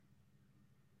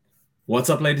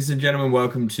What's up, ladies and gentlemen?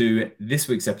 Welcome to this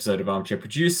week's episode of Armchair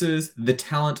Producers. The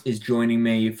Talent is joining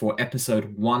me for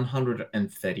episode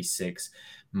 136,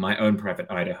 My Own Private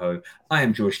Idaho. I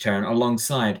am George Tarrant,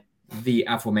 alongside the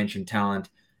aforementioned talent,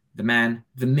 the man,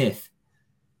 the myth,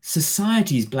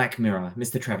 society's Black Mirror,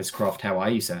 Mr. Travis Croft. How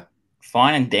are you, sir?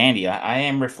 Fine and dandy. I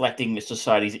am reflecting the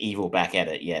society's evil back at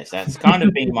it. Yes, that's kind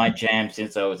of been my jam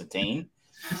since I was a teen.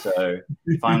 So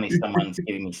finally, someone's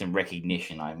giving me some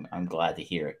recognition. I'm glad to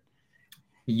hear it.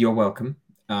 You're welcome.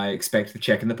 I expect the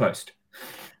check in the post.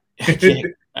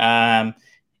 Yeah.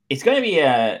 It's going to be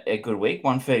a good week.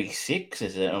 136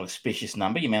 is an auspicious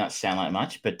number. You may not sound like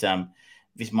much, but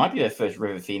this might be the first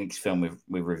River Phoenix film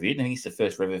we've reviewed. I think it's the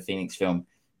first River Phoenix film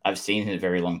I've seen in a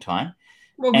very long time.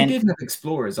 Well, we did have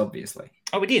Explorers, obviously.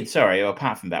 Oh, we did. Sorry.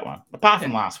 Apart from that one. Apart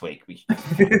from last week.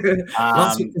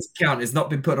 Last week doesn't count. It's not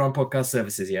been put on podcast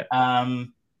services yet.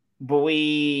 But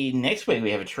next week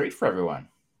we have a treat for everyone.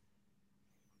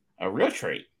 A real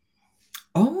treat.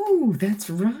 Oh, that's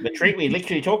right. The treat we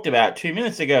literally talked about 2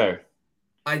 minutes ago.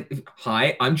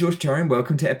 Hi, I'm George Turing.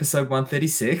 Welcome to episode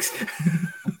 136.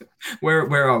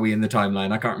 Where are we in the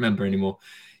timeline? I can't remember anymore.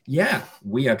 Yeah,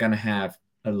 we are going to have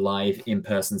a live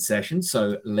in-person session.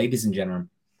 So, ladies and gentlemen,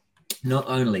 not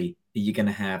only are you going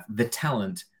to have the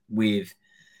talent with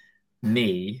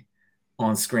me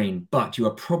on screen, but you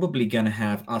are probably going to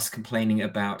have us complaining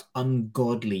about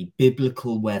ungodly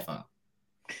biblical weather.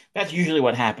 That's usually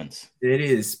what happens. It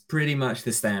is pretty much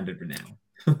the standard now.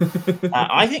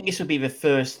 I think this will be the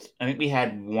first. I think we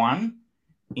had one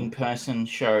in-person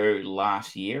show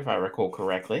last year, if I recall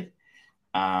correctly,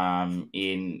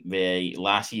 in the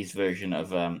last year's version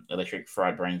of Electric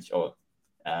Fried Brains or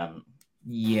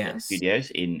yes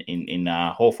studios in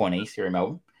Hawthorne East here in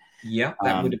Melbourne. Yeah,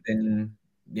 that would have been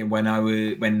when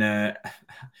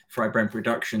Fried Brain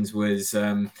Productions was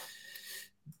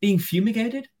being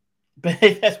fumigated. But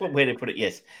that's one way to put it.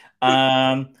 Yes,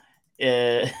 that's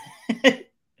a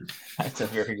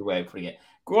very good way of putting it.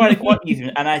 Quite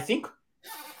easy. And I think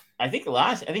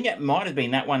it might have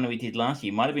been that one that we did last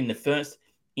year. Might have been the first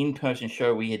in-person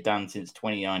show we had done since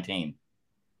 2019.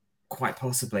 Quite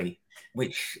possibly,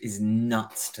 which is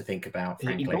nuts to think about.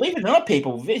 Frankly, believe it or not,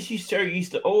 people, this show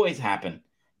used to always happen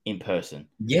in person.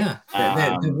 Yeah,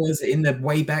 there was in the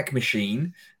Wayback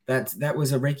Machine. That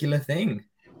was a regular thing.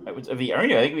 It was I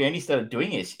think we only started doing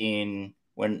this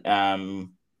when I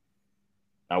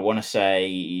want to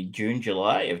say June,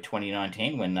 July of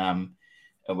 2019,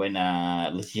 when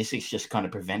logistics just kind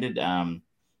of prevented the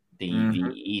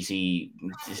easy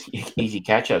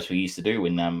catch-ups we used to do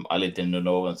when I lived in the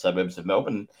northern suburbs of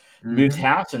Melbourne, moved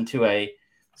house into a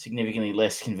significantly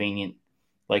less convenient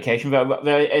location. But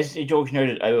as George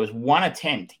noted, there was one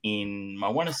attempt in, I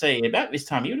want to say about this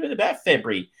time, even about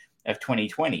February of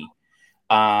 2020,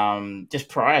 just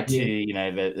prior to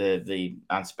the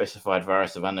unspecified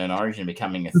virus of unknown origin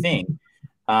becoming a thing.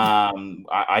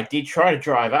 I did try to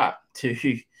drive up to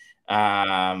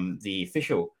the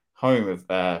official home of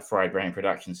Fried Brain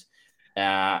Productions.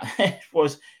 It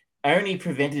was only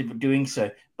prevented from doing so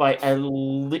by a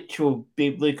literal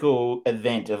biblical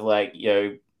event of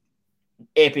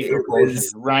epic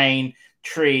proportions, rain,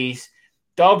 trees,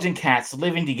 dogs and cats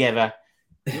living together,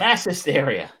 mass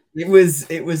hysteria. It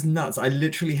was nuts. I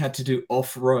literally had to do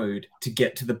off-road to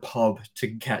get to the pub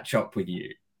to catch up with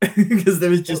you because there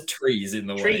was just trees in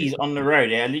the way. Trees on the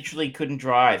road. I literally couldn't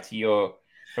drive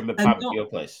from the pub to your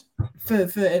place.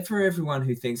 For everyone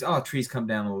who thinks, trees come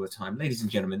down all the time, ladies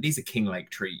and gentlemen, these are King Lake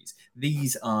trees.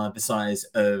 These are the size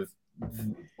of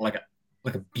like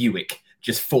a Buick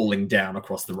just falling down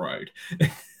across the road.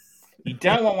 You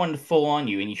don't want one to fall on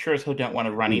you, and you sure as hell don't want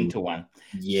to run into one.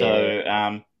 Yeah.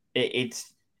 So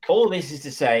it's all this is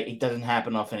to say it doesn't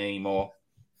happen often anymore,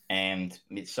 and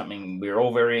it's something we're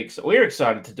all we're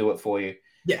excited to do it for you.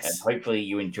 Yes, and hopefully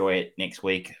you enjoy it next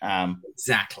week.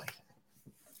 Exactly.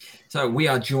 So we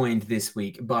are joined this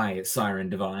week by Siren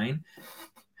Divine.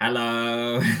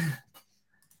 Hello.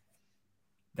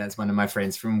 That's one of my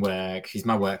friends from work. She's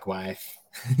my work wife.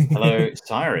 Hello,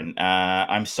 Siren.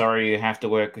 I'm sorry you have to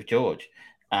work with George.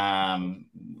 I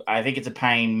think it's a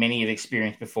pain many have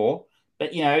experienced before.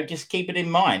 But, just keep it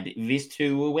in mind. This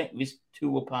too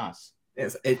will pass.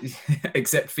 Yes,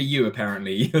 except for you,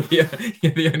 apparently. You're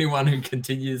the only one who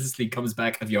continuously comes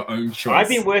back of your own choice. I've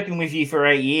been working with you for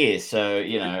 8 years, so,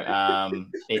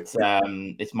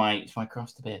 it's my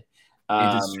cross to bear.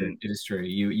 It is true.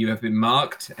 You have been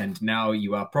marked, and now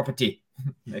you are property.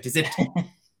 That is it.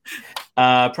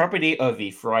 Property of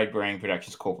the Fried Brain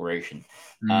Productions Corporation.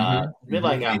 A bit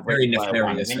like very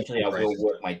nefarious. Eventually, I will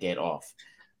work my debt off.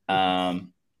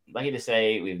 Lucky to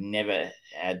say we've never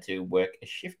had to work a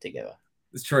shift together.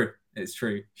 It's true. It's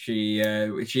true. She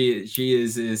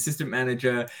is an assistant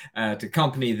manager at a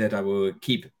company that I will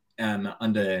keep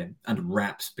under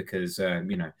wraps because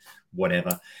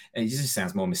whatever. It just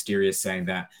sounds more mysterious saying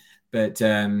that. But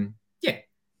yeah,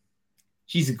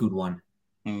 she's a good one.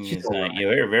 She's all right.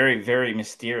 You're very, very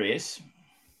mysterious.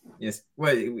 Yes.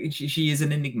 Well, she is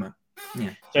an enigma.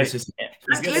 Yeah. So,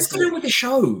 let's get on with the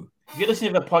show. If you're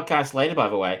listening to the podcast later, by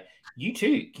the way, you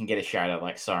too can get a shout out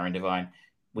like Siren Divine.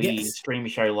 We stream a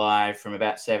show live from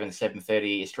about 7 to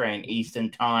 7:30 Australian Eastern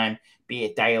Time, be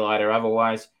it daylight or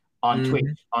otherwise, on Twitch,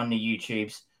 on the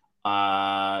YouTubes.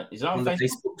 Is it on the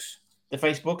Facebook? Facebooks? The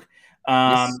Facebook.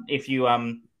 If you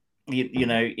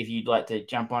if you'd like to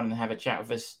jump on and have a chat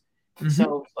with us,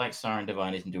 so like Siren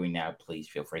Divine isn't doing now, please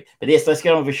feel free. But yes, let's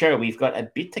get on with the show. We've got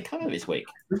a bit to cover this week.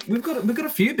 We've got a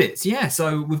few bits, yeah.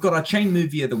 So we've got our chain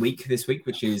movie of the week this week,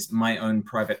 which is My Own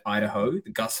Private Idaho,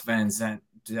 the Gus Van Sant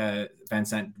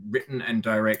written and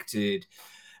directed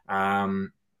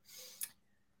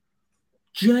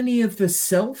Journey of the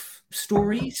Self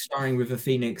story, starring River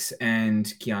Phoenix and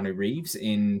Keanu Reeves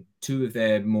in two of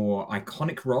their more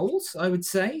iconic roles, I would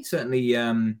say. Certainly,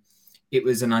 it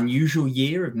was an unusual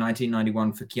year of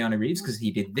 1991 for Keanu Reeves because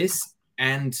he did this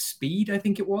and Speed, I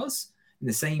think it was, in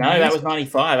the same year. No, that was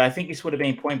 95. I think this would have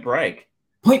been Point Break.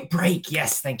 Point Break,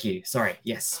 yes, thank you. Sorry,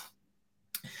 yes.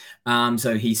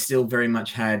 So he still very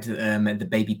much had the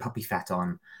baby puppy fat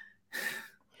on.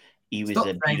 He was Stop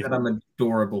saying that I'm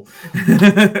adorable.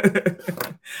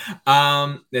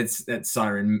 That's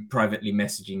Siren privately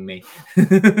messaging me.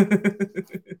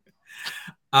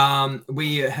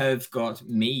 We have got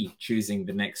me choosing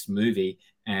the next movie,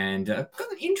 and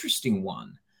got an interesting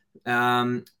one.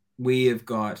 We have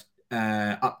got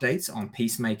updates on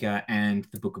Peacemaker and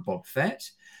the Book of Boba Fett.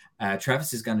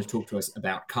 Travis is going to talk to us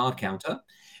about Card Counter,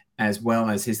 as well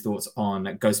as his thoughts on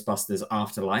Ghostbusters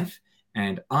Afterlife.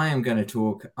 And I am going to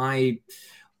talk.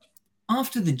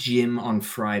 After the gym on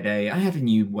Friday, I had a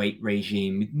new weight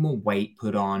regime with more weight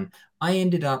put on. I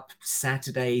ended up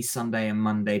Saturday, Sunday, and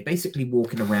Monday basically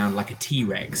walking around like a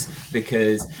T-Rex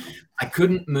because I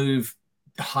couldn't move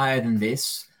higher than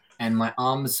this, and my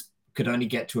arms could only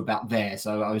get to about there.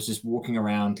 So I was just walking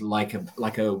around like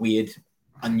a weird,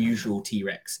 unusual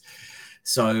T-Rex.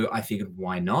 So I figured,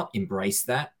 why not embrace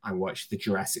that? I watched the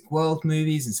Jurassic World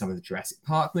movies and some of the Jurassic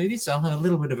Park movies. So I'll have a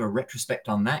little bit of a retrospect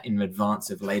on that in advance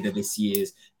of later this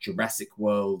year's Jurassic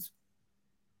World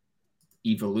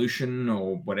Evolution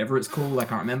or whatever it's called. I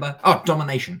can't remember. Oh,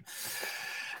 Domination.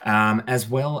 As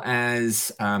well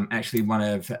as actually one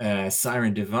of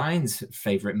Siren Divine's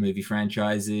favorite movie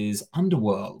franchises,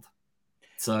 Underworld.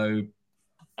 So,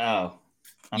 I'm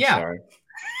sorry.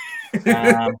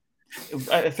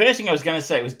 The first thing I was going to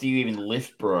say was, do you even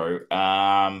lift, bro?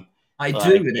 I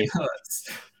do, and it hurts.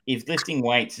 If lifting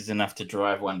weights is enough to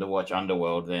drive one to watch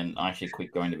Underworld, then I should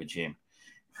quit going to the gym.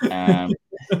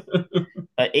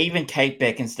 Even Kate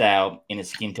Beckinsale in a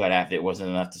skin-tight outfit wasn't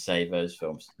enough to save those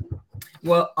films.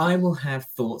 Well, I will have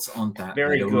thoughts on that.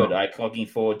 Very good. I'm looking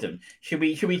forward to them. Should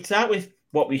we start with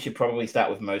what we should probably start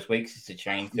with most weeks? It's a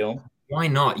chain film. Why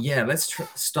not? Yeah, let's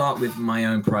start with My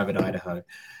Own Private Idaho.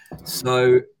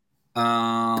 So,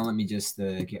 let me just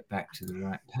get back to the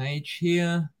right page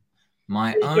here.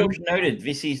 My Own. Noted,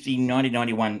 this is the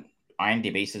 1991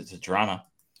 IMDb, so it's a drama.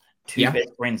 Two best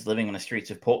friends living on the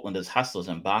streets of Portland as hustlers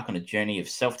embark on a journey of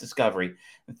self-discovery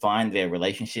and find their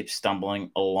relationships stumbling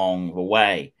along the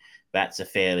way. That's a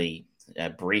fairly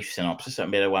brief synopsis. A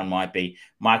better one might be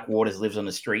Mike Waters lives on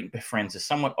the street and befriends a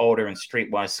somewhat older and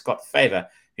streetwise Scott Favor,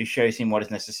 who shows him what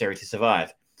is necessary to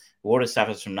survive. Waters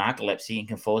suffers from narcolepsy and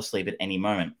can fall asleep at any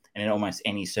moment and in almost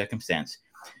any circumstance.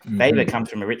 Favor comes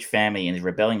from a rich family and is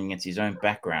rebelling against his own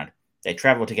background. They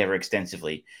travel together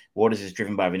extensively. Waters is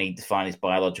driven by the need to find his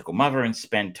biological mother and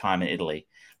spend time in Italy.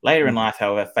 Later in life,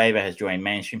 however, Favor has joined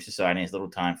mainstream society and has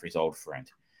little time for his old friend.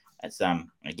 That's,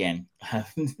 again,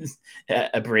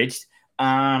 abridged.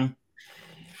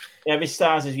 This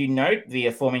stars, as you note, the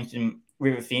aforementioned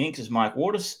River Phoenix as Mike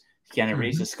Waters, Keanu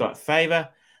Reeves as Scott Favor.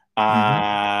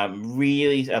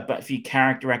 Really a few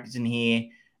character actors in here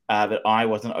that I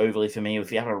wasn't overly familiar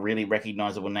with. You have a really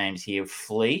recognizable names here.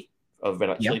 Flea of Red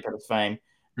Hot Chili Peppers fame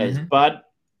as Bud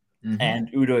and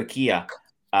Udo Kier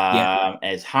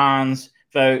as Hans.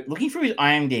 So looking through his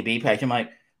IMDb page, I'm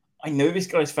like, I know this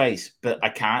guy's face, but I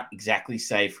can't exactly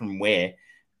say from where.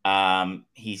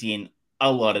 He's in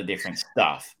a lot of different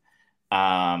stuff.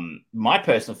 My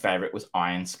personal favorite was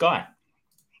Iron Sky.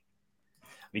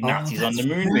 The Nazis on the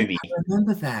Moon movie. I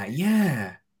remember that,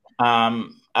 yeah.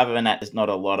 other than that, there's not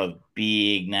a lot of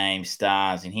big name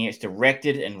stars in here. It's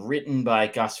directed and written by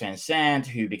Gus Van Sant,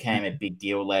 who became a big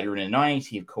deal later in the 90s.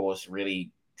 He, of course,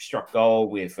 really struck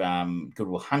gold with Good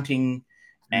Will Hunting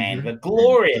and the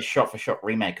glorious shot-for-shot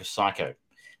remake of Psycho.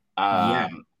 Yeah,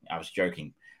 I was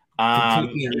joking.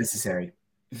 completely unnecessary.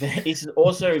 This is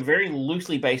also very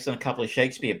loosely based on a couple of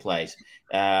Shakespeare plays.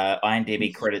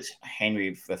 IMDb credits Henry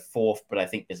IV, but I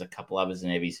think there's a couple others in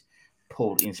there he's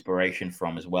pulled inspiration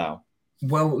from as well.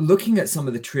 Well, looking at some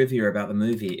of the trivia about the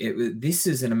movie, this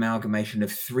is an amalgamation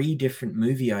of 3 different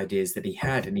movie ideas that he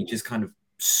had, and he just kind of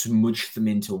smudged them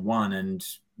into one and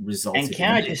resulted. And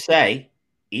can I just say,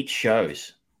 it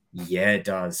shows. Yeah, it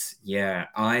does. Yeah,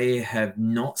 I have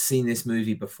not seen this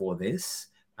movie before this.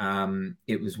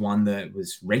 It was one that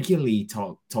was regularly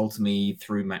told to me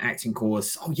through my acting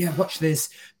course. Oh yeah, watch this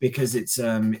because it's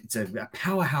a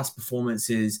powerhouse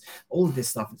performances, all of this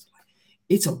stuff.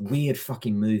 It's a weird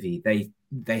fucking movie.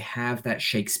 They have that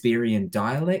Shakespearean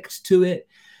dialect to it,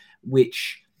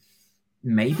 which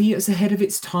maybe it's ahead of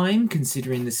its time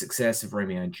considering the success of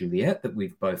Romeo and Juliet that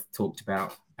we've both talked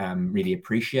about, really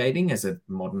appreciating as a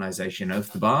modernization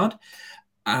of the Bard.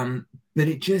 But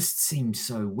it just seemed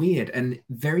so weird and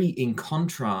very in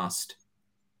contrast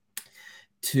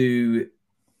to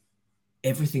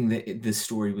everything that the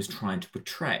story was trying to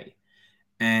portray.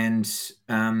 And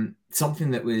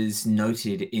something that was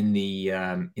noted in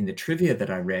the trivia that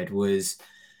I read was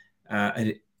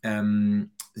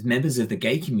members of the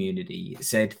gay community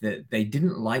said that they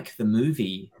didn't like the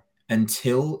movie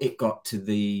until it got to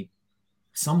the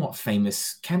somewhat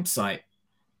famous campsite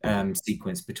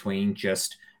sequence between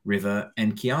just River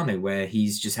and Keanu, where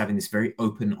he's just having this very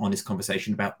open, honest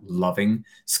conversation about loving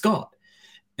Scott.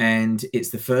 And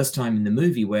it's the first time in the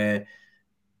movie where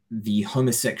the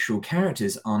homosexual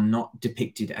characters are not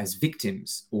depicted as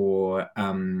victims or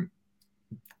kind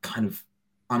of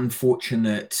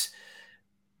unfortunate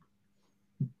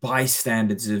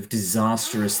bystanders of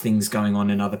disastrous things going on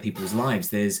in other people's lives.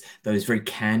 There's those very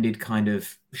candid kind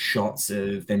of shots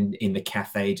of them in the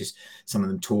cafe, just some of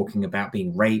them talking about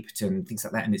being raped and things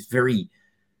like that. And it's very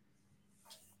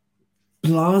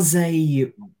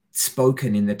blasé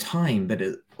spoken in the time, but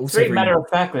it also very matter of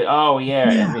fact. Oh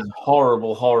yeah, this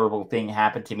horrible thing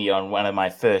happened to me on one of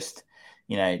my first,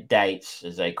 dates,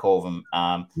 as they call them.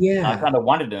 I kind of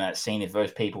wondered in that scene if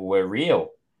those people were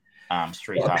real.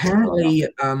 Apparently,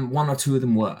 one or two of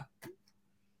them were,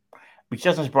 which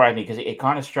doesn't surprise me because it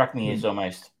kind of struck me as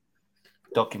almost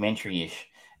documentary-ish,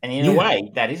 and in a way,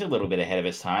 that is a little bit ahead of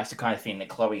its time. It's the kind of thing that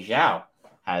Chloe Zhao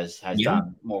has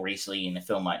done more recently in a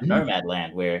film like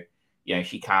Nomadland, where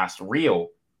she cast real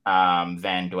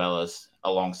van dwellers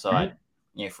alongside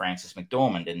Frances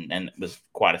McDormand, and it was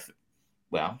quite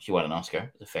she won an Oscar.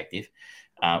 It was effective.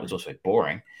 It was also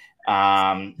boring.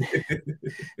 But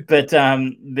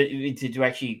to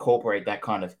actually incorporate that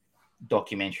kind of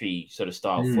documentary sort of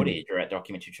style footage or a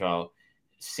documentary style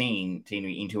scene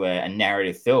into a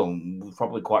narrative film was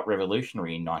probably quite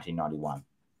revolutionary in 1991.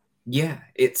 Yeah,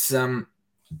 it's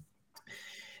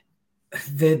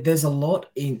there's a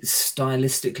lot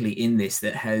stylistically in this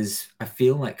that has, I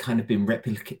feel like, kind of been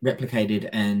replicated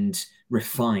and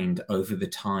refined over the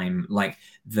time, like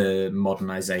the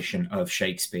modernization of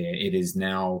Shakespeare. It is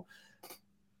now,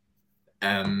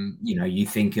 you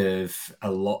think of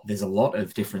there's a lot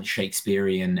of different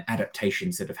Shakespearean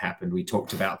adaptations that have happened. We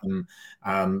talked about them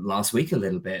last week a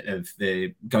little bit, of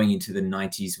the going into the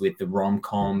 90s with the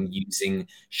rom-com using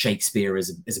Shakespeare as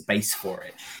a base for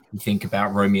it. You think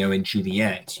about Romeo and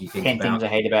Juliet. You think 10 Things I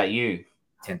Hate About You.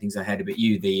 10 Things I Hate About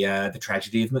You, the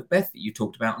tragedy of Macbeth that you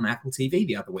talked about on Apple TV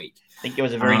the other week. I think there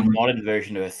was a very modern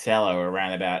version of Othello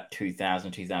around about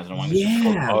 2000, 2001.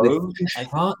 Yeah, with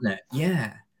Hartnett.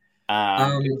 Yeah.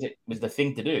 It was the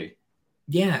thing to do.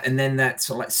 Yeah, and then that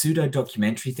sort of like pseudo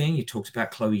documentary thing. You talked about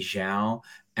Chloe Zhao,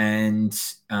 and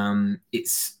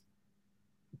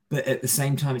but at the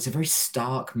same time, it's a very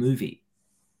stark movie.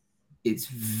 It's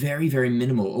very, very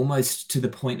minimal, almost to the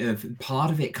point of part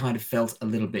of it kind of felt a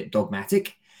little bit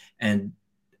dogmatic and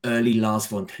early Lars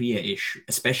von Trier-ish,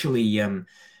 especially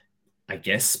I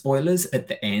guess spoilers at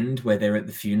the end where they're at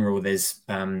the funeral. There's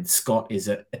Scott is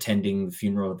attending the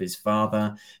funeral of his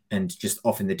father, and just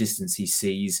off in the distance he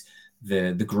sees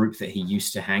the group that he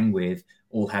used to hang with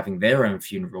all having their own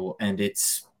funeral, and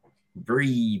it's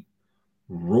very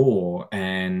raw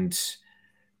and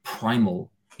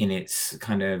primal in its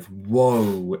kind of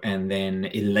woe and then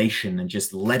elation and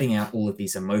just letting out all of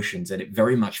these emotions. And it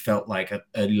very much felt like an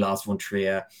early Lars von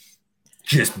Trier,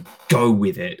 just go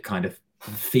with it kind of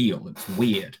feel. It's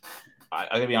weird. I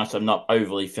gotta be honest, I'm not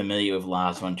overly familiar with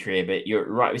Lars von Trier, but you're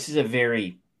right. This is a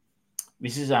very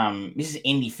this is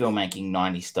indie filmmaking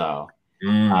 90s style.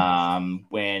 Mm.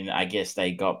 When I guess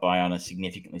they got by on a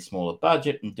significantly smaller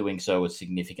budget, and doing so was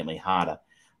significantly harder.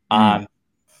 Mm. Um,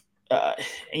 uh,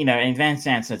 and Van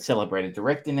Sant's a celebrated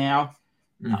director now.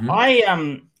 Hmm.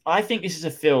 I think this is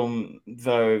a film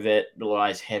though that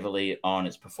relies heavily on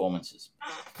its performances,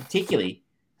 particularly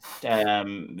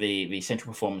the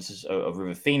central performances of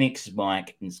River Phoenix,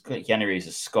 Mike, and Keanu Reeves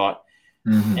as Scott.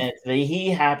 Hmm. And he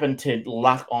happened to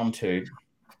luck onto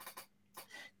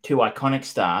two iconic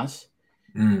stars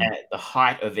Mm. at the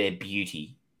height of their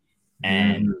beauty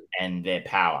and Mm. their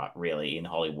power, really, in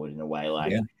Hollywood in a way.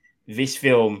 Like Yeah. this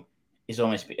film it's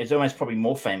almost probably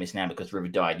more famous now because River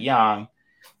died young.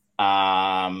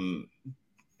 Um,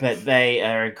 but they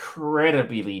are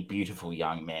incredibly beautiful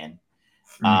young men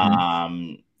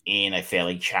Hmm. in a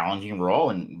fairly challenging role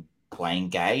and playing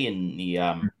gay in the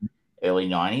early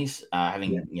 90s,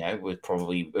 Yeah. was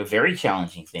probably a very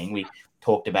challenging thing. We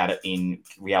talked about it in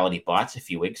Reality Bites a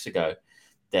few weeks ago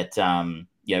that,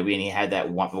 when he had that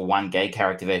one gay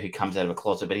character there who comes out of a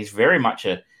closet, but he's very much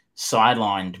a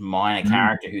sidelined minor Mm.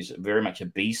 character who's very much a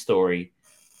B story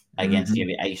against Hmm.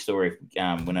 the A story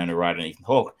of Winona Ryder and Ethan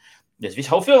Hawke. This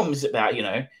whole film is about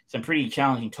some pretty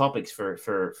challenging topics for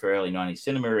early 90s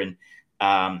cinema.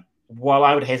 And while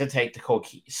I would hesitate to call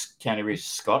Keanu Reeves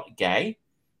Scott gay,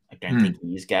 I don't think Mm.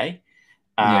 he is gay.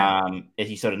 Yeah. As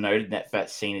he sort of noted that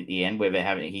scene at the end where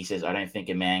he says, "I don't think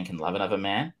a man can love another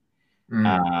man."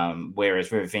 Mm.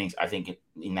 Whereas River Phoenix, I think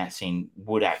in that scene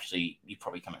would actually, you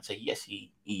probably come and say, yes,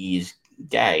 he is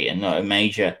gay, and not a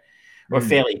major or a Mm.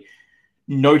 fairly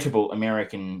notable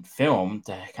American film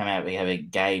to come out. We have a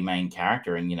gay main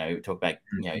character, and talk about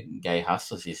Mhm. gay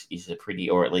hustlers is a pretty,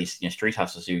 or at least street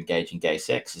hustlers who engage in gay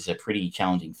sex is a pretty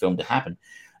challenging film to happen.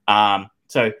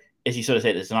 So as you sort of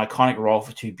said, it's an iconic role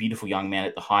for two beautiful young men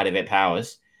at the height of their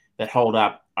powers that hold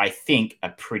up, I think, a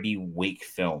pretty weak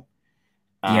film.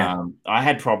 Yeah. I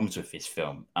had problems with this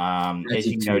film. I As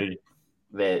did you too. noted,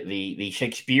 the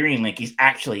Shakespearean link is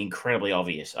actually incredibly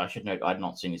obvious. I should note I'd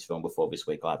not seen this film before this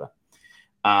week either.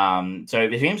 So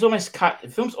the film's almost cut. The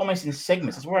film's almost in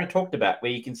segments. That's what I talked about,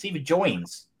 where you can see the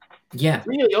joins. Yeah.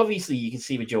 Really, obviously, you can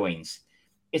see the joins.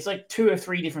 It's like two or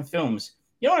three different films.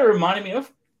 You know what it reminded me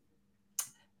of?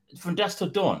 From Dusk Till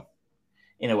Dawn,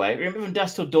 in a way. Remember from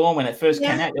Dusk Till Dawn when it first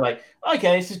came Yeah. out? You're like,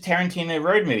 okay, this is a Tarantino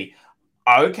road movie.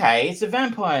 Okay, it's a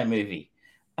vampire movie.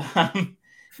 Like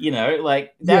that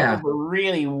was Yeah. a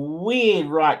really weird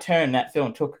right turn that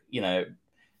film took. But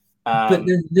Um,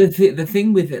 the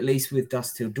thing with, at least with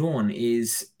Dust Till Dawn,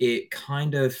 is it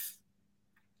kind of,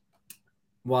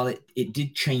 while it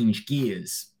did change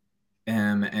gears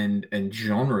and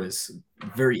genres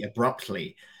very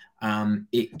abruptly,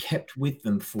 it kept with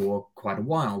them for quite a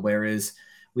while. Whereas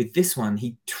with this one,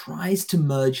 he tries to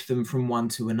merge them from one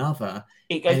to another,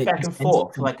 it goes and it back just and ends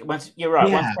forth. up. Like once you're right,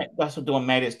 Yeah. once Russell Dawn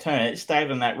made its turn, it stayed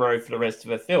on that road for the rest of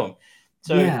the film.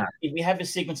 So Yeah. if we have the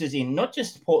sequences in not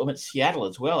just Portland, but Seattle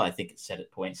as well, I think it's set at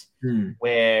points Hmm.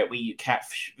 where we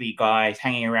catch the guys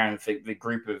hanging around with the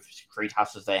group of street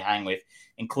hustlers they hang with,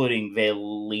 including their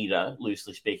leader,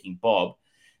 loosely speaking, Bob.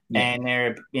 Yeah. And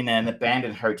they're in an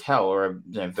abandoned hotel, or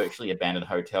a virtually abandoned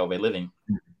hotel they're living.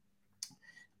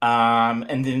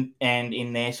 And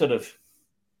in their sort of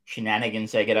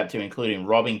shenanigans they get up to, including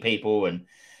robbing people and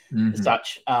Hmm.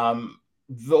 such.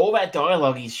 All that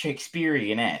dialogue is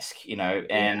Shakespearean-esque, Yeah.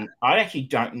 and I actually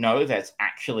don't know that's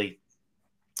actually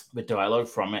the dialogue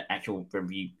from an actual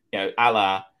review, a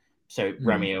la Mm.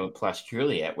 Romeo plus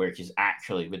Juliet, which is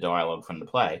actually the dialogue from the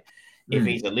play. If Mm.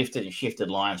 these are lifted and shifted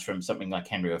lines from something like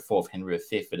Henry IV, Henry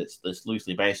V, but it's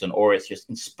loosely based on, or it's just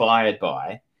inspired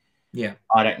by, Yeah.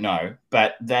 I don't know,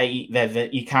 but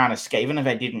you can't escape. Even if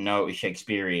I didn't know it was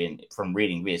Shakespearean from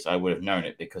reading this, I would have known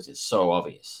it because it's so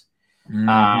obvious. Hmm.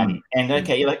 And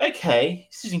okay, you're like, okay,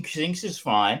 this is interesting. This is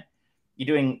fine. You're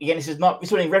doing again. This is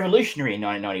something revolutionary in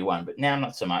 1991, but now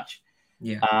not so much.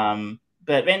 Yeah.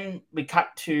 But then we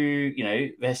cut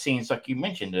to their scenes like you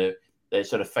mentioned, the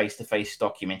sort of face-to-face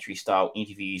documentary style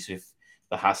interviews with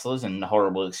the hustlers and the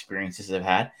horrible experiences they've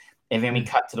had, and then we Mm.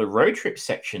 cut to the road trip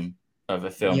section of a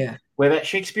film Yeah. where that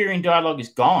Shakespearean dialogue is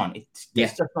gone. It's Yeah.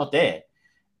 just not there.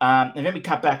 And then we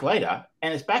cut back later,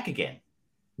 and it's back again.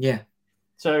 Yeah.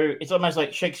 So it's almost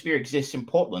like Shakespeare exists in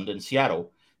Portland and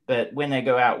Seattle, but when they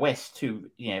go out west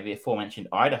to the aforementioned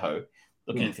Idaho,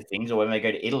 looking Yeah. for things, or when they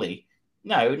go to Italy,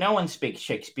 no one speaks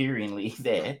Shakespeareanly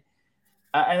there.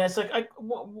 And it's like I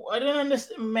don't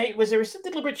understand. Mate, was there a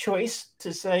deliberate choice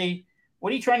to say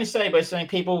what are you trying to say by saying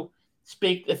people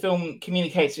speak the film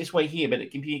communicates this way here, but it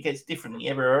communicates differently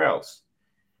everywhere else?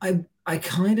 I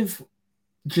kind of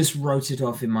just wrote it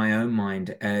off in my own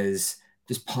mind as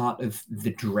just part of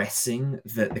the dressing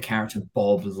that the character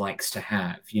Bob likes to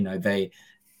have. You know,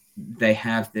 they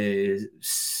have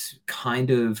this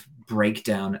kind of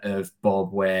breakdown of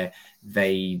Bob where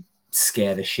they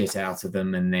scare the shit out of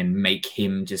them and then make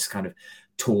him just kind of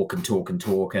talk and talk and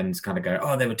talk and kind of go,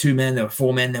 oh, there were 2 men, there were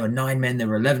 4 men, there were 9 men, there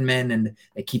were 11 men, and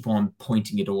they keep on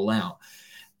pointing it all out.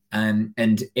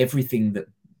 And every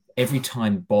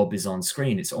time Bob is on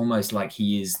screen, it's almost like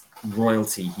he is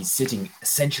royalty. He's sitting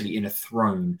essentially in a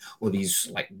throne, or these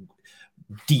like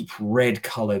deep red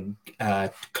colored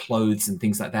clothes and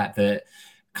things like that that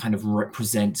kind of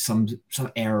represent some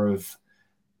air of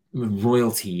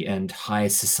royalty and high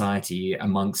society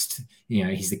amongst, you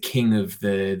know, he's the king of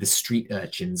the street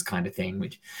urchins kind of thing,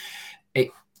 which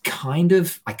I kind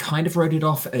of wrote it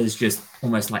off as just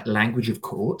almost like language of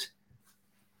court.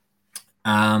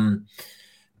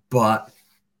 But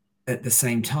at the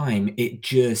same time, it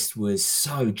just was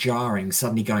so jarring,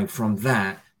 suddenly going from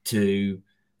that to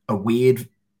a weird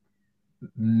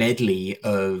medley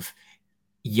of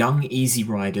young Easy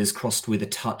Riders crossed with a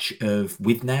touch of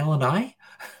Withnail and I.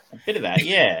 A bit of that,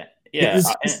 yeah. It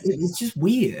was just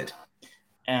weird.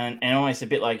 And almost a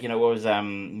bit like, you know, what was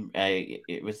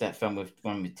it was that film with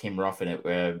Tim Roth in it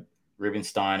where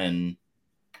Rubenstein and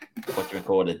what do we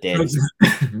call it, dead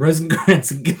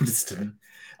Rosencrantz and Guildenstern.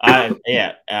 I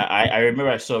remember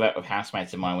I saw that with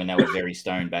housemates of mine when they were very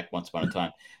stoned back once upon a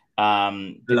time.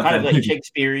 Kind of like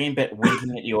Shakespearean, but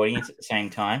winking at the audience at the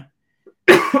same time.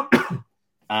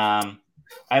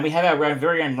 And we have our own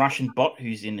very own Russian bot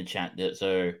who's in the chat.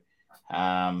 So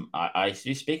I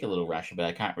do speak a little Russian, but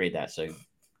I can't read that. So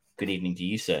good evening to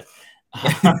you, sir.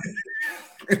 If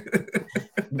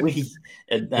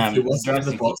it wasn't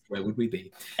the bots, where would we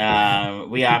be?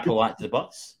 We are polite to the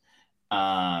bots.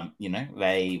 You know,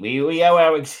 we owe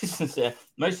our existence.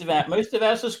 Most of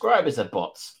our subscribers are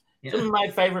bots. Yeah. Some of my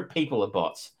favorite people are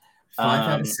bots. 5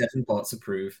 out of 7 bots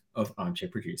approve of Armchair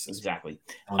Producers. Exactly.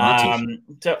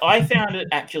 So I found it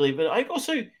actually, but I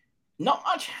also not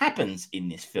much happens in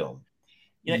this film.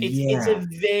 You know, it's a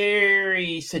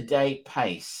very sedate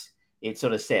pace. It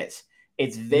sort of sets.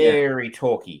 It's very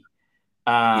talky,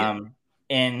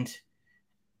 and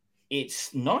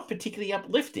it's not particularly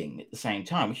uplifting at the same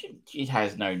time. It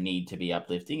has no need to be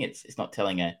uplifting. It's not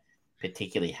telling a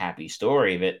particularly happy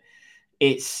story, but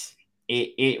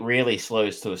it really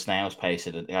slows to a snail's pace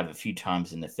at a few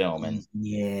times in the film, and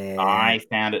I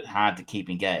found it hard to keep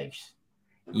engaged.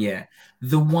 Yeah,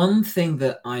 the one thing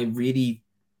that I really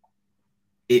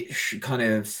kind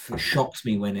of shocked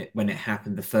me when it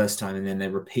happened the first time, and then they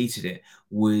repeated it,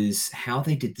 was how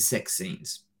they did the sex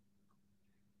scenes.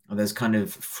 Those kind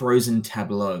of frozen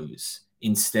tableaus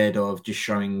instead of just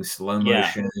showing slow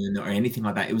motion or anything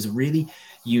like that. It was a really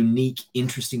unique,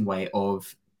 interesting way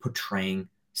of portraying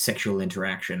sexual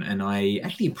interaction, and I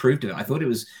actually approved of it. I thought it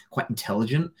was quite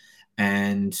intelligent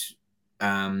and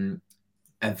a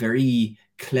very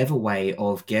clever way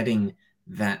of getting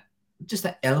that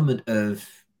element of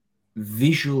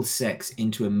visual sex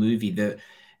into a movie that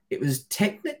it was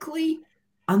technically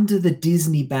under the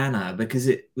Disney banner because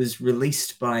it was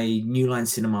released by New Line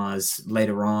Cinemas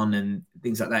later on and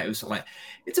things like that. It was like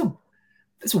it's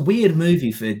a weird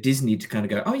movie for Disney to kind of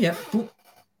go, oh yeah, cool.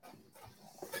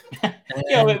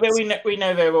 Yeah, we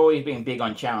know they've always been big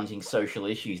on challenging social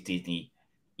issues, Disney.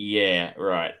 Yeah,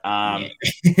 right.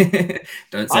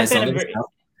 Don't say something.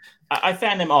 I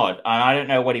found them odd, and I don't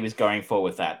know what he was going for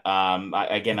with that.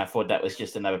 I thought that was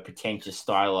just another pretentious,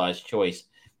 stylized choice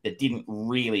that didn't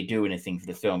really do anything for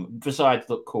the film besides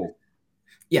look cool.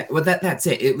 Yeah, well, that's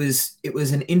it. It was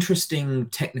an interesting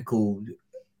technical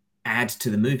add to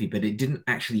the movie, but it didn't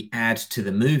actually add to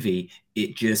the movie.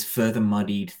 It just further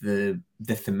muddied the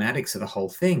thematics of the whole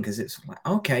thing because it's like,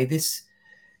 okay, this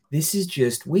is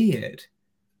just weird.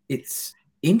 It's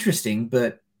interesting,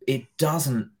 but it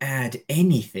doesn't add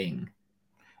anything.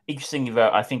 Interesting.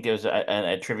 I think there was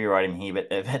a trivia item here, but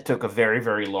that took a very,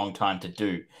 very long time to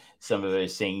do some of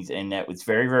those scenes, and that was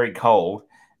very, very cold.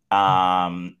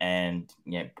 And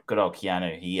yeah, good old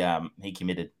Keanu. He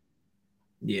committed.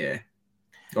 Yeah.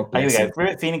 Here we go.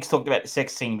 River Phoenix talked about the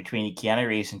sex scene between Keanu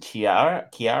Reeves and Kiara.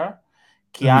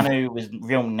 Keanu was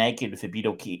real naked with a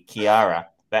beautiful Kiara.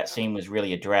 That scene was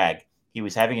really a drag. He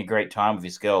was having a great time with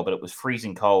his girl, but it was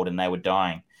freezing cold and they were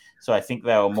dying. So I think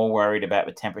they were more worried about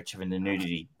the temperature than the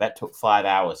nudity. That took 5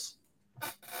 hours.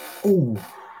 Ooh.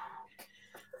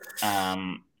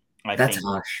 That's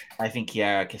harsh. I think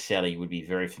Chiara Caselli would be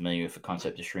very familiar with the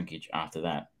concept of shrinkage after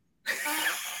that.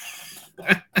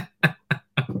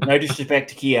 No disrespect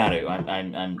to Keanu.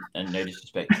 I'm no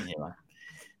disrespect to him.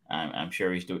 I'm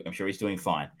sure he's doing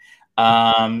fine.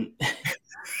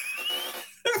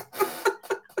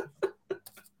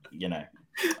 you know.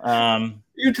 Um,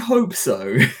 You'd hope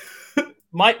so.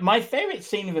 my favorite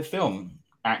scene of the film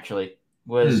actually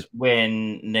Mm. was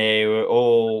when they were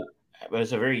all. It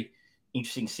was a very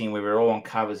interesting scene where we were all on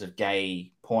covers of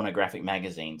gay pornographic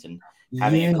magazines and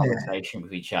having a Yeah, conversation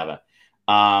with each other.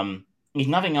 There's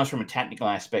nothing else from a technical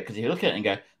aspect because if you look at it and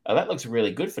go, "Oh, that looks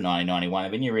really good for 1991,"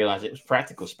 and then you realize it was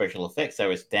practical special effects. They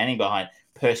were standing behind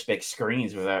perspex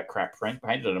screens without crap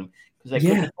painted on them because they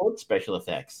couldn't yeah, afford special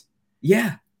effects.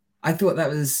 yeah. I thought that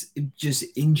was just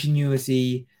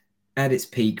ingenuity at its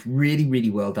peak. Really, really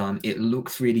well done. It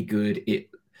looks really good.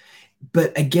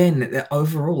 But again,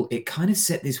 overall, it kind of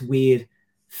set this weird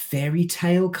fairy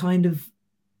tale kind of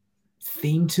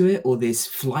theme to it, or this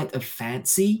flight of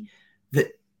fancy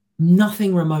that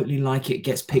nothing remotely like it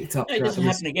gets picked up No, it throughout the doesn't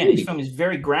rest happen of the again. This movie. film is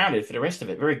very grounded for the rest of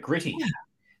it, very Yeah, gritty.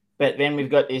 But then we've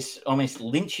got this almost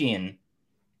Lynchian,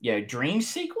 dream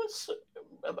sequence.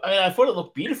 I thought it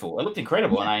looked beautiful. It looked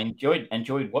incredible, yeah, and I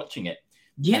enjoyed watching it,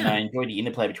 and I yeah. enjoyed the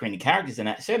interplay between the characters in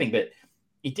that setting. But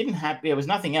it didn't have. There was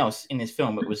nothing else in this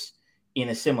film that was in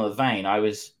a similar vein. I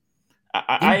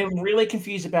Yeah, am really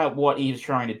confused about what he was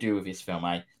trying to do with this film.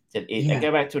 I yeah,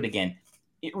 go back to it again.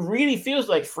 It really feels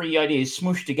like three ideas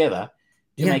smushed together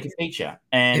to yeah. make a feature,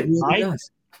 It and really I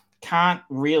does. can't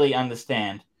really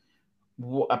understand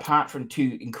apart from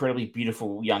two incredibly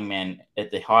beautiful young men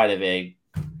at the height of their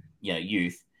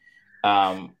youth.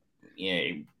 Um, you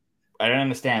know, I don't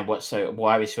understand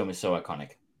why this film is so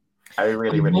iconic. I I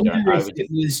really, really don't. wonder if it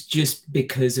was just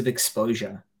because of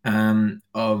exposure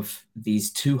of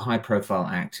these two high-profile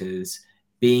actors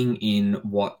being in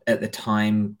what at the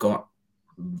time got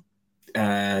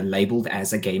labeled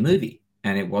as a gay movie,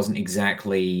 and it wasn't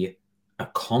exactly a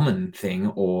common thing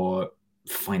or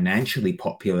financially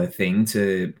popular thing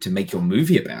to make your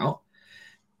movie about.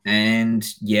 And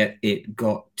yet it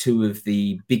got two of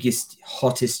the biggest,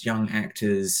 hottest young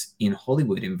actors in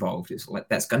Hollywood involved. It's like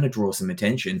that's going to draw some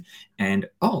attention, and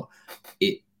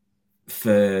it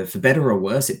for better or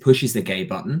worse, it pushes the gay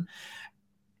button,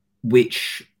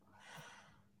 which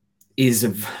is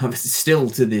still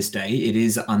to this day it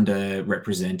is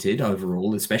underrepresented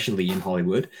overall, especially in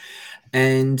Hollywood.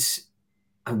 And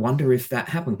I wonder if that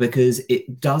happened because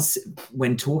it does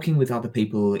when talking with other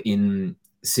people in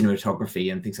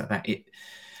cinematography and things like that. It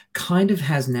kind of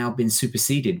has now been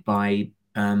superseded by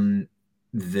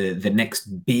the next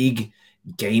big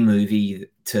gay movie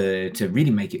to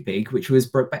really make it big, which was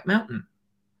Brokeback Mountain.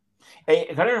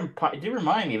 It did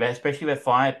remind me of that, especially the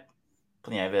fire,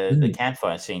 the Mm.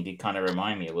 campfire scene did kind of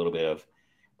remind me a little bit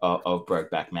of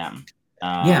Brokeback Mountain.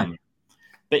 Yeah,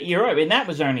 But you're right. I mean, that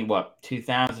was only what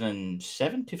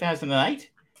 2007, 2008,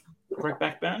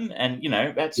 Brokeback Mountain, and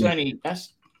yeah, that's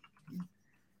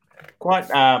quite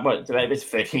what today it's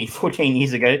 13, 14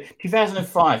 years ago.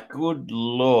 2005. Good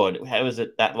lord, how was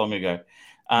it that long ago?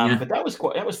 yeah, But that was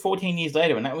 14 years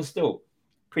later, and that was still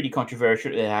pretty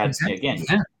controversial. It had exactly. again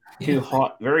Yeah, two yeah,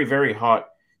 hot, very very hot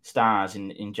stars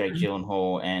in Jake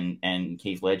Gyllenhaal and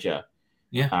Keith Ledger,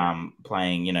 yeah,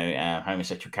 playing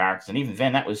homosexual characters, and even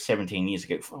then that was 17 years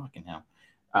ago. Fucking hell.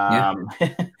 yeah.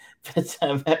 But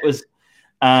that was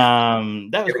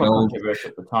Getting quite old. controversial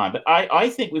at the time. But I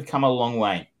think we've come a long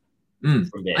way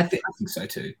from there. I think so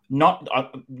too. Not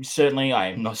certainly. I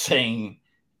am not saying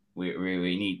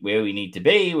we need where we need to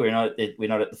be. We're not at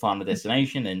the final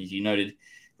destination, and as you noted,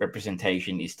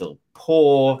 representation is still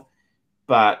poor.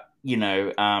 But we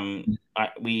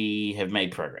have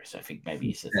made progress. I think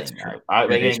maybe is the That's thing. true.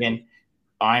 That is true. Again,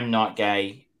 I'm not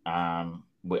gay. I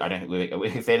don't.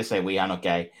 We're fair to say we are not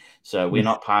gay, so we're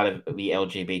not part of the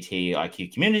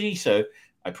LGBTIQ community. So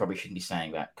I probably shouldn't be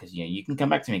saying that because you can come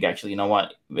back to me. And go, actually, you know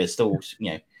what? There's still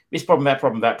this problem, that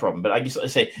problem, that problem. But I just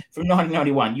say from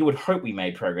 1991, you would hope we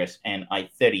made progress, and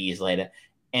 30 years later,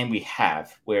 and we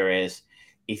have. Whereas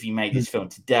if you made Mm, this film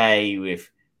today with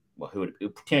who would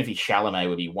Timothy Chalamet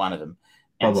would be one of them,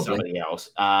 and probably. somebody else,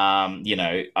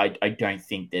 I don't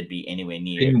think there'd be anywhere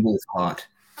near Finn Wolfhard.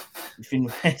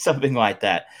 something like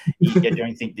that. I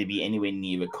don't think there'd be anywhere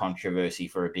near a controversy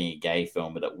for it being a gay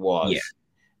film, but it Yeah. was.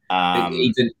 Um,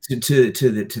 Even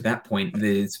to that point,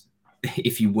 there's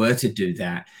if you were to do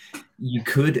that, you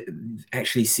could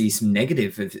actually see some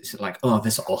negative of it's like, oh,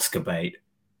 this Oscar bait.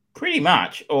 Pretty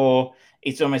much, or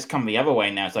it's almost come the other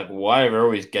way now. It's like, why are there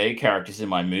always gay characters in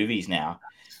my movies now?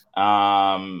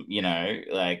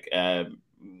 Like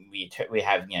we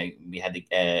have we had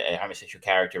a homosexual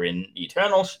character in the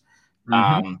Eternals. Hmm.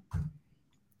 Um,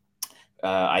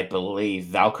 I believe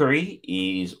Valkyrie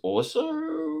is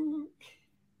also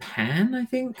Pan, I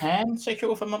think.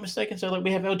 pansexual, if I'm not mistaken. So like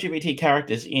we have LGBT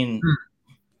characters in Hmm.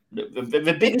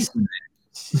 the biggest Maybe.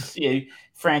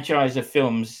 franchise of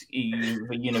films the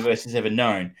universe has ever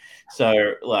known.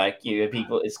 So, like,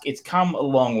 people, it's come a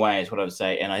long way, is what I would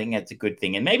say, and I think that's a good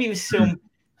thing. And maybe this film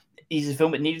is a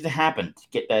film that needed to happen to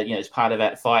get that, as part of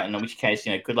that fight. And in which case,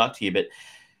 good luck to you. But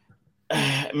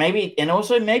maybe, and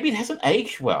also maybe it hasn't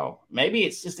aged well. Maybe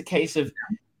it's just a case of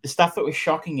the stuff that was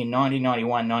shocking in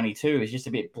 1991, 92 is just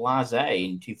a bit blasé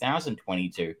in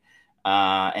 2022.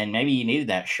 And maybe you needed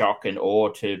that shock and awe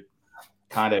to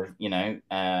kind of,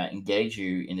 engage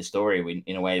you in the story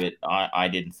in a way that I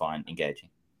didn't find engaging.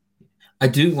 I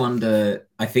do wonder,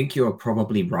 I think you're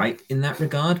probably right in that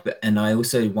regard, and I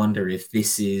also wonder if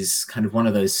this is kind of one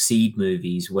of those seed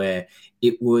movies where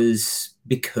it was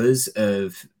because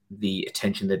of the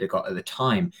attention that it got at the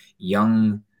time,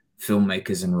 young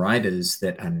filmmakers and writers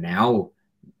that are now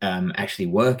actually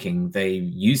working, they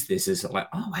use this as like,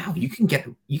 oh wow, you can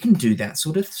do that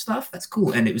sort of stuff. That's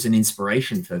cool, and it was an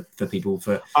inspiration for people.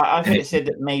 I've heard it said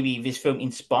that maybe this film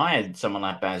inspired someone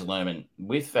like Baz Luhrmann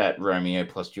with that Romeo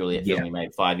plus Juliet film he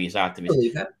made 5 years after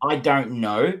this. I don't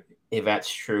know if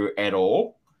that's true at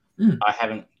all. I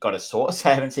haven't got a source.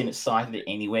 I haven't seen it cited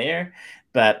anywhere,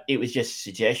 but it was just a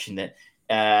suggestion that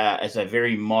as a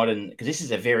very modern, because this is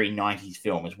a very 90s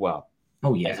film as well.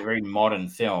 Oh yeah, as a very modern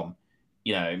film.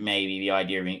 Maybe the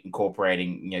idea of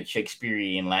incorporating,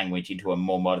 Shakespearean language into a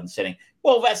more modern setting.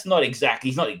 Well, he's not exactly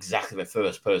the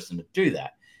first person to do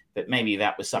that, but maybe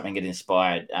that was something that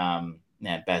inspired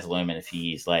Baz Luhrmann a few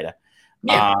years later.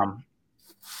 Yeah.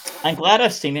 I'm glad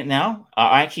I've seen it now.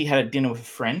 I actually had a dinner with a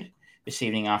friend this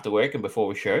evening after work and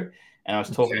before the show, and I was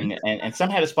talking, and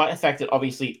somehow, despite the fact that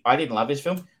obviously I didn't love this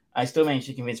film, I still managed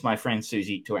to convince my friend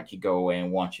Susie to actually go away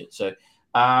and watch it. So,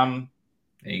 there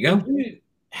you go. If you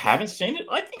haven't seen it,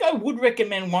 I think I would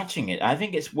recommend watching it. I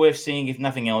think it's worth seeing, if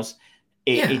nothing else.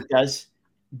 It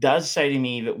does say to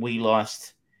me that we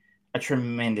lost a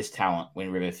tremendous talent when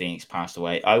River Phoenix passed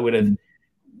away.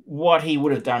 What he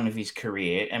would have done with his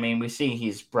career. I mean, we see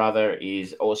his brother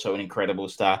is also an incredible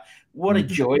star. What a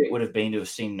joy it would have been to have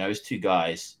seen those two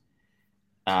guys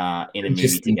in a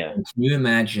movie together. Can you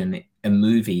imagine a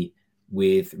movie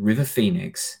with River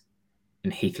Phoenix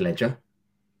and Heath Ledger?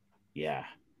 Yeah.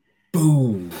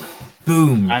 Boom.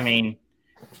 I mean,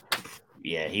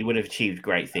 yeah, he would have achieved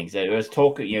great things. There was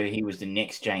talk, he was the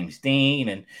next James Dean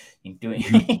and doing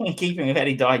keeping him that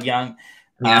he died young.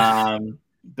 Yeah.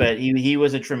 But he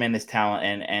was a tremendous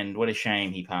talent, and what a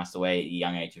shame he passed away at the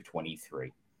young age of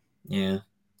 23. Yeah.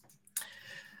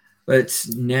 But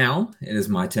now it is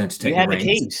my turn to take the reins.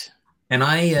 Keys. And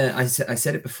I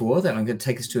said it before that I'm going to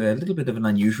take us to a little bit of an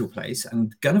unusual place. I'm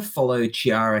going to follow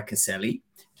Chiara Caselli,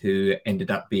 who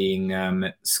ended up being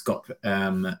Scott's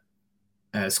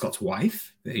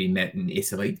wife that he met in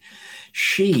Italy.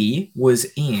 She was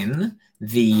in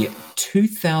the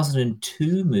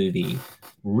 2002 movie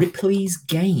Ripley's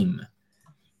Game,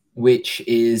 which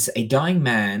is a dying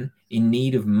man in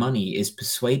need of money is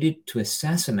persuaded to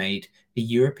assassinate a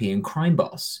European crime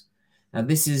boss. Now,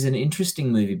 this is an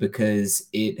interesting movie because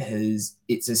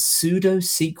it's a pseudo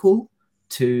sequel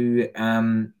to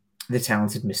The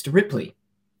Talented Mr. Ripley,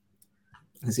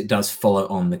 as it does follow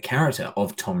on the character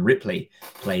of Tom Ripley,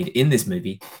 played in this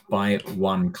movie by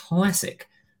one classic,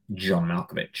 John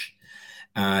Malkovich.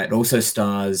 It also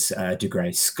stars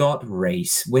Dougray Scott,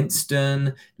 Race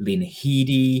Winston, Lena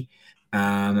Headey,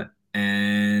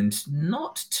 and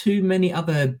not too many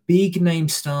other big name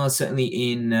stars, certainly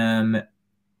in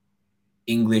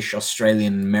English,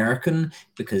 Australian, American,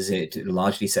 because it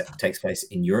largely takes place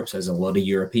in Europe. So there's a lot of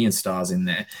European stars in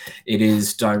there. It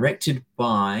is directed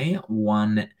by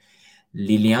one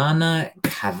Liliana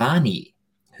Cavani,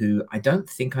 who I don't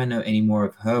think I know any more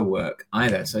of her work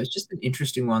either. So it's just an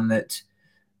interesting one that,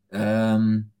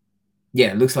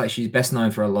 it looks like she's best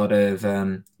known for a lot of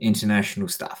international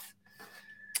stuff.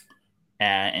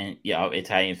 And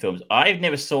Italian films. I've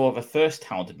never saw the first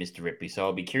Talented Mr. Ripley, so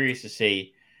I'll be curious to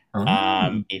see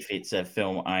if it's a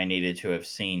film I needed to have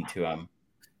seen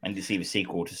and to see the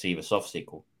sequel, to see the soft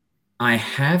sequel. I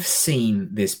have seen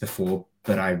this before,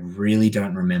 but I really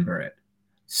don't remember it.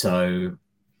 So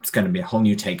it's going to be a whole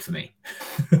new take for me.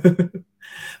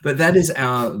 But that is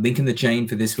our link in the chain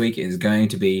for this week. It is going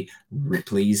to be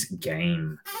Ripley's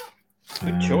Game.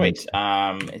 Good choice.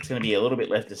 It's going to be a little bit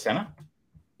left to center.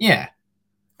 Yeah.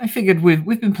 I figured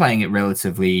we've been playing it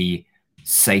relatively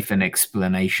safe and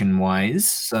explanation wise,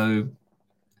 so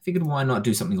I figured why not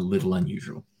do something a little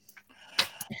unusual.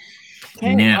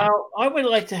 Okay, now I would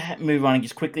like to move on and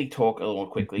just quickly talk a little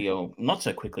quickly, or not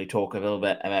so quickly, talk a little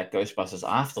bit about Ghostbusters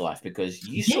Afterlife, because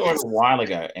you saw it a while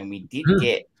ago and we did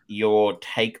get your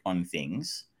take on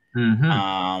things.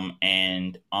 Mm-hmm.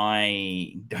 And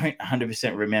I don't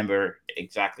 100% remember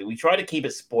exactly. We try to keep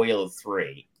it spoiler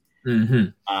free.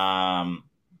 Mm-hmm.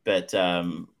 But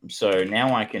so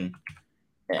now I can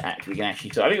we can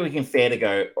actually. So I think we can fair to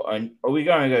go. Are we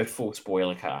going to go full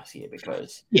spoiler cast here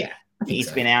because Yeah, I think it's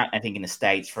so. been out? I think in the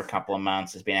States for a couple of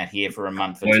months. It's been out here for a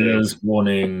month or two. Spoilers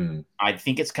warning. I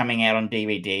think it's coming out on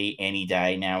DVD any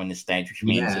day now in the States, which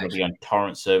means Yeah, it'll be on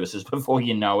torrent services before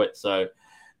you know it. So,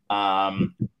 I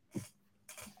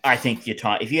think your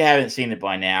time. If you haven't seen it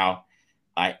by now,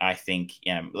 I think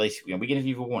at least we give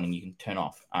you a warning. You can turn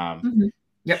off. mm-hmm.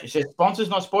 Yep. She says sponsors,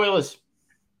 not spoilers.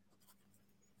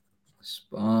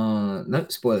 No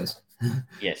spoilers.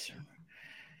 Yes.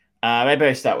 They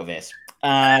both start with S.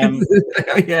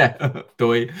 Yeah,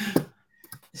 Doy.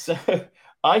 So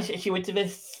I actually went to the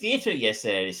theater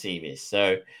yesterday to see this.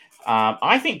 So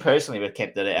I think personally we've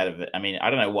kept it out of it. I mean, I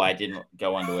don't know why I didn't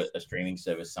go onto a streaming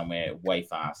service somewhere way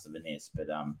faster than this, but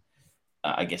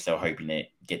I guess they were hoping to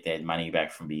get their money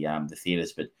back from the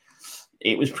theaters. But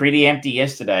it was pretty empty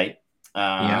yesterday.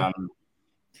 Yeah.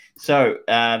 So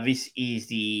this is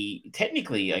the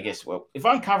technically, I guess. Well, if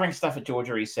I'm covering stuff that George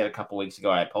already said a couple of weeks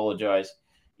ago, I apologize.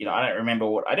 I don't remember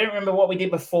what we did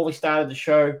before we started the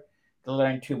show, let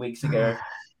alone 2 weeks ago.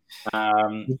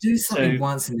 You do something So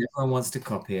once and everyone wants to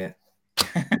copy it.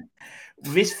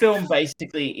 this film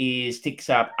basically ticks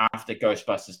up after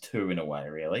Ghostbusters 2 in a way,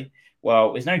 really.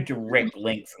 Well, there's no direct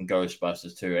link from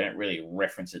Ghostbusters 2. I don't really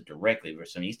reference it directly.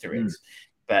 There's some Easter eggs,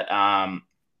 but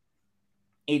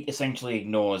it essentially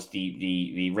ignores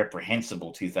the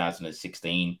reprehensible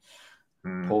 2016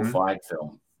 Paul Feig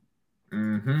film.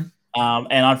 Mm-hmm.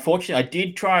 And unfortunately, I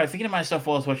did try thinking to myself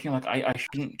while I was watching, like I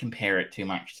shouldn't compare it too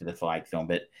much to the Feig film,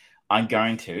 but I'm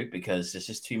going to because there's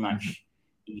just too much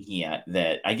in here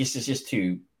that I guess there's just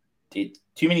too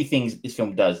many things this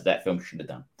film does that film should have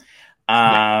done.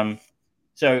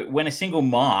 So when a single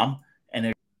mom and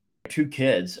her two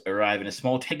kids arrive in a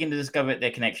small town to discover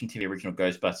their connection to the original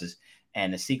Ghostbusters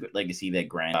and the secret legacy their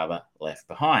grandfather left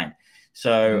behind.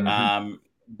 So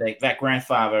that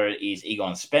grandfather is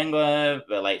Egon Spengler,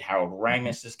 the late Harold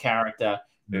Ramis's character,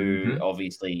 who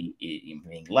obviously,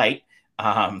 being late,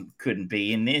 couldn't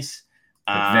be in this.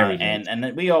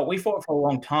 And we fought for a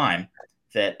long time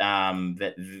that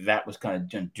that was going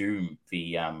to doom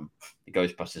the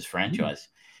Ghostbusters franchise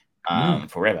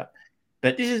forever.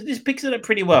 But this picks it up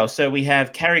pretty well. So we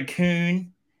have Carrie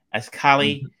Coon as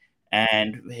Carly,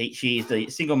 and she is the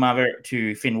single mother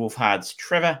to Finn Wolfhard's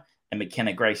Trevor and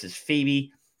McKenna Grace's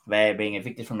Phoebe. They're being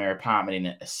evicted from their apartment in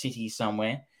a city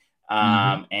somewhere,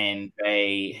 and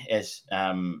they've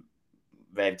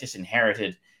just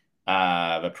inherited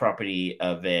the property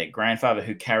of their grandfather,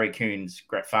 who Carrie Coon's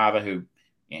father, who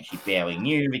she barely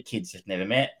knew. The kids have never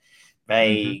met.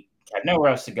 They have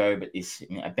nowhere else to go but this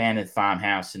abandoned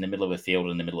farmhouse in the middle of a field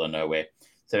in the middle of nowhere.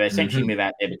 So they essentially move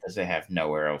out there because they have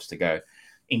nowhere else to go.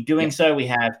 In doing so, we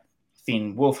have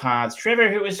Finn Wolfhard's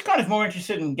Trevor, who is kind of more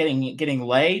interested in getting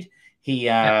laid. He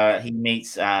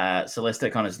meets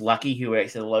Celeste Connor's Lucky, who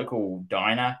works at a local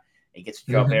diner. He gets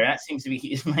a job there. That seems to be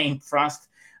his main thrust.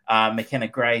 McKenna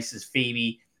Grace as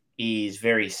Phoebe is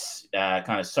very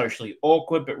kind of socially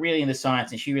awkward, but really into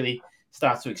science, and she really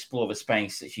starts to explore the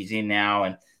space that she's in now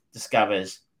and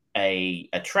discovers a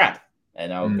trap,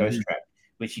 an old ghost trap,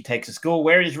 which she takes to school,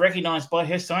 where it is recognized by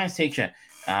her science teacher,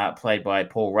 played by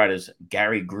Paul Rudder's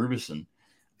Gary Gruberson.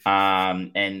 She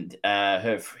and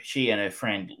her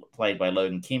friend, played by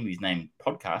Logan Kim, who's named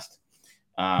Podcast,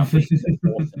 which is an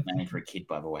awesome name for a kid,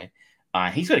 by the way.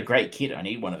 He's got a great kid. I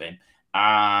need one of them.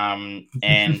 And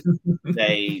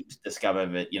they discover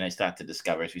that, start to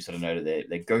discover, as we sort of know,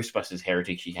 the Ghostbusters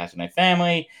heritage she has in her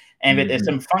family, and that there's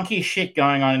some funky shit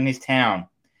going on in this town.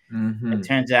 It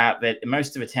turns out that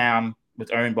most of the town was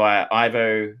owned by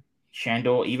Ivo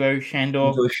Shandor, who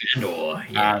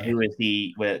was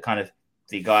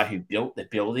the guy who built the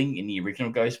building in the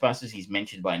original Ghostbusters. He's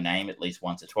mentioned by name at least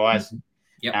once or twice.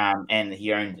 And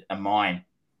he owned a mine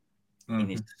in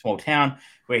this small town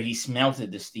where he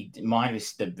smelted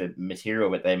the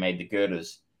material that they made the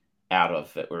girders out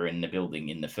of that were in the building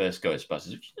in the first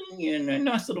Ghostbusters, which is a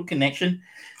nice little connection.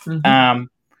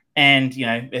 And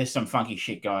there's some funky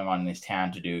shit going on in this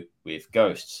town to do with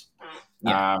ghosts.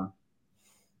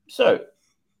 So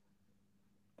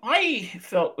I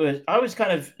felt I was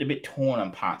kind of a bit torn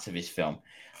on parts of this film.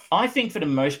 I think for the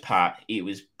most part it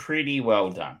was pretty well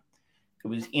done. It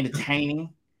was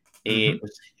entertaining. It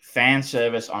was fan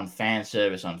service on fan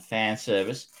service on fan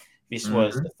service. This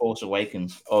was the Force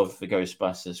Awakens of the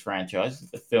Ghostbusters franchise,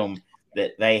 the film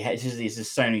that they had. This is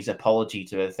Sony's apology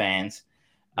to the fans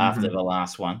after the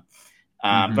last one.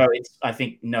 But it's, I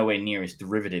think, nowhere near as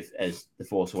derivative as The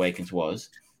Force Awakens was.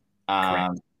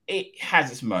 It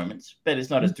has its moments, but it's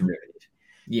not as derivative.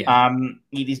 Yeah.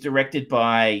 It is directed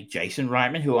by Jason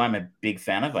Reitman, who I'm a big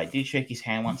fan of. I did shake his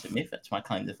hand once at MIFF. That's my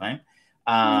claim to fame.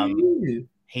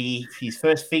 His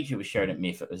first feature was shown at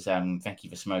MIFF. It was Thank You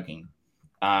for Smoking.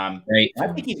 I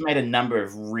think he's made a number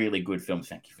of really good films.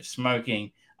 Thank You for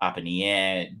Smoking, Up in the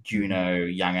Air, Juno,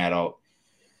 Young Adult.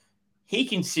 He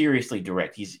can seriously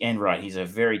direct. He's a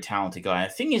very talented guy.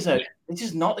 The thing is, though, this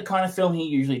is not the kind of film he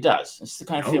usually does. It's the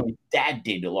kind of film his dad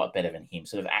did a lot better than him.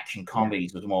 Sort of action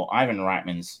comedies with more Ivan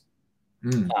Reitman's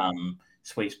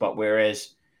sweet spot.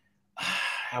 Whereas,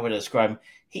 how would I describe him?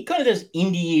 He kind of does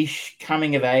indie-ish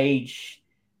coming of age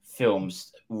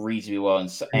films reasonably well.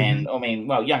 And I mean,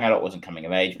 well, Young Adult wasn't coming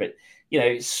of age, but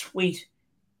sweet,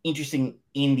 interesting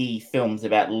indie films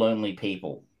about lonely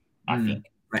people. I think.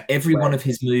 Every one of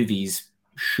his movies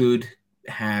should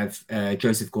have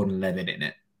Joseph Gordon-Levitt in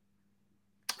it.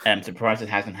 I'm surprised it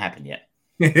hasn't happened yet.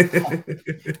 So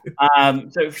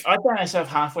I found myself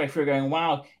halfway through going,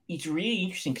 wow, it's really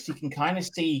interesting because you can kind of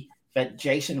see that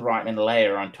Jason Reitman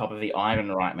layer on top of the Ivan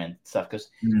Reitman stuff, because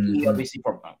he obviously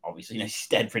he's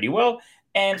dead pretty well,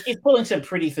 and he's pulling some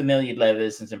pretty familiar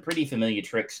levers and some pretty familiar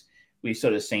tricks. We've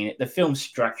sort of seen it. The film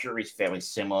structure is fairly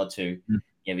similar to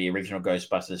the original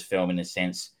Ghostbusters film in a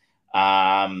sense. But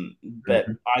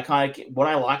I kind of, what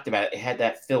I liked about it had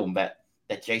that film, that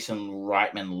Jason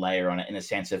Reitman layer on it, in a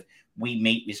sense of, we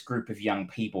meet this group of young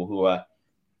people who are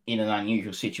in an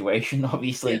unusual situation,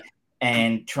 obviously,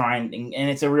 and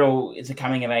it's a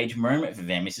coming of age moment for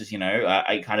them. This is,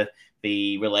 a kind of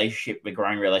the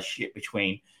growing relationship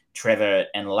between Trevor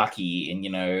and Lucky, and,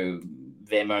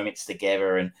 their moments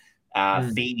together, and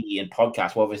Phoebe and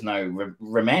podcast. Well, there's no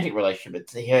romantic relationship,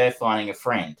 it's her finding a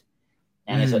friend,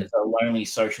 and it's a lonely,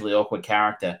 socially awkward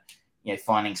character,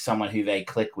 finding someone who they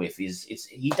click with.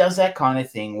 He does that kind of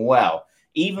thing well,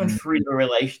 even through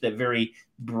the very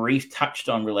brief touched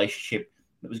on relationship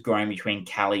that was growing between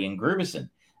Callie and Grubison.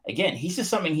 Again, he's just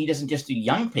something he doesn't just do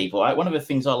young people. One of the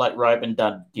things I like Reitman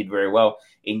did very well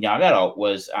in Young Adult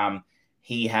was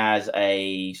he has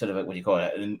a sort of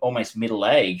an almost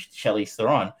middle-aged Shelley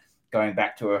Theron going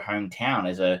back to her hometown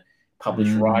as a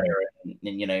published writer,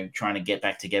 and trying to get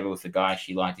back together with the guy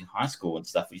she liked in high school and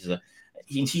stuff. She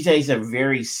says he's a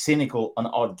very cynical and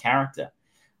odd character.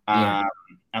 And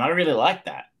I really like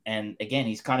that. And again,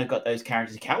 he's kind of got those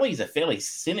characters. Callie's a fairly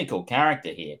cynical character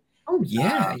here. Oh,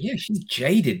 yeah. She's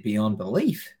jaded beyond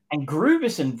belief. And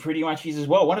Grubison pretty much is as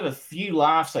well. One of the few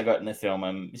laughs I got in the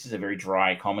film, this is a very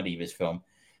dry comedy, this film,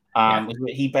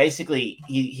 he basically,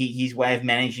 his way of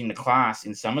managing the class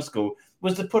in summer school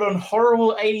was to put on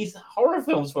horrible 80s horror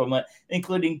films for them,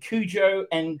 including Cujo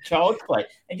and Child's Play,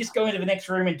 and just go into the next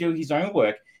room and do his own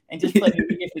work and just play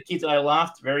music for the kids. I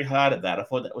laughed very hard at that. I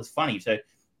thought that was funny. So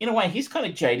in a way, he's kind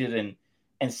of jaded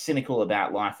and cynical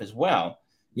about life as well.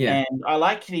 Yeah. And I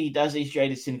like that he does these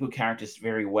jaded, cynical characters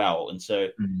very well. And so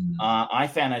I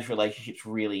found those relationships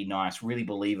really nice, really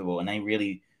believable. And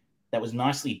that was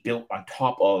nicely built on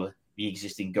top of the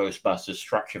existing Ghostbusters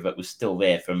structure that was still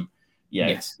there from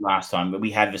last time. But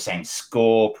we had the same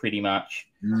score pretty much.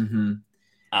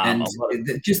 And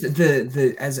just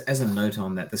as a note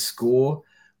on that, the score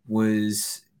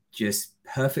was just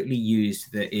perfectly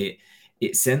used, that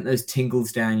it sent those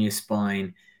tingles down your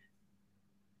spine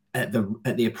at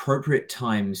the appropriate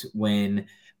times, when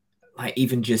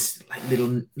even just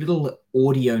little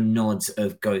audio nods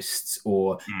of ghosts,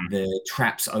 or the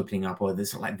traps opening up, or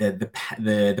this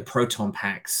the proton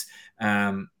packs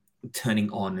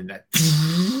turning on, and that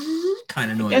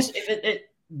kind of noise.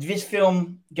 This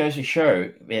film goes to show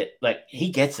that he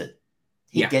gets it.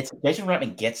 He gets it. Jason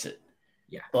Reitman gets it.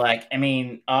 Yeah.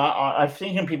 I've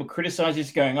seen some people criticize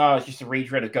this, going, "Oh, it's just a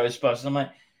retread of Ghostbusters." I'm like,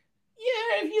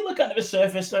 yeah, if you look under the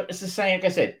surface, it's the same. Like I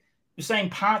said, the same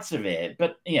parts of it,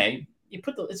 but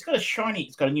it's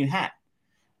got a new hat.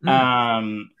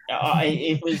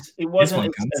 It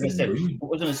wasn't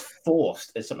as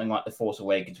forced as something like The Force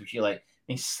Awakens, which you're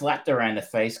being slapped around the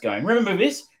face, going, "Remember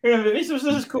this? Remember this? This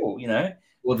is cool,"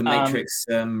 Or the Matrix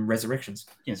Resurrections.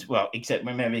 Yes, well, except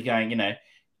remember going,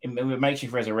 the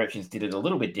Matrix Resurrections did it a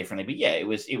little bit differently, but yeah, it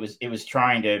was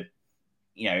trying to,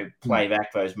 play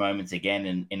back those moments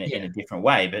again in a different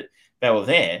way, but they were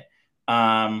there.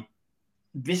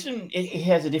 This one, it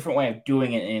has a different way of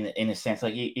doing it in a sense.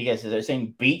 Like you guys are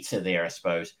saying, beats are there, I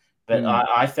suppose, but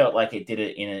I felt like it did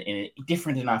it in a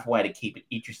different enough way to keep it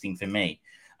interesting for me.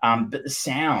 But the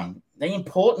sound, the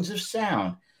importance of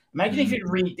sound. Imagine if you'd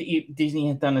read that Disney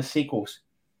had done the sequels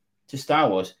to Star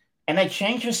Wars, and they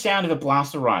changed the sound of the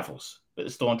blaster rifles that the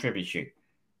Stormtroopers shoot.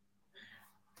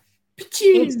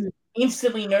 Achoo!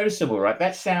 Instantly noticeable, right?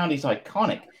 That sound is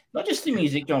iconic. Not just the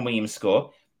music, John Williams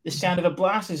score. The sound of a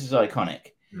blasters is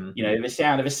iconic. You know, the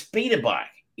sound of a speeder bike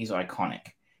is iconic.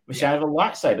 The sound of a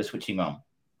lightsaber switching on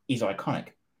is iconic.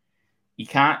 You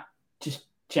can't just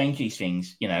change these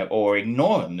things, you know, or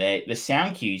ignore them. The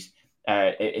sound cues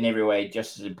in every way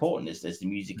just as important as the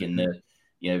music and the,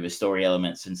 you know, the story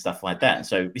elements and stuff like that. And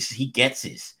so he gets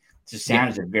this. So sound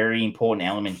is a very important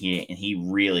element here, and he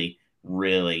really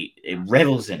it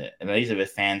revels in it. And these are the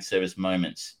fan service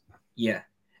moments. Yeah.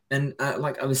 And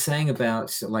like I was saying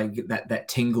about like that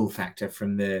tingle factor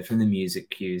from the music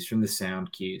cues, from the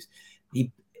sound cues,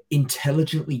 he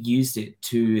intelligently used it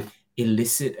to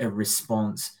elicit a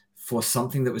response for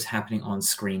something that was happening on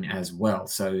screen as well.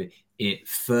 So it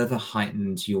further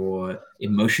heightened your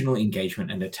emotional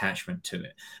engagement and attachment to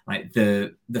it. Like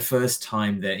the first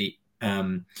time that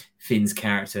Finn's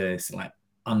character like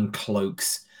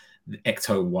uncloaks the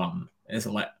Ecto One, it's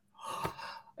like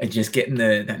and just getting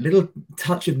that little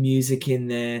touch of music in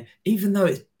there, even though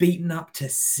it's beaten up to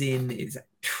sin, it's a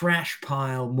trash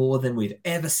pile more than we've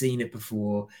ever seen it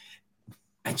before.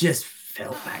 I just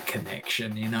felt that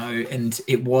connection, you know, and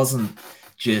it wasn't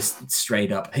just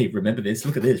straight up, hey, remember this,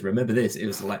 look at this, remember this. It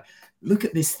was like, look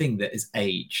at this thing that is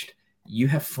aged. You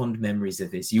have fond memories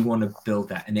of this. You want to build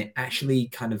that. And it actually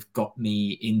kind of got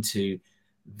me into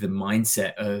the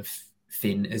mindset of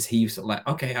Finn as he was like,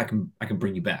 okay, I can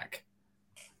bring you back.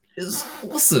 It was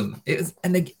awesome. It was,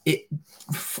 and it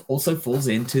also falls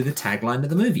into the tagline of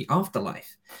the movie,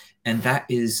 Afterlife, and that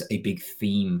is a big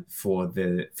theme for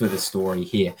the story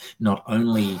here. Not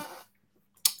only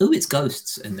it's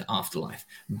ghosts in the afterlife,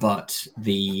 but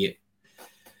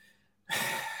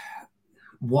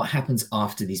what happens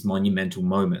after these monumental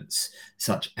moments,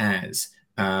 such as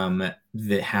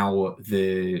how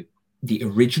the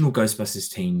original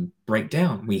Ghostbusters team break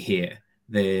down. We hear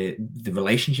the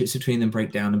relationships between them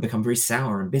break down and become very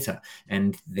sour and bitter,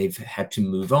 and they've had to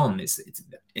move on.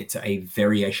 It's a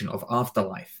variation of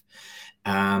Afterlife.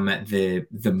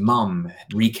 The mum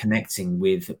reconnecting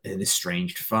with an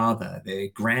estranged father, the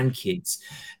grandkids.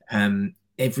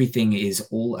 Everything is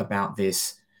all about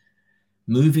this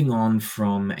moving on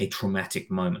from a traumatic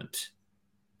moment,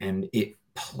 and it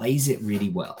plays it really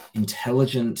well.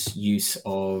 Intelligent use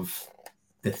of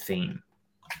the theme.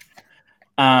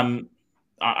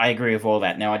 I agree with all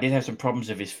that. Now, I did have some problems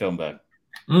with this film, though.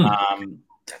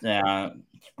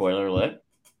 Spoiler alert.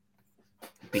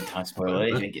 Big time spoiler.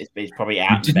 It's probably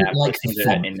out and about. Like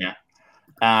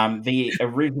the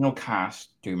original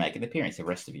cast do make an appearance. The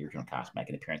rest of the original cast make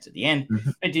an appearance at the end.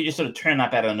 They do just sort of turn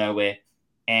up out of nowhere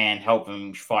and help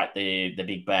them fight the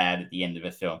big bad at the end of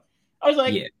the film. I was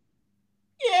like,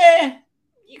 yeah,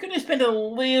 you could have spent a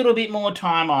little bit more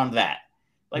time on that.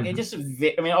 Like, it just, I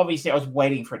mean, obviously, I was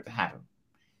waiting for it to happen.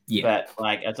 Yeah. But,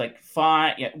 like, I was like,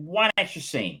 fine, one extra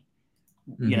scene.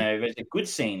 You know, there's a good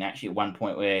scene, actually, at one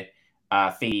point where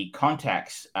Phoebe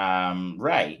contacts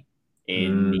Ray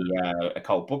in the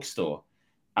occult bookstore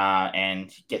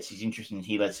and gets his interest, and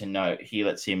he lets him know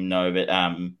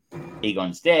that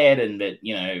Egon's dead and that,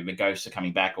 you know, the ghosts are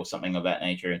coming back or something of that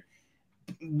nature.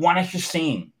 One extra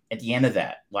scene at the end of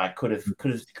that, like, could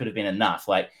have been enough.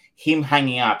 Like, him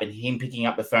hanging up and him picking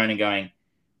up the phone and going,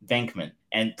 Venkman,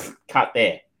 and cut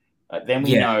there. Then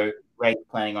we know Ray's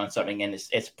planning on something, and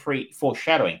it's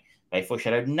foreshadowing. They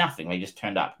foreshadowed nothing. They just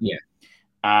turned up.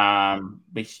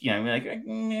 Which, you know, like,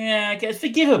 yeah, it's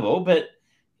forgivable, but,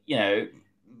 you know,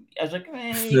 I was like, for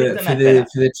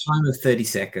the time of 30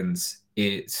 seconds,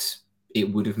 it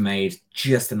would have made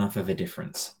just enough of a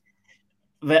difference.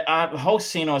 The whole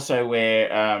scene also where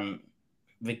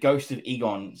the ghost of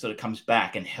Egon sort of comes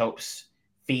back and helps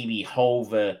Phoebe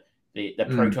hold the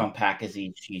proton pack as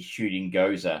she's shooting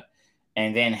Gozer,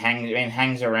 and then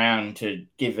hangs around to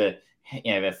give a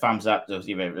thumbs up, to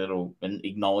give a little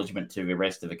acknowledgement to the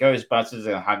rest of the Ghostbusters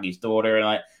and hug his daughter.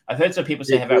 And I've heard some people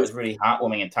say how that was really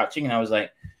heartwarming and touching, and I was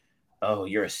like, oh,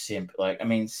 you're a simp. Like, I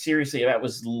mean, seriously, that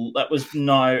was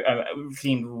it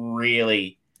seemed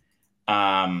really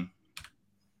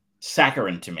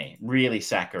saccharine to me, really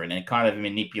saccharine and kind of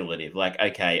manipulative. Like,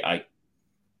 okay,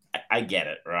 I get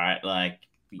it, right? Like,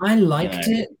 I liked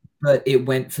it, but it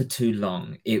went for too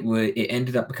long. It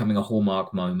ended up becoming a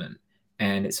Hallmark moment,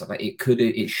 and it's like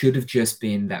it should have just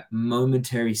been that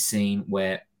momentary scene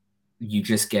where you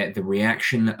just get the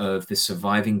reaction of the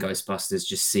surviving Ghostbusters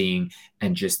just seeing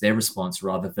and just their response,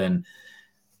 rather than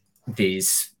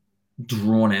this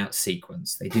drawn out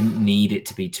sequence. They didn't need it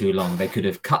to be too long. They could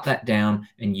have cut that down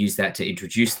and used that to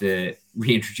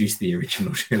reintroduce the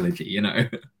original trilogy, you know.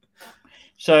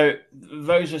 So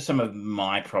those are some of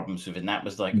my problems with it. And that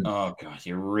was like, Mm. oh gosh,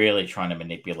 you're really trying to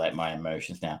manipulate my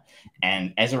emotions now.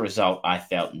 And as a result, I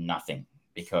felt nothing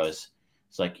because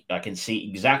it's like I can see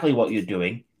exactly what you're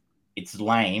doing. It's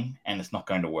lame and it's not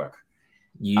going to work.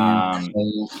 You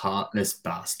cold, heartless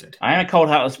bastard. I am a cold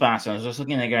heartless bastard. I was just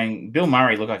looking there going, Bill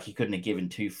Murray looked like he couldn't have given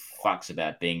two fucks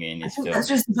about being in this film. That's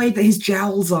just the way that his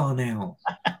jowls are now.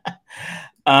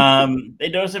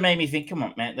 It also made me think, come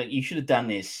on, man, like you should have done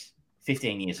this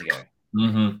 15 years ago.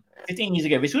 Mm-hmm. 15 years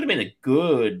ago, this would have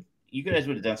been you guys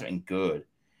would have done something good.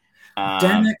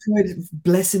 Dan Aykroyd,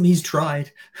 bless him, he's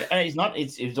tried.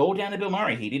 It was all down to Bill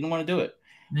Murray. He didn't want to do it.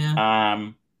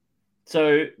 Yeah.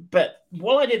 But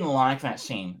what I didn't like that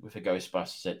scene with the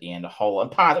Ghostbusters at the end,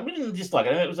 we didn't dislike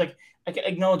it. It was like, I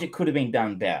acknowledge it could have been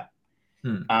done better.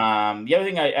 The other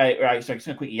thing the other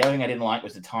thing I didn't like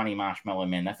was the tiny marshmallow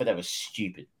men. I thought that was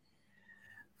stupid.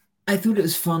 I thought it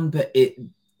was fun, but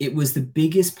it was the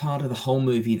biggest part of the whole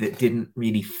movie that didn't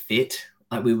really fit.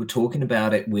 Like we were talking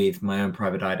about it with My Own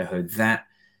Private Idaho. That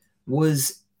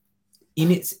was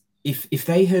in its if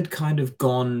they had kind of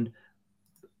gone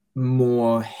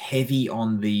more heavy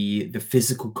on the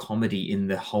physical comedy in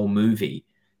the whole movie,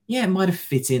 yeah, it might have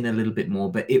fit in a little bit more,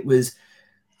 but it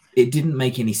didn't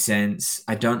make any sense.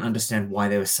 I don't understand why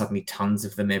there were suddenly tons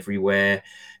of them everywhere.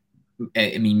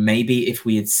 I mean, maybe if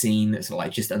we had seen sort of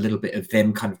like just a little bit of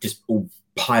them kind of just all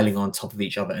piling on top of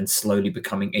each other and slowly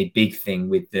becoming a big thing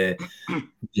with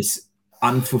this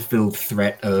unfulfilled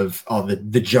threat of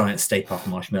the giant Stay Puft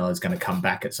Marshmallow is going to come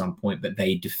back at some point, but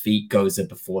they defeat Gozer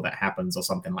before that happens or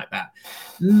something like that.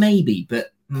 Maybe,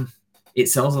 but it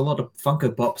sells a lot of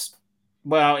Funko Pops.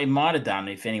 Well, it might have done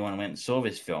if anyone went and saw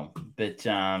this film, but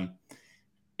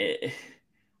it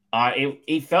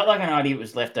felt like an idea that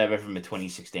was left over from the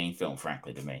 2016 film,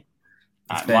 frankly, to me.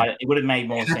 It would have made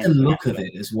more sense. The look of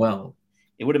it as well.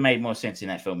 It would have made more sense in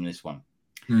that film than this one.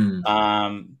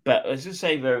 But let's just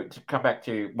say, though, to come back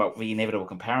to the inevitable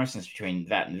comparisons between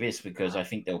that and this, because I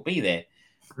think they'll be there.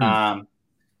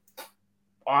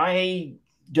 I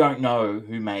don't know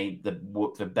who made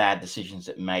the bad decisions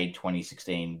that made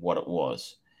 2016 what it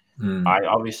was.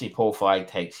 Obviously, Paul Feig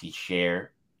takes his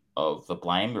share of the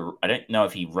blame. I don't know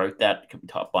if he wrote that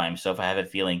by himself. I have a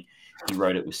feeling he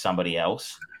wrote it with somebody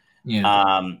else.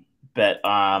 Yeah. But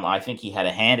I think he had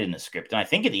a hand in the script. And I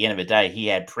think at the end of the day, he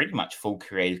had pretty much full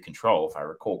creative control, if I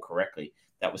recall correctly.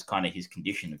 That was kind of his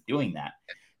condition of doing that.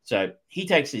 So he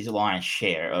takes his lion's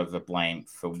share of the blame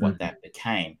for what that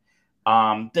became.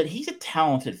 But he's a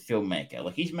talented filmmaker.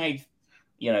 Like he's made,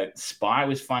 Spy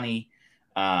was funny.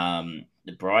 The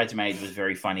Bridesmaids was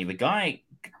very funny. The guy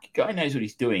knows what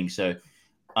he's doing. So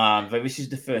but this is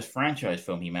the first franchise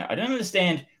film he made. I don't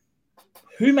understand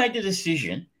who made the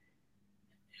decision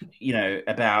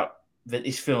about that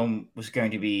this film was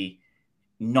going to be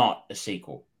not a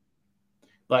sequel.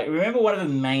 Like, remember one of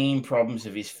the main problems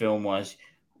of this film was,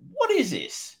 what is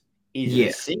this? Is it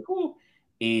a sequel?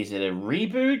 Is it a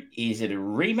reboot? Is it a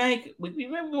remake?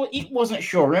 Remember, it wasn't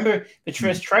sure. Remember the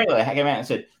first trailer that came out and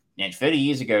said, 30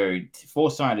 years ago, 4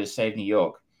 scientists saved New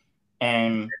York.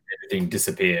 And everything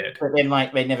disappeared. But then,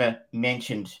 they never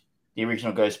mentioned the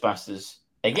original Ghostbusters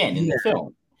again in the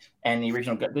film. And the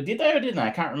original, did they or didn't they?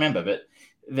 I can't remember, but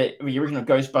the original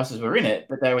Ghostbusters were in it,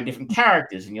 but they were different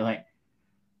characters, and you're like,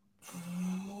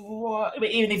 what? But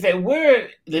even if they were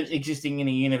existing in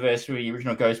a universe where the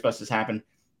original Ghostbusters happened,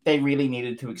 they really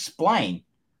needed to explain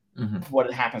what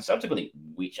had happened subsequently,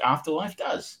 which Afterlife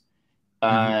does.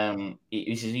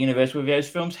 This is a universe where those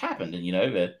films happened, and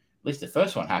at least the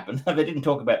first one happened. They didn't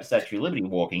talk about the Statue of Liberty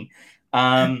walking.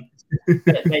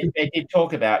 They did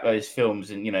talk about those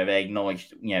films, and they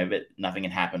acknowledged that nothing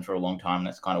had happened for a long time. And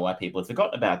that's kind of why people had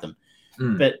forgotten about them.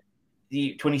 But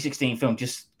the 2016 film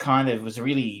just kind of was a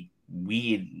really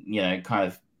weird, kind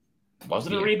of, was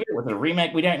it a reboot? Was it a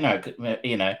remake? We don't know.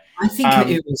 I think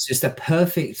it was just a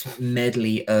perfect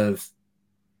medley of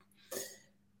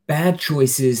bad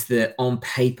choices that on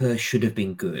paper should have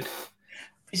been good.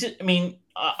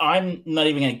 I'm not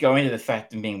even going to go into the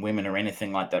fact of being women or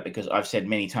anything like that, because I've said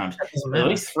many times, at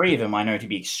least 3 of them I know to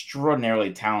be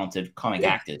extraordinarily talented comic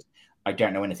actors. I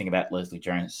don't know anything about Leslie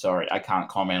Jones. Sorry, I can't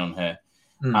comment on her.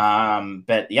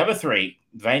 But the other 3,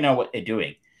 they know what they're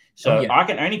doing. So I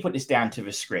can only put this down to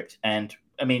the script. And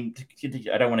I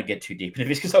don't want to get too deep into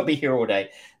this because I'll be here all day.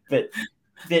 But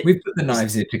we've put the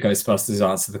knives into Ghostbusters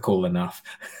Answer the Call enough.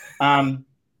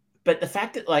 But the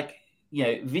fact that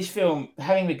this film,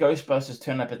 having the Ghostbusters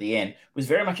turn up at the end, was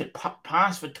very much a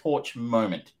pass the torch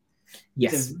moment.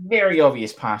 Yes. It's a very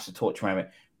obvious pass the torch moment.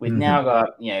 We've now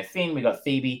got, Finn, we got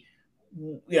Phoebe.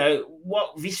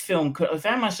 What this film could, I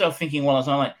found myself thinking while I was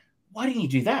on, why didn't you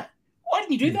do that? why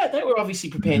didn't you do that? They were obviously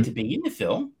prepared to be in the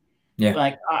film. Yeah.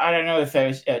 Like, I don't know if there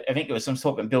was, I think it was some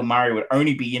sort of Bill Murray would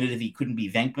only be in it if he couldn't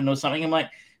be Venkman or something. I'm like,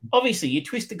 obviously, you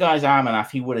twist the guy's arm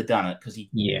enough, he would have done it because he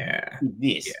Yeah. did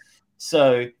this. Yeah.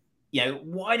 So,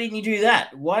 why didn't you do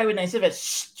that? Why wouldn't they say that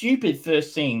stupid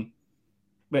first scene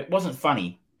where it wasn't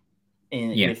funny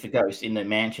with the ghost in the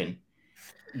mansion?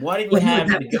 Why didn't you have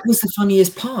that was the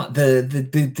funniest part?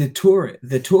 The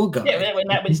tour guide. Yeah,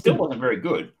 but it still wasn't very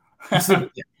good.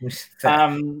 But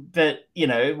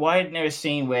why isn't there a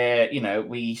scene where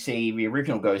we see the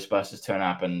original Ghostbusters turn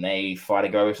up and they fight a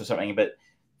ghost or something, but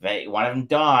one of them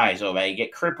dies or they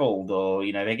get crippled or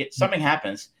they get something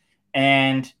happens,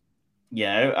 and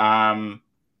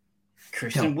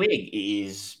Kristen Wiig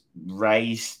is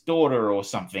Ray's daughter or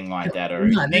something like that. Or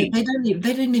no, they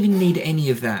didn't even need any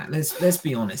of that. Let's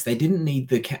be honest. They didn't need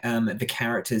the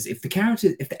characters. If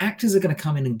the actors are going to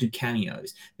come in and do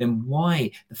cameos, then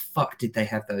why the fuck did they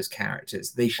have those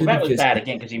characters? They should. Well, that was bad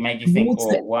again because he made you think,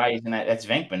 why isn't that's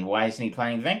Venkman? Why isn't he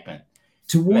playing Venkman?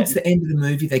 Towards the end of the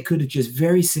movie, they could have just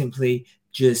very simply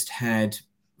just had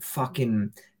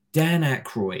fucking Dan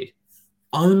Aykroyd.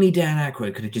 Only Dan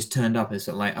Aykroyd could have just turned up and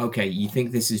said, like, okay, you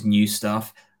think this is new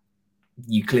stuff?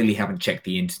 You clearly haven't checked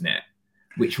the internet,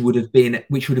 which would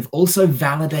have also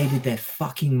validated their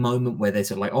fucking moment where they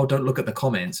said, like, oh, don't look at the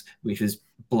comments, which was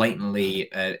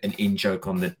blatantly an in-joke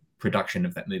on the production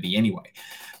of that movie anyway.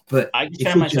 But I just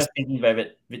found myself thinking about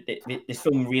it.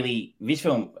 This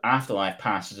film Afterlife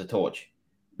passes a torch.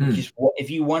 Just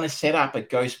if you want to set up a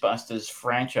Ghostbusters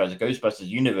franchise, a Ghostbusters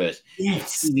universe,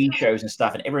 TV shows and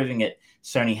stuff, and everything that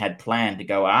Sony had planned to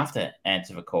go after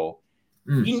Answer the Call,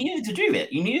 you needed to do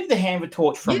that. You needed to hand the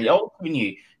torch from the old to the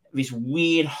new. This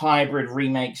weird hybrid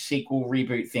remake, sequel,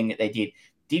 reboot thing that they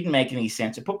didn't make any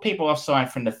sense. It put people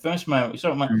offside from the first moment.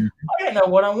 So I'm like, I don't know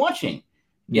what I'm watching.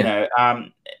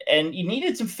 And you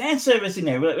needed some fan service in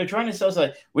there. We're trying to sell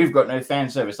like we've got no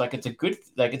fan service. Like it's a good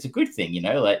thing,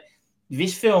 like.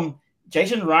 This film,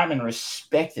 Jason Reitman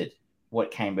respected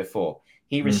what came before.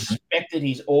 He respected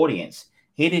his audience.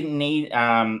 He didn't need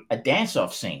a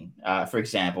dance-off scene, for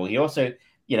example. He also,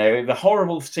 the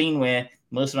horrible scene where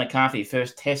Melissa McCarthy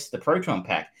first tests the proton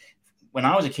pack. When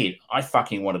I was a kid, I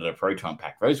fucking wanted a proton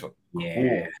pack. Those were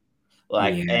cool.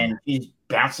 And he's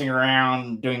bouncing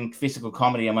around doing physical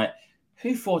comedy. I'm like,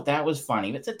 who thought that was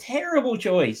funny? That's a terrible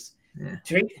choice. Yeah.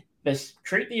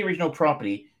 Treat the original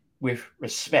property with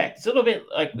respect. It's a little bit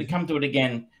like we come to it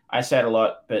again. I say it a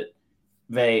lot, but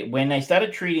when they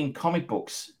started treating comic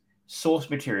books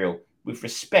source material with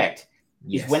respect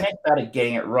is when they started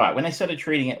getting it right. When they started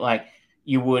treating it like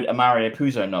you would a Mario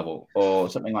Puzo novel or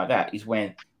something like that is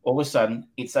when all of a sudden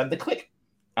it started to click.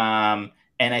 And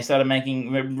they started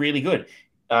making really good.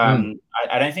 I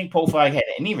don't think Paul Feig had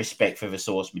any respect for the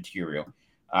source material.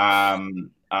 I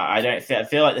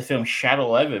feel like the film shut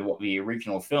all over what the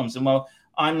original films. And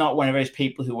I'm not one of those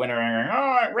people who went around going,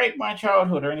 oh, it raped my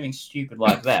childhood or anything stupid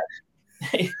like that.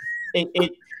 Disney,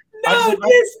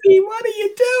 what are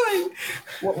you doing?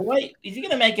 Wait, if you're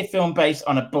going to make a film based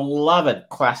on a beloved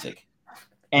classic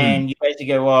and you basically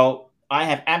go, well,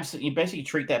 you basically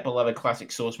treat that beloved classic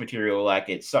source material like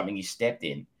it's something you stepped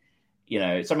in,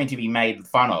 something to be made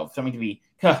fun of, something to be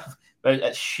that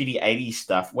shitty 80s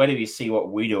stuff. Where do you see what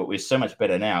we do? It was so much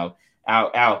better now.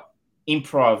 Our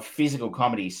improv physical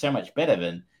comedy is so much better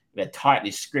than the tightly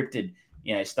scripted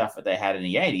stuff that they had in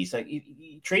the 80s. Like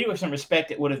you treat it with some respect,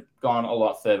 it would have gone a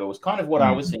lot further. It was kind of what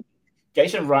I was thinking.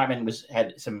 Jason Reitman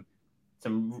had some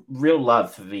real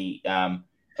love for the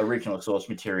original source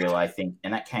material, I think,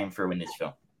 and that came through in this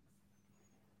film.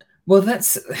 Well, I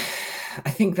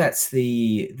think that's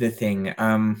the thing.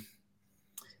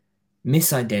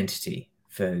 Misidentity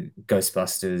for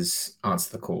Ghostbusters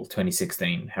Answer the Call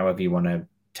 2016, however you want to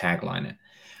tagline it.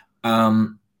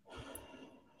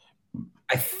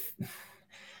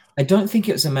 I don't think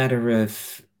it was a matter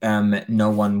of no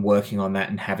one working on that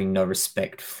and having no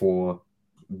respect for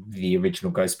the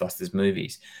original Ghostbusters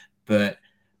movies, but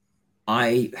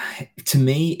to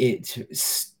me it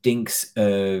stinks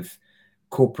of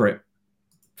corporate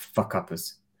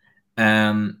fuck-uppers.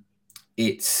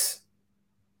 It's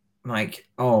like,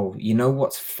 oh, you know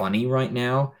what's funny right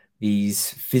now?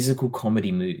 These physical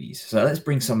comedy movies. So let's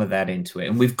bring some of that into it.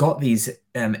 And we've got these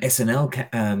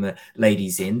SNL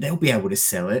ladies in. They'll be able to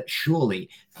sell it, surely.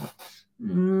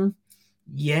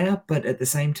 Yeah, but at the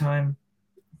same time,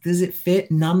 does it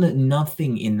fit?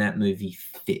 Nothing in that movie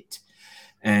fit.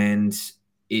 And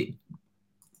it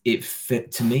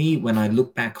fit to me when I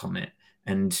look back on it.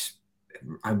 And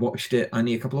I watched it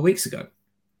only a couple of weeks ago.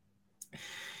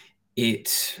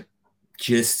 It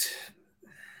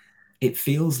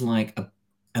feels like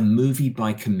a movie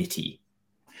by committee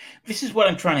This is what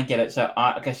I'm trying to get at. So,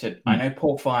 like I said, I know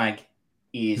Paul Feig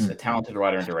is a talented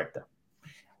writer and director,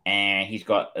 and he's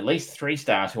got at least 3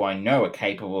 stars who I know are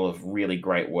capable of really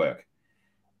great work.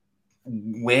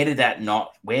 Where did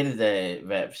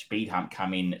the speed hump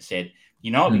come in that said,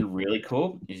 you know what would be really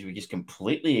cool is we just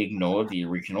completely ignored the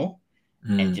original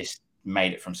and just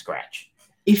made it from scratch?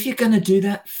 If you're going to do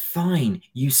that, fine.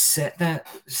 You set that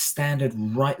standard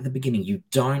right at the beginning. You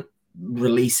don't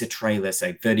release a trailer,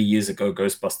 say 30 years ago,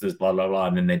 Ghostbusters, blah, blah, blah,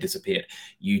 and then they disappeared.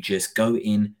 You just go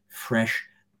in fresh.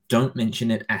 Don't mention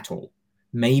it at all.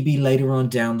 Maybe later on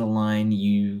down the line,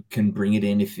 you can bring it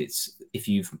in if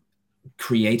you've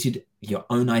created your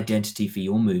own identity for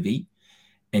your movie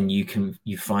and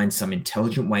you find some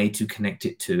intelligent way to connect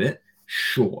it to it,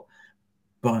 sure.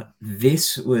 But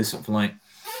this was sort of like,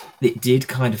 it did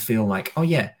kind of feel like, oh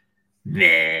yeah,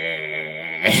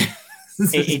 it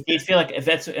did feel like, if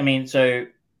that's, I mean, so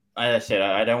as I said,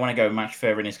 I don't want to go much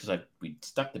further in this because we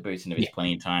stuck the boots into this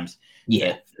plenty of times.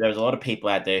 Yeah, there was a lot of people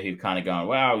out there who've kind of gone,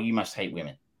 wow, you must hate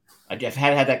women. I've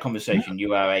had that conversation.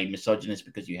 You are a misogynist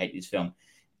because you hate this film.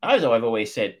 As I've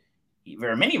always said,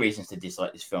 there are many reasons to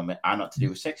dislike this film that are not to do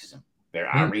with sexism. There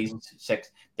are reasons.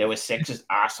 There were sexist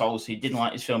assholes who didn't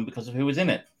like this film because of who was in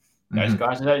it. Those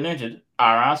guys that I noted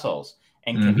are assholes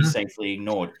and can be safely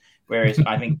ignored. Whereas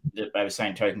I think that by the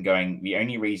same token, the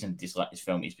only reason to dislike this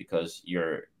film is because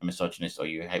you're a misogynist or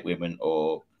you hate women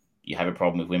or you have a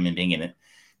problem with women being in it,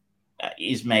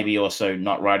 is maybe also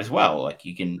not right as well. Like,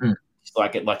 you can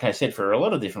dislike it, like I said, for a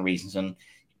lot of different reasons. And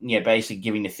basically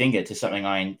giving the finger to something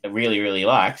I really, really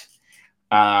liked,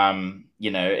 and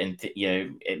kind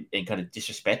of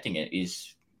disrespecting it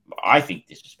is, I think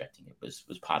disrespecting it was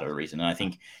part of a reason. And I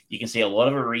think you can see a lot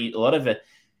of the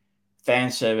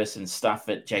fan service and stuff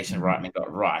that Jason Reitman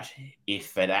got right.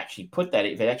 If they'd actually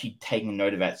taken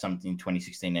note about something in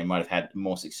 2016, they might have had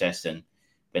more success than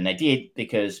they did,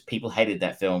 because people hated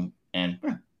that film. And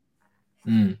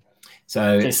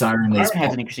so Siren has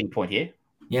an interesting point here.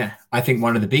 Yeah, I think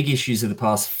one of the big issues of the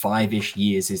past 5-ish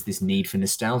years is this need for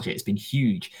nostalgia. It's been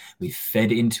huge. We've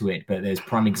fed into it, but there's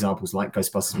prime examples like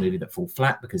Ghostbusters movie that fall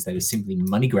flat because they were simply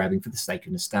money grabbing for the sake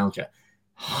of nostalgia.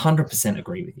 100%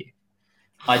 agree with you.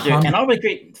 I do, and I would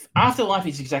agree. Afterlife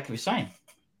is exactly the same.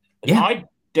 Yeah.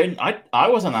 I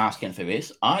wasn't asking for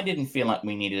this. I didn't feel like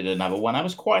we needed another one. I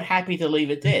was quite happy to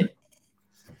leave it dead.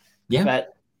 Yeah.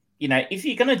 But, if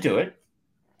you're going to do it,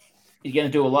 you're going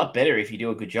to do a lot better if you do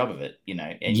a good job of it,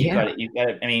 and you've got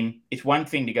to, I mean, it's one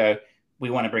thing to go, we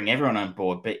want to bring everyone on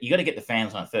board, but you got to get the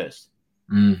fans on first.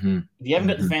 If you haven't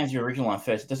got the fans of your original on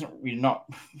first, you're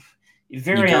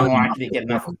very unlikely to get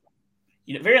enough.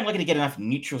 You're very unlikely to get enough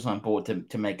neutrals on board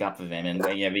to make up for them. And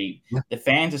the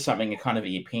fans are something, kind of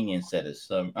the opinion setters.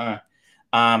 So,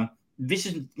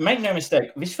 make no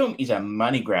mistake, this film is a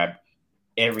money grab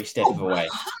every step of the way.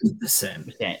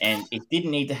 100%. And it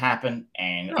didn't need to happen,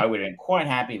 and I would have been quite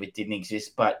happy if it didn't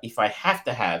exist. But if I have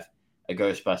to have a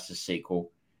Ghostbusters sequel,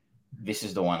 this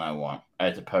is the one I want,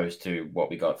 as opposed to what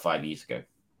we got 5 years ago.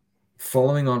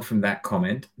 Following on from that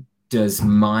comment, does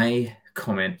my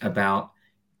comment about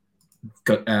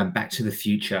Back to the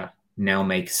Future now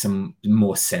make some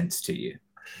more sense to you?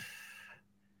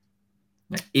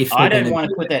 If I don't want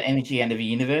to put that energy into the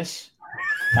universe,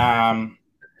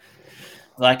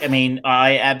 like, I mean,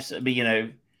 I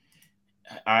absolutely,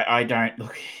 I don't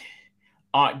look.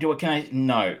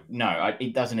 No,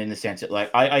 it doesn't, in the sense that,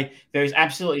 like, there is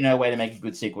absolutely no way to make a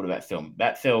good sequel to that film.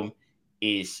 That film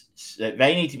they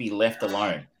need to be left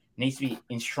alone. It needs to be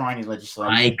enshrined in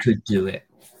legislation. I could do it.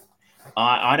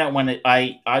 I don't want to.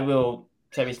 I will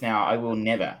say this now. I will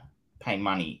never pay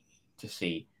money to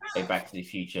see a Back to the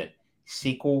Future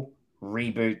sequel,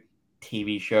 reboot,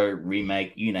 TV show,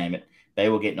 remake, you name it. They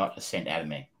will get not a cent out of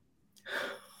me.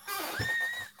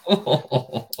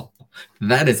 Oh,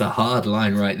 that is a hard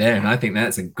line right there. And I think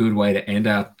that's a good way to end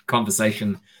our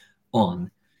conversation on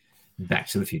Back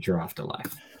to the Future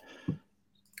Afterlife.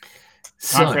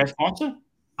 Time for our sponsor?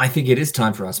 I think it is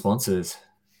time for our sponsors.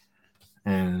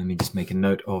 And let me just make a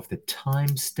note of the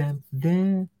timestamp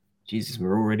there. Jesus,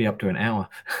 we're already up to an hour.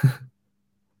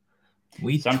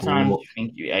 Sometimes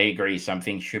I agree. Some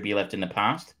things should be left in the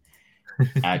past.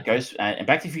 And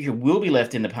Back to the Future will be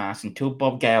left in the past until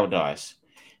Bob Gale dies.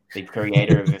 The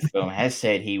creator of the film has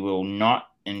said he will not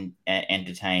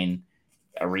entertain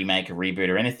a remake, a reboot,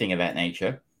 or anything of that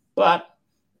nature. But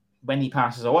when he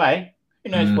passes away,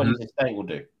 who knows what his estate will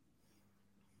do.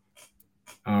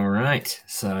 All right.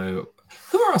 So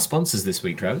who are our sponsors this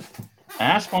week, Travis?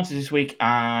 Our sponsors this week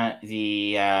are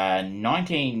the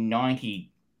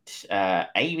 1990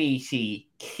 ABC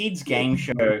Kids Game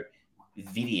Show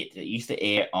Vidiot that used to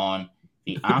air on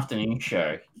the afternoon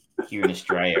show here in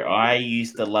Australia. I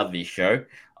used to love this show.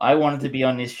 I wanted to be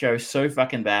on this show so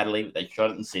fucking badly, but they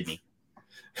shot it in Sydney.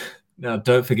 Now,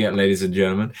 don't forget, ladies and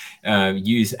gentlemen,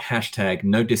 use hashtag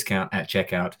no discount at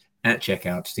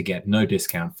checkout to get no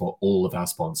discount for all of our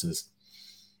sponsors.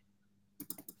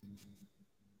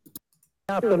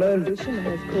 Afternoon.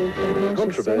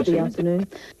 Controversy. Afternoon.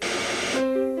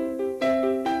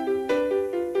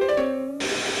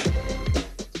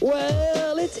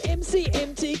 Well, it's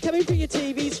MCMT coming through your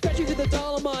TV, scratching to the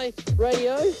dial on my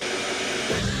radio.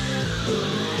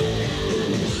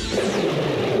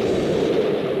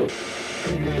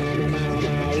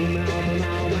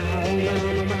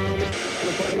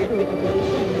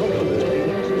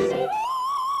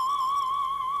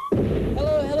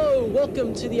 Hello,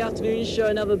 welcome to the afternoon show.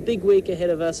 Another big week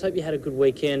ahead of us. Hope you had a good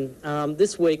weekend.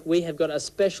 This week we have got a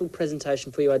special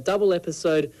presentation for you, a double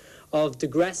episode of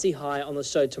Degrassi High on the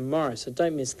show tomorrow, so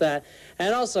don't miss that.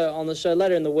 And also on the show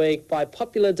later in the week, by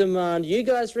popular demand, you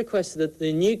guys requested that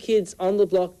the New Kids on the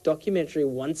Block documentary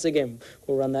once again.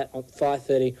 We'll run that on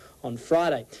 5:30 on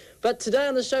Friday. But today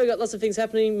on the show, we've got lots of things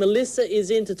happening. Melissa is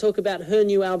in to talk about her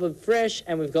new album, Fresh,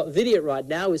 and we've got Video right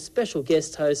now with special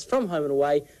guest host from Home and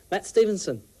Away, Matt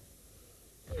Stevenson.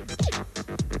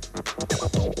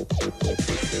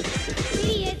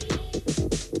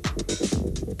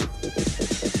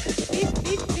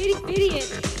 Idiot.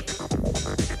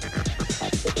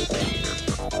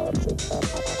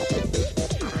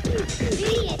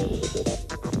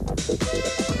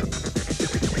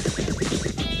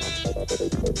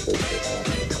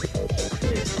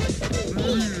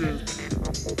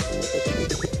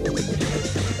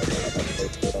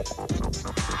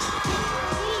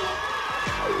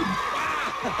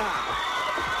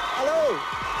 Hello.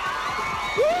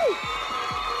 Woo!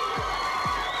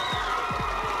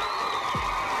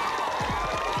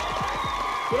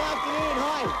 Good afternoon,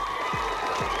 hi.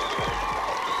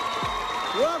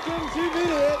 Welcome to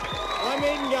Video. I'm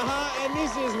Eden Gaha, and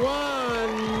this is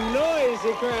one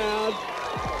noisy crowd.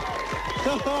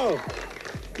 Oh,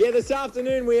 yeah, this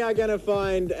afternoon we are going to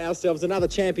find ourselves another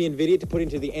champion video to put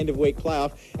into the end of week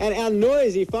playoff, and our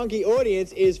noisy, funky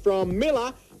audience is from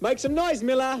Miller. Make some noise,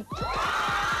 Miller.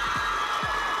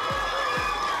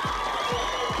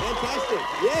 Fantastic,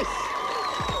 yes.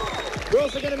 We're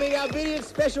also going to meet our video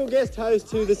special guest host,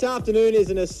 who this afternoon is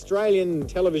an Australian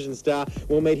television star.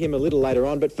 We'll meet him a little later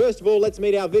on. But first of all, let's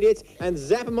meet our vidiots and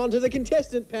zap them onto the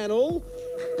contestant panel.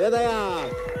 There they are,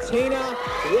 Tina,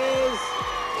 Wes,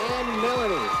 and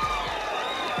Melanie.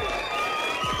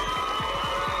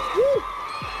 Woo!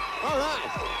 All right.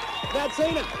 Now,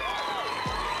 Tina,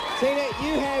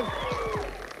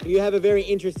 you have a very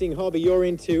interesting hobby. You're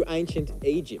into ancient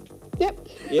Egypt. Yep.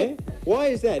 Yeah? Why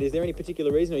is that? Is there any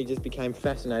particular reason, or you just became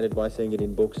fascinated by seeing it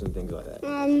in books and things like that?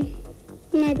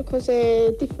 No, because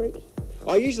they're different.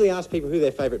 I usually ask people who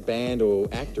their favourite band or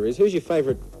actor is. Who's your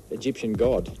favourite Egyptian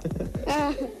god?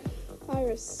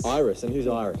 Iris. Iris. And who's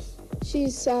Iris?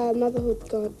 She's motherhood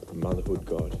god. Motherhood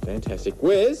god. Fantastic.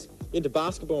 Where's into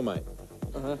basketball, mate?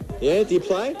 Uh-huh. Yeah? Do you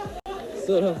play?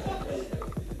 Sort of.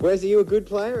 Where's, are you a good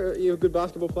player? Are you a good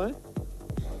basketball player?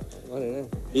 I don't know.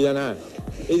 You don't know.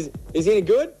 Is he any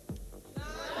good?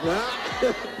 No.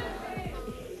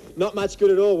 Not much good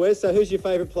at all, Wes. So who's your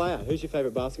favourite player? Who's your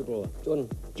favourite basketballer?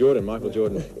 Jordan. Michael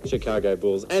Jordan, Chicago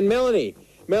Bulls. And Melanie.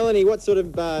 Melanie, what sort of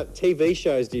TV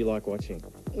shows do you like watching?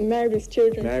 Married with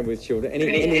Children. Married with Children.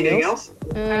 Anything else?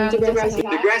 Degrassi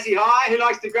High. Degrassi High. Who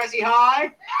likes Degrassi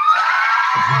High?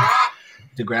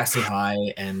 Degrassi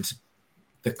High and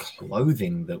the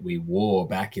clothing that we wore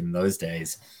back in those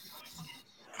days.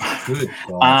 Good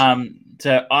God.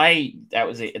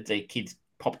 It's a kids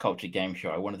pop culture game show.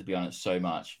 I wanted to be on it so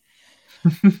much.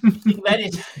 That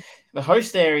is, the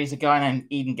host there is a guy named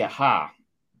Eden Gaha,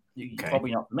 who you're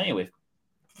probably not familiar with.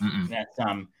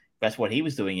 That's what he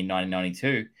was doing in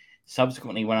 1992.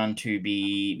 Subsequently went on to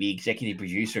be the executive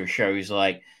producer of shows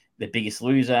like The Biggest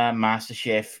Loser,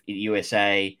 MasterChef in the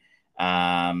USA,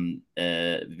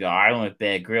 The Island of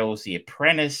Bear Grylls, The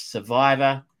Apprentice,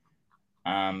 Survivor,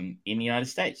 in the United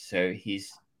States. So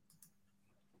he's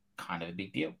kind of a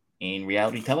big deal in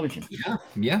reality television.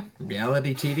 Yeah,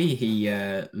 reality TV. He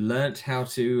learnt how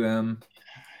to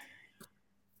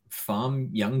farm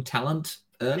young talent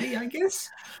early, I guess.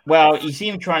 Well, you see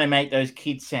him trying to make those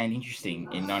kids sound interesting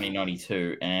in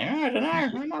 1992, and I don't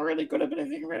know, I'm not really good at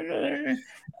anything.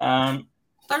 I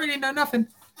really know nothing.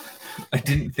 I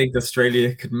didn't think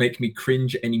Australia could make me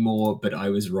cringe anymore, but I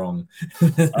was wrong.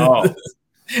 Oh,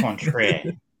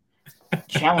 contraire.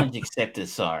 Challenge accepted,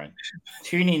 Siren.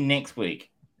 Tune in next week.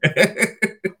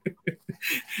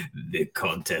 The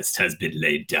contest has been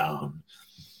laid down.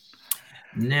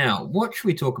 Now, what should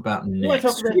we talk about We want next? to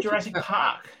talk Should about we Jurassic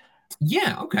Park.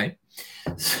 Yeah, okay.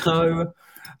 So,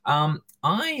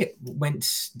 I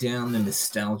went down the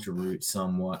nostalgia route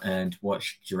somewhat and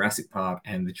watched Jurassic Park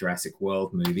and the Jurassic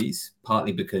World movies,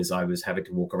 partly because I was having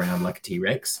to walk around like a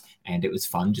T-Rex, and it was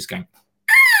fun just going,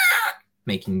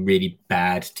 making really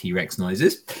bad T-Rex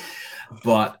noises.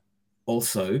 But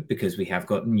also because we have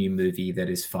got a new movie that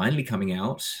is finally coming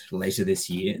out later this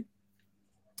year.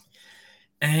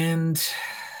 And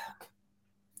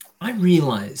I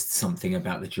realized something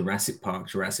about the Jurassic Park,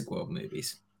 Jurassic World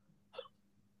movies.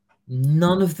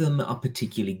 None of them are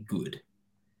particularly good.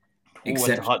 What's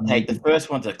a hot take? The first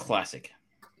one's a classic.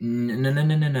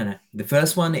 No. The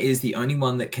first one is the only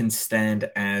one that can stand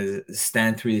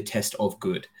through the test of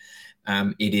good.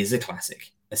 It is a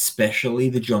classic, especially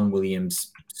the John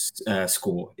Williams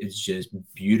score. It's just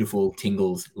beautiful,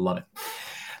 tingles, love it.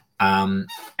 And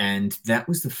that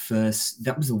was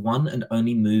the one and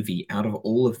only movie out of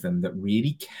all of them that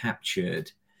really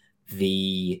captured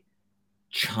the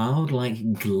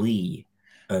childlike glee.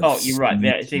 You're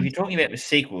right. So if you're talking about the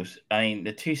sequels, I mean,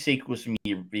 the two sequels from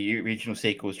the original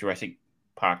sequels, Jurassic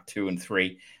Park 2 and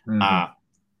 3, are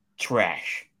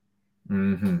trash.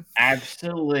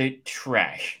 Absolute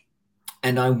trash.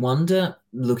 And I wonder,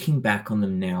 looking back on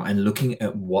them now and looking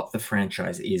at what the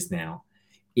franchise is now,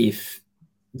 if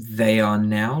they are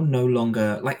now no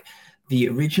longer like the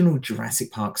original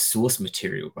Jurassic Park source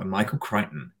material by Michael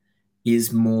Crichton it's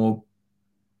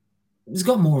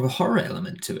got more of a horror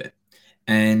element to it.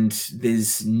 And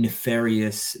there's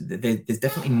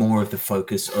definitely more of the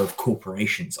focus of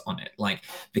corporations on it. Like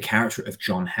the character of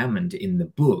John Hammond in the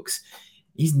books,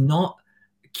 he's not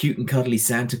a cute and cuddly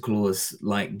Santa Claus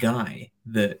like guy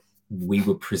that we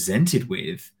were presented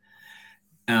with.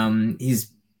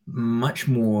 He's much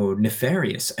more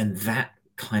nefarious, and that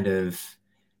kind of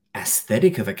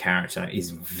aesthetic of a character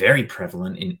is very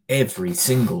prevalent in every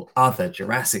single other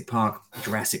Jurassic Park,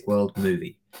 Jurassic World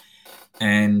movie.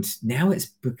 And now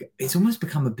it's almost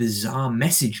become a bizarre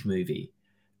message movie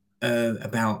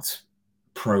about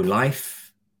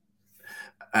pro-life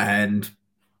and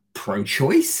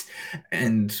pro-choice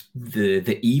and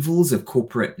the evils of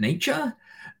corporate nature.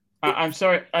 I'm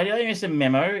sorry, I only missed a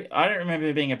memo. I don't remember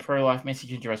there being a pro-life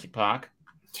message in Jurassic Park.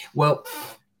 Well,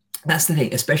 that's the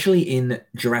thing, especially in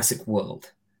Jurassic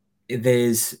World.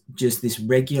 There's just this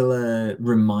regular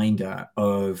reminder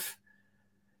of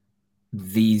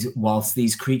whilst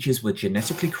these creatures were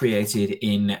genetically created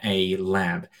in a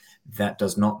lab, that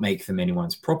does not make them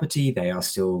anyone's property. They are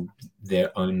still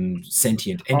their own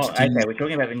sentient entities. Oh, okay. We're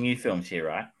talking about the new films here,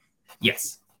 right?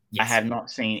 Yes. I have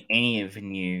not seen any of the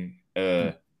new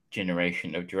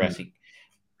generation of Jurassic.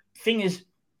 Thing is,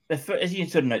 as you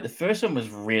sort of note, the first one was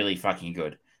really fucking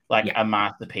good. Like a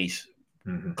masterpiece,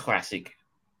 classic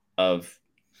of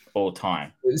all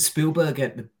time. Spielberg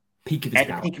at the peak of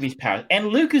his powers. And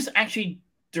Lucas actually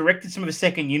directed some of the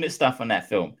second unit stuff on that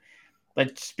film.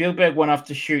 Like Spielberg went off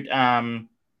to shoot Schindler's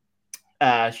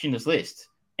List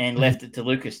and left it to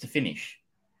Lucas to finish.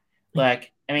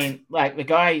 Like, I mean, like the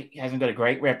guy hasn't got a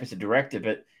great rep as a director,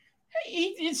 but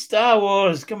he did Star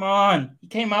Wars. Come on. He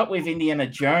came up with Indiana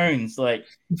Jones. Like,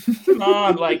 come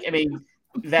on. Like, I mean,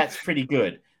 that's pretty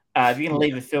good. If you're going to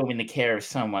leave a film in the care of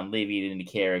someone, leaving it in the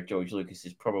care of George Lucas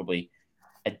is probably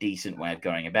a decent way of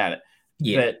going about it.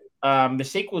 Yeah. But the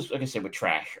sequels, like I said, were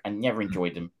trash. I never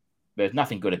enjoyed them. There's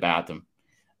nothing good about them.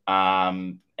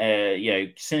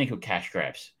 Cynical cash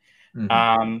grabs.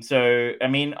 So, I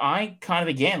mean, I kind of,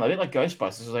 again, a bit like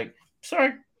Ghostbusters, was like,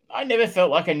 sorry, I never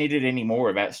felt like I needed any more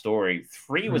of that story.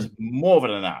 3 was more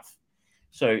than enough.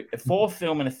 So, a 4th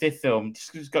film and a 5th film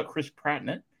just got Chris Pratt in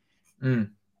it.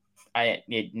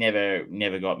 It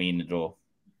never got me in the door.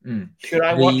 Should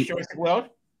I watch Jurassic World?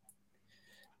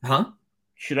 Huh?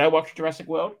 Should I watch Jurassic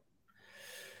World?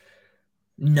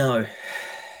 No.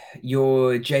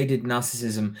 Your jaded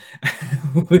narcissism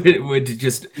would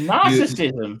just...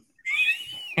 Narcissism?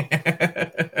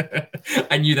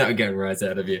 I knew that would get right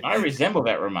out of you. I resemble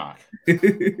that remark.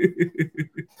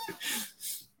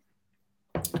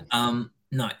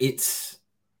 No, it's...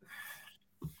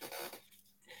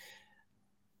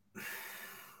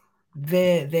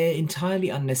 They're entirely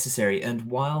unnecessary, and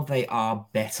while they are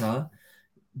better,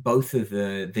 both of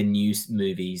the new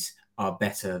movies are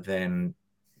better than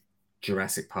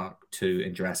Jurassic Park 2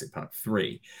 and Jurassic Park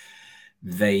 3,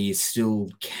 they still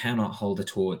cannot hold a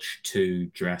torch to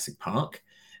Jurassic Park,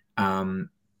 purely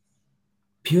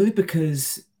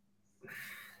because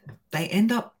they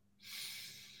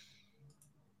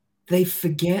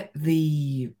forget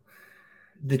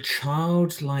the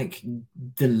childlike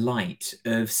delight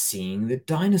of seeing the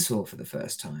dinosaur for the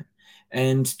first time.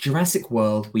 And Jurassic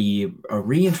World, we are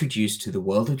reintroduced to the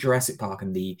world of Jurassic Park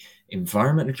and the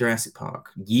environment of Jurassic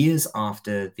Park years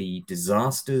after the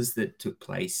disasters that took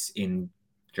place in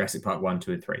Jurassic Park 1,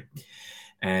 2, and 3.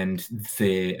 And for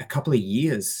a couple of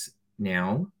years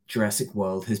now, Jurassic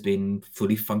World has been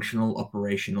fully functional,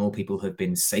 operational. People have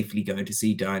been safely going to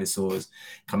see dinosaurs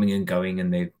coming and going,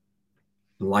 and they,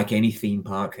 like any theme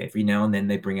park, every now and then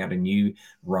they bring out a new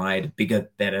ride, bigger,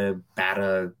 better,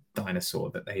 badder dinosaur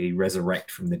that they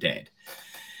resurrect from the dead.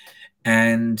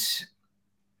 And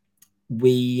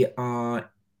we are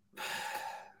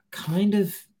kind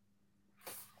of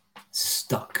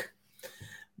stuck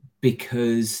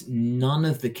because none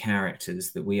of the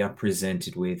characters that we are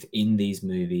presented with in these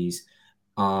movies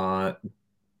are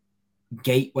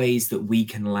gateways that we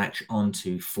can latch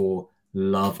onto for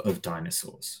love of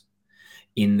dinosaurs.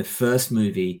 In the first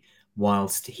movie,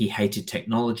 whilst he hated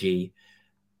technology,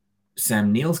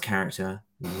 Sam Neill's character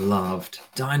loved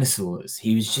dinosaurs.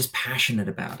 He was just passionate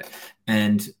about it.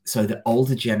 And so the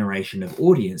older generation of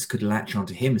audience could latch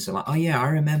onto him. So like, oh yeah, I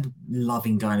remember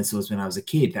loving dinosaurs when I was a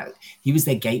kid. That he was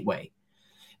their gateway.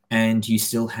 And you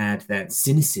still had that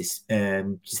cynicist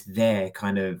just there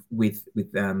kind of with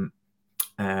Jeff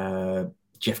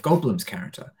Goldblum's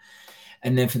character.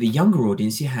 And then for the younger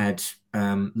audience, you had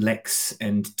Lex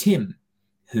and Tim,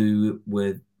 who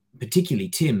were particularly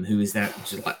Tim, who is that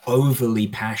just like overly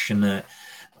passionate,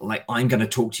 like, I'm going to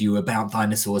talk to you about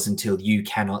dinosaurs until you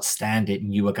cannot stand it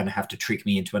and you are going to have to trick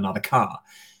me into another car.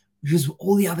 Which is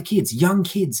all the other kids, young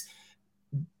kids.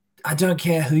 I don't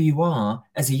care who you are.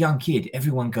 As a young kid,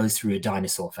 everyone goes through a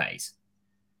dinosaur phase.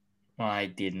 I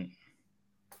didn't.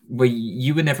 Well,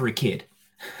 you were never a kid.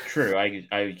 True.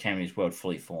 I came in this world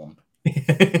fully formed. A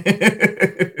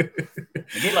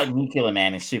bit like Nuclear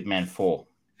Man and Superman 4.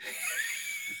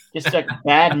 Just like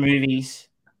bad movies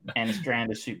and a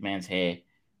strand of Superman's hair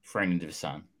thrown into the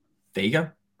sun. There you go.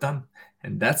 Done.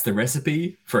 And that's the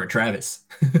recipe for a Travis.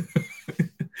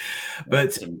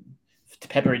 But the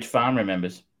Pepperidge Farm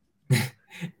remembers.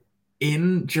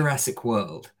 In Jurassic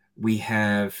World, we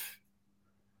have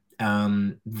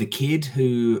the kid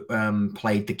who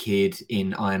played the kid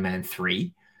in Iron Man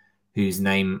 3, whose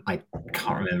name I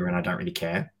can't remember and I don't really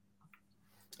care.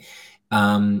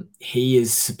 He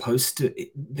is supposed to,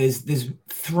 there's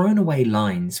thrown away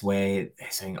lines where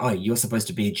they're saying, oh, you're supposed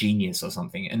to be a genius or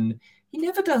something. And he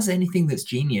never does anything that's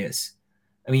genius.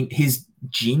 I mean, his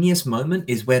genius moment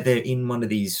is where they're in one of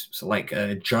these like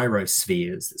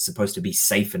gyrospheres that's supposed to be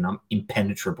safe and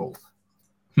impenetrable.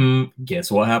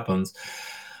 Guess what happens?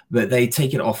 But they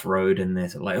take it off road and they're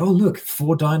like, oh, look,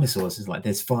 4 dinosaurs. It's like,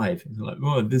 there's 5. And they're like,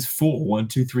 oh, there's 4. 1,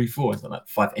 2, 3, 4. It's like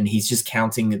 5. And he's just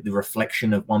counting the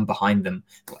reflection of one behind them.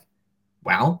 Like,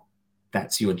 wow,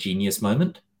 that's your genius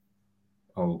moment?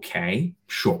 Okay,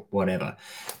 sure, whatever.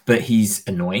 But he's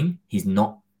annoying. He's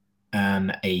not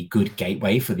a good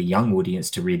gateway for the young audience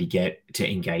to really get to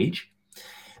engage.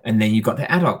 And then you've got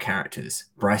the adult characters.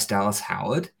 Bryce Dallas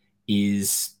Howard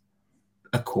is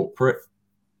a corporate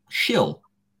shill.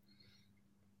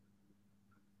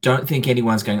 Don't think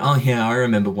anyone's going, oh, yeah, I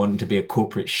remember wanting to be a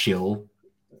corporate shill.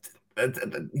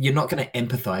 You're not going to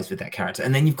empathize with that character.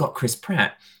 And then you've got Chris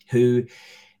Pratt, who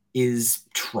is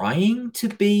trying to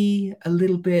be a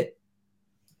little bit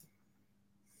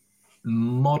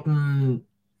modern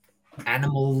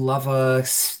animal lover,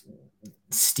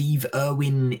 Steve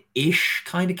Irwin-ish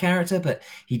kind of character, but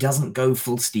he doesn't go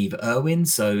full Steve Irwin.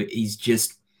 So he's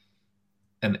just...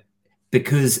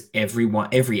 because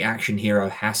every action hero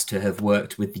has to have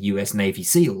worked with the US Navy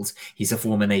SEALs, he's a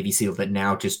former Navy SEAL that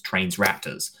now just trains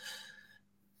raptors.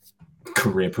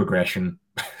 Career progression.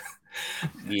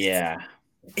 Yeah.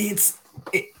 It's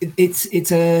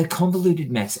a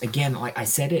convoluted mess. Again, I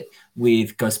said it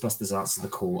with Ghostbusters Answer the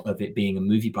Call of it being a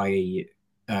movie by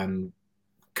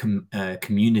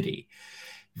Community.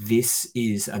 This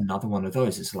is another one of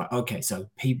those. It's like, okay, so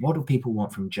what do people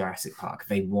want from Jurassic Park?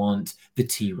 They want the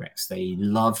T-Rex. They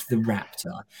love the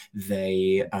raptor.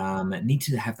 They need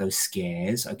to have those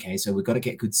scares. Okay, so we've got to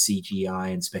get good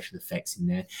CGI and special effects in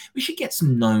there. We should get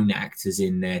some known actors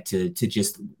in there to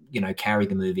just, carry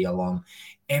the movie along.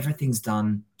 Everything's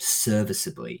done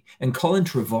serviceably. And Colin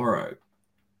Trevorrow,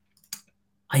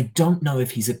 I don't know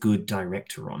if he's a good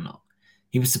director or not.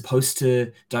 He was supposed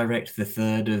to direct the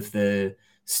third of the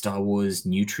Star Wars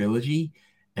new trilogy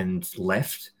and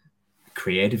left.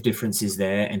 Creative differences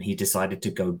there, and he decided to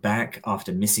go back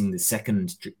after missing the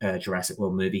second Jurassic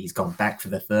World movie. He's gone back for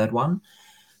the third one.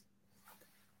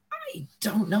 I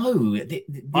don't know.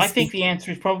 I think the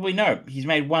answer is probably no. He's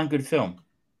made one good film.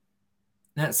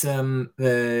 That's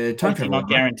the time travel, not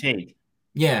guaranteed.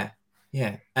 Yeah,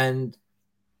 and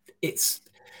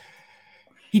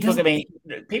He Look, I doesn't. mean,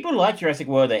 people like Jurassic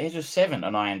World. It was 7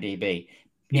 on IMDb.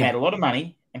 He Yeah. made a lot of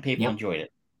money, and people Yep. enjoyed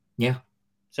it. Yeah.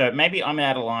 So maybe I'm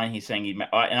out of line. He's saying and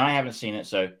I haven't seen it.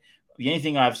 So the only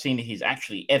thing I've seen he's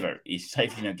actually ever is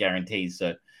Safety No Guarantees.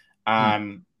 So,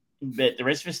 but the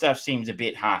rest of his stuff seems a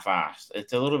bit half-assed.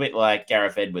 It's a little bit like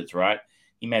Gareth Edwards, right?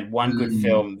 He made one good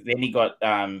film, then he got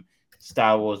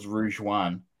Star Wars Rouge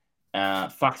One,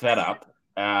 fucked that up,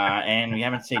 and we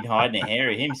haven't seen hide nor hair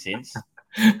of him since.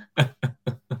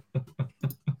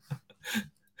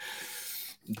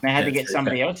 They had to get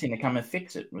somebody else in to come and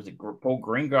fix it. Was it Paul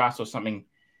Greengrass or something?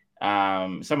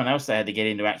 Someone else they had to get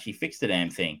in to actually fix the damn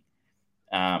thing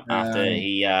after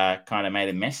he kind of made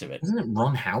a mess of it. Wasn't it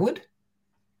Ron Howard?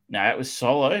 No, it was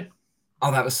Solo.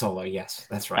 Oh, that was Solo. Yes,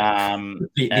 that's right.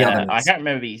 The I can't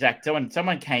remember the exact.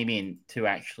 Someone came in to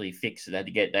actually fix it.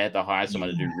 They had to hire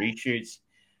someone to do reshoots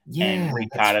and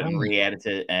recut it and re-edit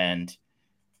it, and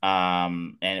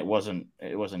it wasn't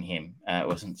him. It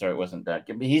wasn't that.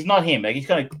 He's not him. Like, he's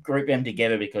kind of grouped them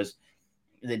together because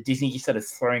the Disney just started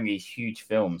throwing these huge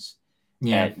films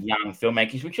at young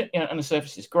filmmakers, which on the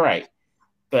surface is great,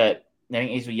 but I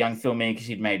think these were young filmmakers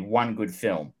who'd made one good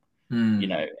film.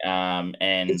 We've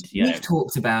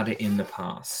talked about it in the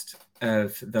past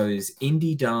of those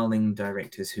indie darling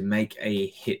directors who make a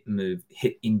hit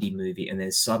indie movie, and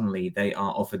then suddenly they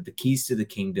are offered the keys to the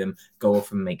kingdom. Go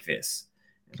off and make this.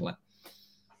 Like,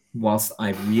 whilst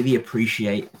I really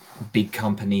appreciate big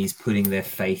companies putting their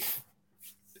faith,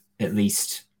 at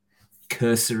least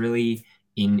cursorily,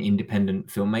 in independent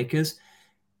filmmakers,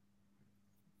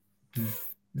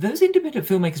 those independent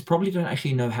filmmakers probably don't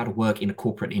actually know how to work in a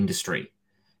corporate industry,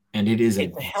 and it is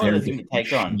a very big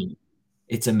machine.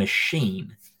 It's a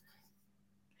machine.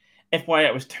 FYI,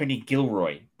 it was Tony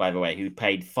Gilroy, by the way, who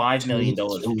paid $5 million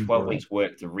for 12 weeks'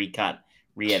 work to recut,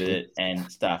 re-edit it, and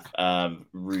stuff.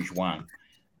 Rouge One.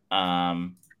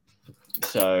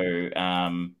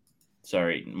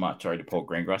 Sorry to Paul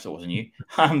Greengrass, it wasn't you.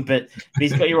 But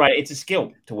you're right. It's a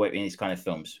skill to work in these kind of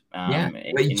films.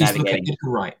 But you just look at Edgar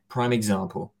Wright, prime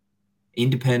example.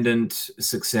 Independent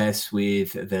success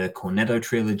with the Cornetto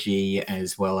trilogy,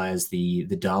 as well as the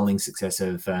darling success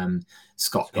of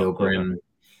Scott Pilgrim.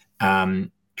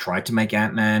 Tried to make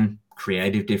Ant-Man.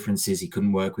 Creative differences. He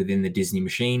couldn't work within the Disney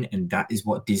machine, and that is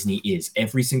what Disney is.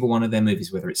 Every single one of their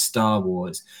movies, whether it's Star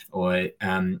Wars or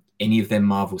any of their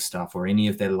Marvel stuff or any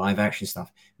of their live action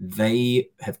stuff, they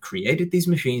have created these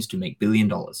machines to make $1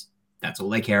 billion. That's all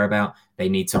they care about. They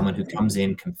need someone who comes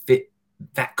in, can fit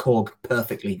that cog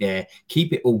perfectly there,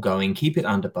 keep it all going, keep it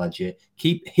under budget,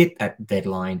 hit that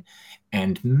deadline,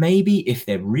 and maybe if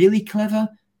they're really clever,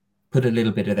 put a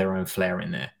little bit of their own flair in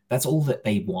there. That's all that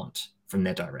they want from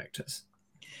their directors.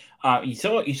 You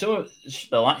saw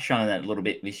the light shine on that a little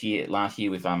bit last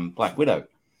year with Black Widow.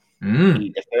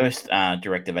 The first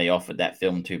director they offered that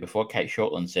film to before Kate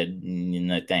Shortland said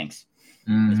no thanks.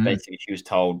 It's basically she was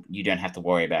told you don't have to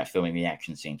worry about filming the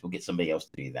action scenes. We'll get somebody else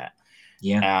to do that.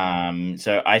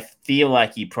 So I feel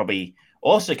like you probably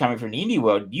also coming from the indie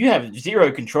world, you have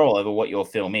zero control over what your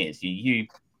film is. You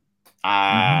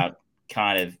are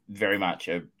kind of very much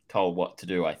told what to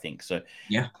do, I think. So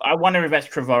I wonder if that's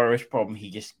Trevorrow's problem. He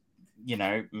just,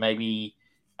 maybe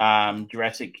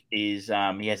Jurassic is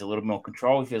he has a little more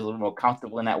control. He feels a little more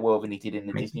comfortable in that world than he did in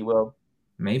the Disney world.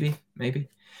 Maybe.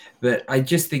 But I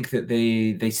just think that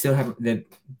they still haven't.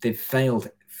 They've failed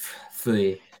for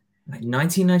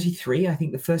 1993. I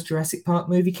think the first Jurassic Park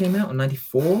movie came out in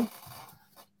 94.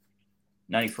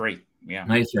 93. Yeah.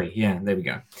 93. Yeah. There we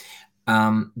go.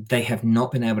 They have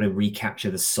not been able to recapture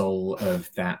the soul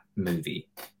of that movie.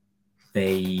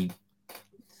 They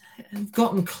have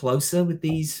gotten closer with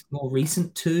these more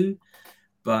recent two,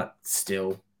 but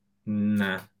still,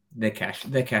 nah. They're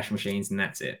cash machines, and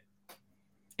that's it.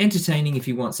 Entertaining if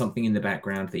you want something in the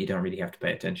background that you don't really have to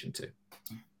pay attention to.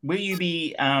 Will you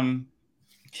be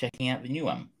checking out the new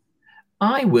one?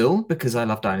 I will, because I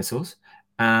love dinosaurs.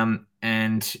 And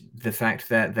the fact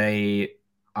that they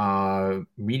are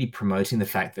really promoting the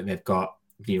fact that they've got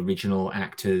the original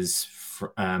actors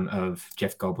of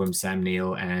Jeff Goldblum, Sam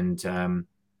Neill, and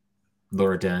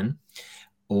Laura Dern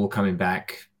all coming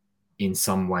back in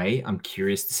some way. I'm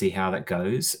curious to see how that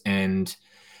goes. And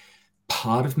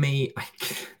part of me,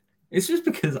 it's just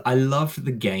because I loved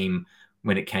the game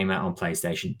when it came out on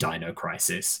PlayStation, Dino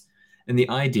Crisis. And the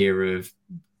idea of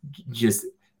just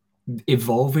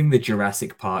evolving the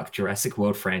Jurassic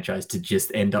World franchise to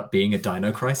just end up being a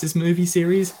Dino Crisis movie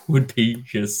series would be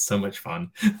just so much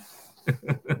fun.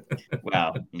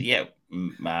 Well, yeah,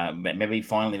 maybe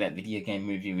finally that video game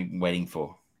movie we've been waiting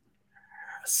for.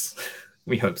 Yes,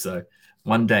 we hope so.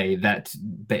 One day that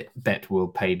bet will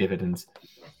pay dividends.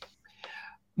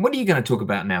 What are you going to talk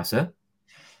about now, sir?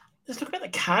 Let's talk about the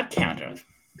card counter.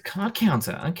 The card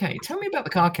counter. Okay, tell me about the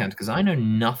card counter because I know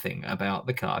nothing about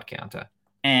the card counter.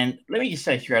 And let me just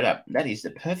say straight up, that is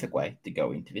the perfect way to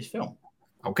go into this film.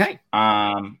 Okay.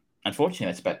 Unfortunately,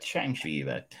 that's about to change for you,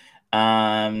 though.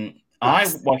 I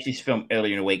watched this film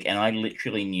earlier in the week, and I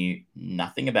literally knew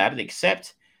nothing about it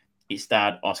except it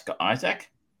starred Oscar Isaac,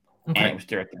 and it was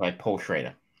directed by Paul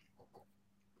Schrader.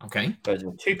 Okay. Those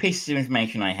were two pieces of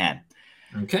information I had.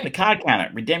 Okay. The card counter.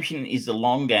 Redemption is the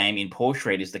long game in Paul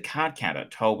Schrader's The Card Counter,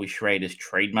 told with Schrader's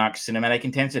trademark cinematic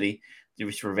intensity.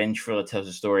 This revenge thriller tells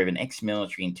the story of an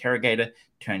ex-military interrogator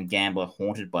turned gambler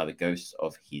haunted by the ghosts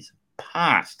of his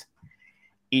past.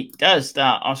 It does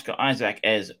star Oscar Isaac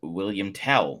as William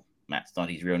Tell. That's not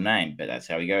his real name, but that's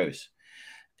how he goes.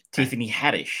 Tiffany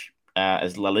Haddish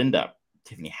as Lalinda.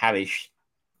 Tiffany Haddish.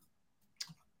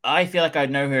 I feel like I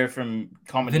know her from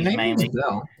comedies mainly.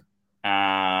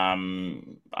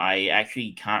 I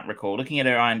actually can't recall. Looking at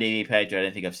her IMDb page, I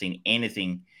don't think I've seen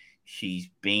anything she's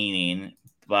been in.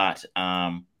 But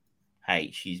hey,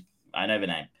 I know the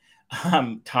name.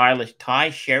 Ty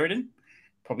Sheridan,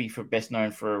 probably best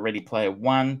known for Ready Player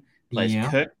One, plays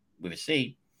Kirk with a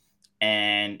C.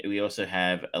 And we also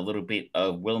have a little bit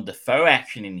of Willem Dafoe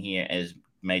action in here as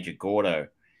Major Gordo.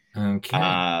 Okay.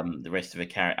 The rest of the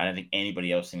character, I don't think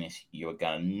anybody else in this you're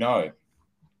gonna know.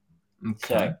 Okay.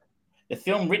 So, the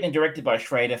film, written and directed by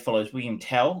Schrader, follows William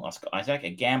Tell, Oscar Isaac, a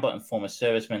gambler and former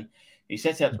serviceman who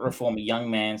sets out to reform a young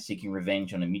man seeking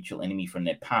revenge on a mutual enemy from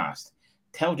their past.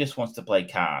 Tell just wants to play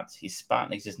cards. His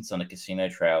Spartan existence on a casino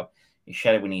trail is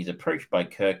shattered when he is approached by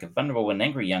Kirk, a vulnerable and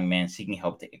angry young man seeking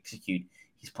help to execute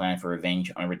his plan for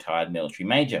revenge on a retired military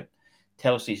major.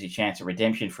 Tell sees a chance of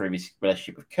redemption through his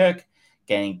relationship with Kirk,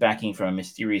 gaining backing from a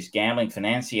mysterious gambling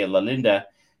financier, Lalinda.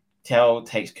 Tell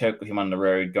takes Kirk with him on the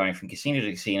road, going from casino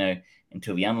to casino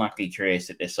until the unlikely trio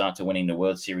set their sights on winning the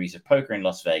World Series of Poker in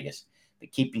Las Vegas.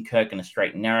 But keeping Kirk in a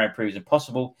straight and narrow proves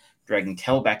impossible, dragging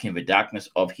Tell back into the darkness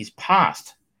of his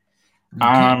past.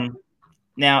 Okay.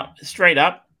 Now, straight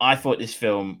up, I thought this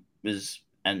film was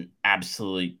an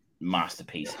absolute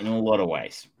masterpiece in a lot of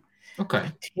ways. Okay.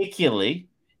 Particularly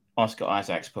Oscar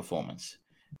Isaac's performance,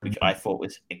 which I thought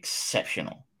was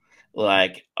exceptional.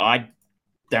 Like, I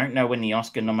don't know when the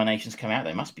Oscar nominations come out.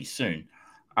 They must be soon.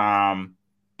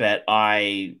 But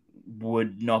I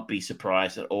would not be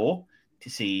surprised at all to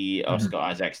see Oscar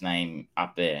Isaac's name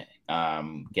up there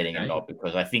getting a nod,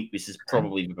 because I think this is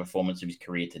probably the performance of his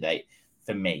career to date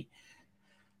for me.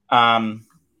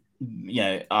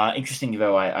 Interesting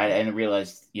though, I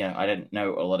realized, I didn't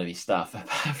know a lot of his stuff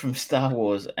apart from Star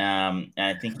Wars. And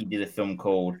I think he did a film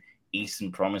called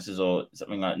Eastern Promises or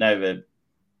something like not it.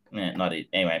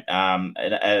 Anyway,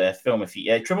 a film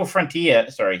Triple Frontier.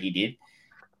 Sorry, he did.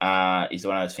 Is the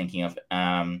one I was thinking of.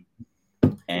 And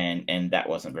that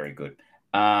wasn't very good.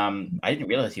 I didn't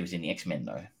realize he was in the X-Men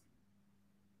though.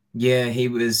 Yeah, he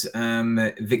was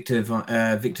Victor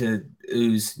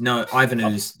Ooze. No, Ivan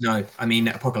Ooze. No, I mean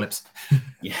Apocalypse.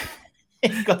 Yeah,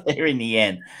 he got there in the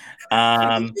end.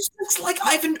 He just looks like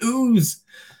Ivan Ooze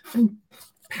from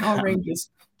Power Rangers.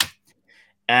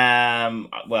 There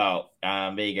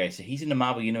you go. So he's in the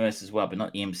Marvel Universe as well, but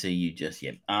not the MCU just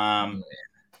yet.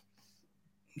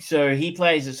 So he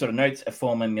plays a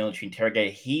former military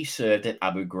interrogator. He served at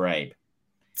Abu Ghraib.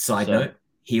 Side note,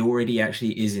 he already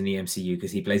actually is in the MCU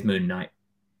because he plays Moon Knight.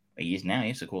 He is now,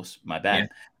 yes, of course. My bad.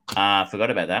 Yeah.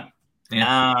 Forgot about that.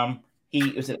 Yeah.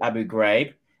 He was at Abu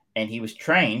Ghraib, and he was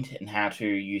trained in how to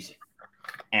use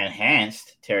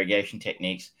enhanced interrogation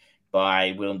techniques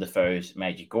by Willem Dafoe's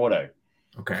Major Gordo.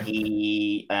 Okay.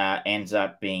 He ends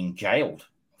up being jailed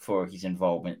for his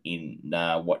involvement in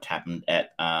what happened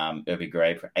at Abu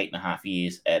Ghraib for 8.5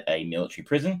 years at a military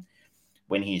prison.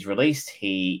 When he's released,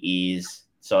 he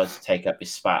decides to take up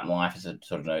his Spartan life, as it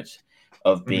sort of notes,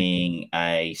 of being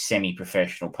a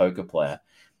semi-professional poker player.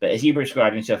 But as he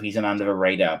described himself, he's an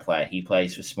under-the-radar player. He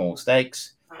plays for small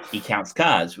stakes. He counts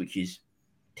cards, which is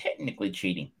technically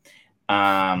cheating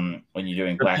when you're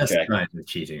doing blackjack. That's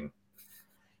cheating.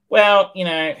 Well,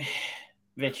 they're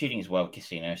cheating as well,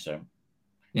 casino. So,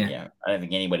 I don't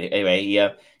think anybody.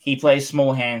 Anyway, he plays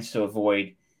small hands to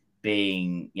avoid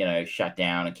being, shut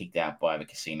down and kicked out by the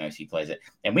casinos he plays at.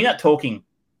 And we're not talking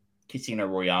Casino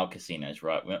Royale casinos,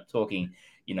 right? We're not talking,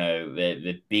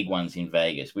 the big ones in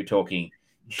Vegas. We're talking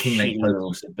shitty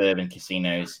little suburban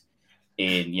casinos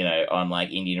on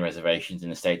like Indian reservations in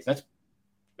the States. That's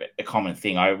a common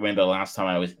thing. I remember last time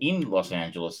I was in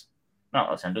San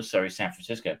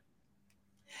Francisco.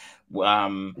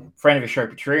 Friend of the show,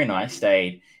 Patria, and I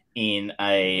stayed in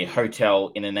a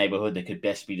hotel in a neighborhood that could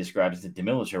best be described as the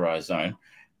demilitarized zone.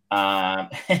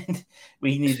 And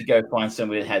we needed to go find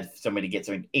somewhere that had somewhere to get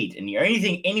something to eat. And the only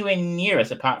thing anywhere near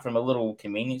us, apart from a little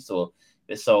convenience store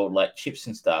that sold like chips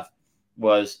and stuff,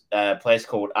 was a place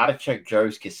called Artichoke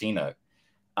Joe's Casino.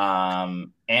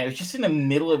 And it was just in the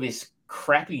middle of this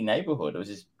crappy neighborhood. It was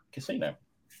this casino.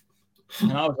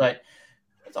 And I was like,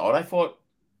 that's odd. I thought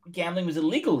gambling was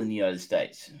illegal in the United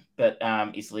States, but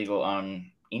it's legal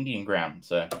on Indian ground.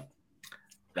 So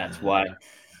that's why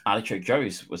Artichoke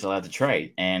Joe's was allowed to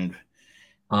trade. And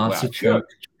Artichoke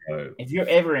Joe. If you're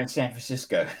ever in San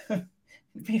Francisco,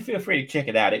 feel free to check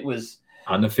it out. It was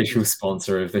unofficial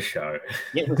sponsor of the show.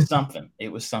 It was something. It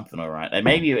was something, all right.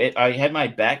 I had my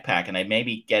backpack, and I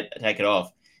maybe take it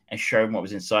off and show them what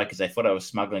was inside because they thought I was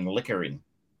smuggling liquor in.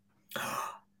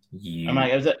 I'm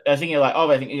like, I was thinking like,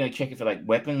 I think you're gonna check it for like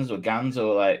weapons or guns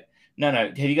or like, no.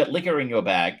 Have you got liquor in your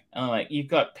bag? And I'm like, you've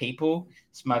got people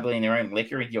smuggling their own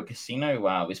liquor into your casino?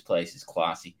 Wow, this place is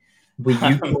classy. Were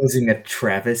you causing a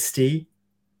travesty?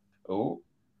 Oh.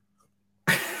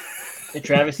 The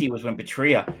travesty was when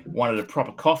Patria wanted a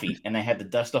proper coffee and they had to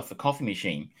dust off the coffee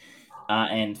machine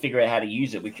and figure out how to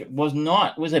use it, which was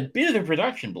a bit of a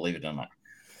production, believe it or not.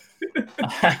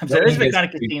 So those are the kind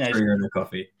of casinos.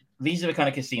 These are the kind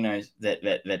of casinos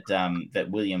that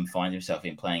William finds himself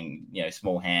in, playing,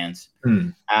 small hands.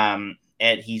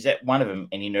 And he's at one of them,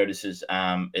 and he notices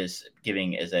is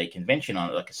giving as a convention on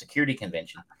it, like a security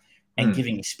convention, and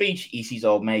giving a speech. He sees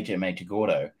old Major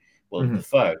Gordo, the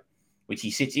foe, which he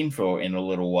sits in for in a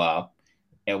little while.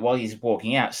 And while he's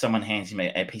walking out, someone hands him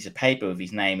a piece of paper with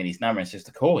his name and his number and says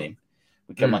to call him.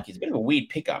 Which I'm like, it's a bit of a weird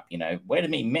pickup, where to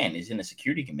meet men is in a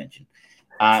security convention.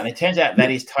 And it turns out that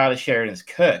is Tyler Sheridan's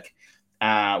Kirk.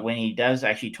 When he does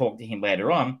actually talk to him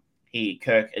later on,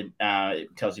 Kirk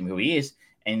tells him who he is,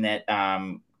 and that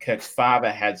Kirk's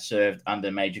father had served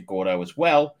under Major Gordo as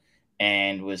well,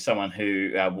 and was someone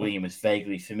who William was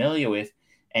vaguely familiar with.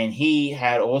 And he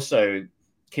had also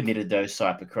committed those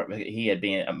type of crimes. He had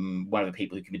been one of the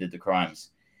people who committed the crimes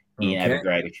in Abu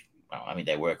Ghraib. Well, I mean,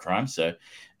 they were crimes. So,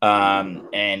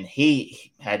 and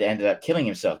he had ended up killing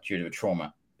himself due to a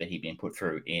trauma that he'd been put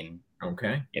through in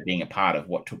being a part of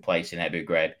what took place in Abu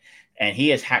Ghraib. And he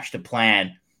has hatched a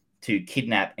plan to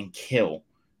kidnap and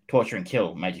torture and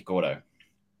kill Major Gordo.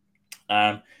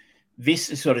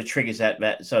 This sort of triggers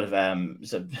that sort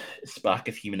of spark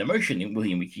of human emotion in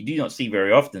William, which you do not see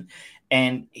very often.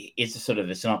 And it's a sort of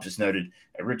a synopsis noted,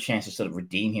 a real chance to sort of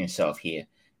redeem himself here.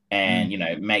 And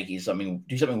make do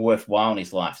something worthwhile in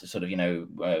his life to sort of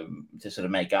to sort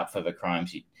of make up for the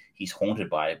crimes he's haunted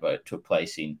by, but took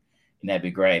place in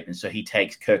Abu Ghraib. And so he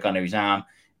takes Kirk under his arm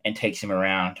and takes him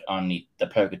around on the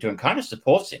poker tour and kind of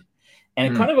supports him.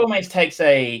 And it kind of almost takes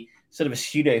a sort of a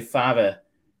pseudo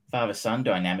father-son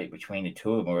dynamic between the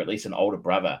two of them, or at least an older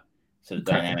brother sort of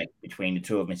dynamic between the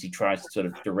two of them, as he tries to sort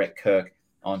of direct Kirk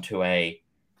onto a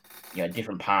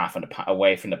different path and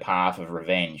away from the path of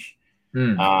revenge.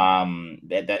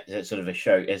 That sort of a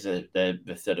show as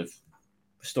the sort of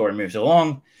story moves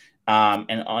along,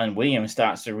 and William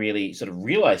starts to really sort of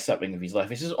realize something of his life.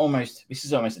 This is almost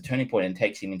a turning point and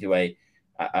takes him into a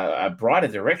brighter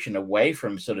direction, away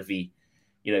from sort of the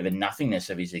nothingness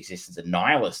of his existence, a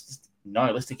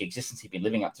nihilistic existence he'd been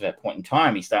living up to that point in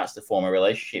time. He starts to form a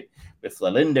relationship with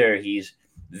Lalinda. He's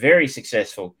very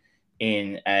successful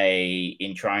in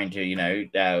trying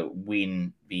to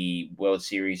win the World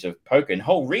Series of Poker. And the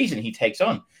whole reason he takes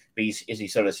on, because as he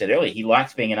sort of said earlier, he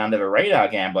likes being an under the radar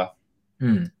gambler.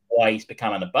 Why he's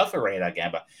become an above the radar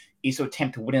gambler is to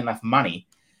attempt to win enough money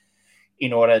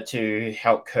in order to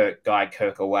help guide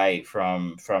Kirk away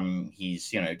from his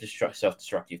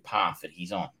self-destructive path that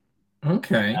he's on.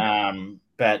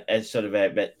 But as sort of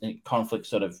a conflict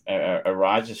sort of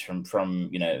arises from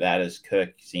that, as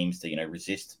Kirk seems to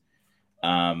resist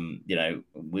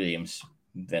William's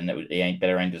the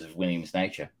better angels of William's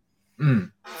nature.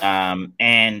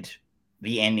 And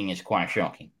the ending is quite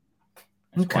shocking.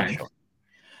 Quite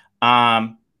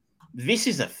shocking. This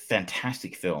is a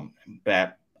fantastic film,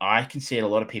 but I can see it a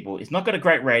lot of people. It's not got a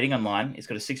great rating online. It's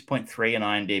got a 6.3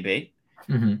 on IMDb.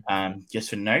 Just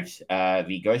for note,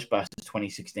 the Ghostbusters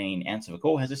 2016 Answer the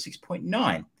Call has a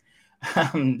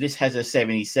 6.9. This has a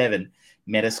 77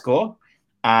 Metascore.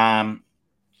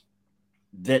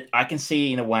 That I can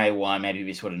see in a way why maybe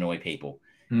this would annoy people.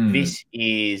 This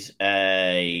is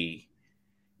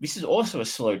also a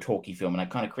slow, talky film, and I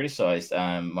kind of criticized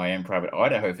My Own Private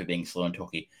Idaho for being slow and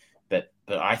talky, but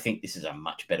I think this is a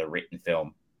much better written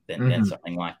film than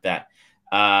something like that.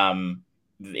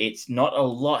 It's not a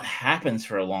lot happens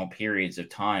for long periods of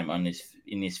time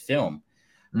in this film,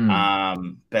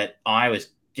 but I was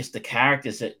just the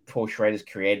characters that Paul Schrader's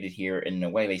created here and the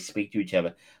way they speak to each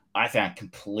other, I found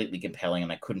completely compelling,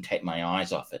 and I couldn't take my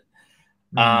eyes off it.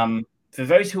 For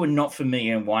those who are not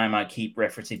familiar, and why am I keep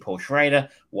referencing Paul Schrader?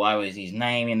 Why was his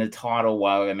name in the title?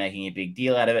 Why were we making a big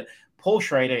deal out of it? Paul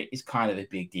Schrader is kind of a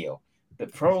big deal,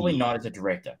 but probably not as a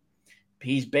director.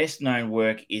 His best known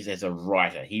work is as a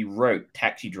writer. He wrote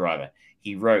Taxi Driver.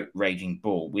 He wrote Raging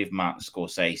Bull with Martin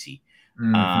Scorsese.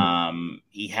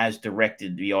 He has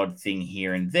directed the odd thing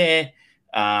here and there,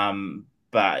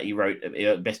 but he wrote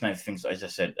best known things, as I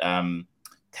said,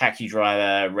 Taxi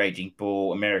Driver, Raging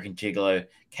Bull, American Gigolo,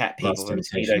 Cat People from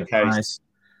Mosquito Coast.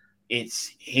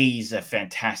 He's a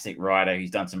fantastic writer.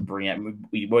 He's done some brilliant.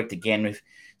 We worked again with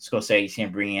Scorsese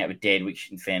and Bringing Out the Dead,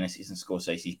 which in fairness isn't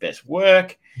Scorsese's best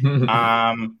work.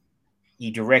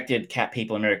 He directed Cat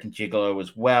People, American Gigolo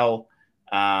as well.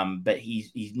 But he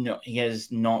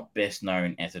is not best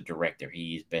known as a director.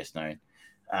 He is best known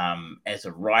as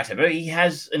a writer, but he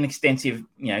has an extensive,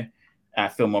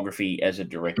 filmography as a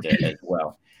director as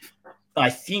well. I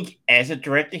think as a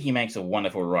director, he makes a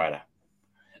wonderful writer.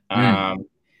 I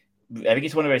think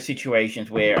it's one of those situations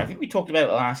where I think we talked about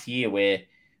it last year, where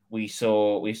we've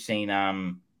seen what's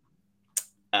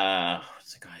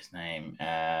the guy's name?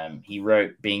 He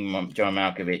wrote Being John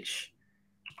Malkovich.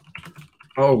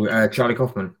 Charlie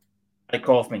Kaufman. Charlie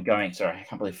Kaufman sorry, I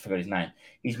can't believe I forgot his name.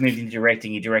 He's moved into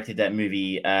directing. He directed that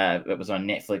movie that was on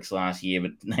Netflix last year,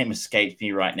 but the name escapes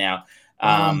me right now.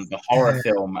 The horror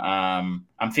film. I'm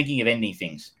thinking of Ending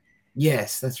Things.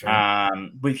 Yes, that's right.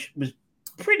 Which was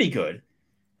pretty good.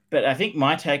 But I think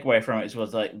my takeaway from it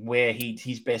was like where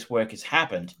his best work has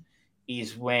happened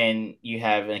is when you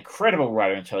have an incredible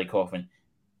writer in Charlie Kaufman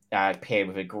paired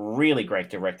with a really great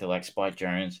director like Spike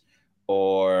Jonze,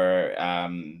 or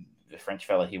the French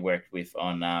fellow he worked with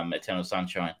on Eternal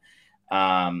Sunshine,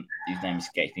 whose name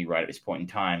escapes me right at this point in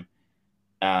time.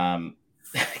 I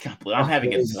can't believe I'm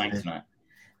having a blank tonight.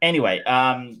 Anyway,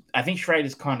 I think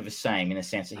Schrader's kind of the same in the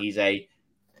sense that he's a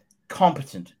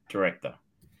competent director,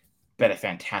 but a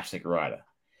fantastic writer.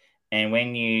 And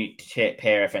when you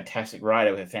pair a fantastic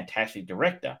writer with a fantastic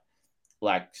director,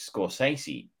 like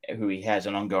Scorsese, who he has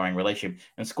an ongoing relationship,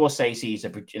 and Scorsese is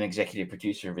an executive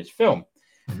producer of his film,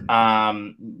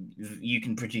 you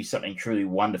can produce something truly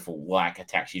wonderful like a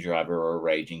Taxi Driver or a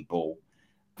Raging Bull.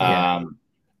 In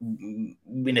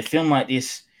a film like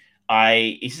this,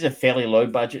 this is a fairly low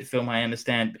budget film, I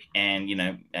understand, and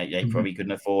they probably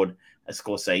couldn't afford a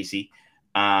Scorsese.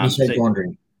 Michel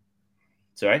Gondry.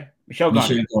 Sorry, Michel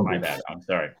Gondry. My bad. I'm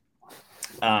sorry.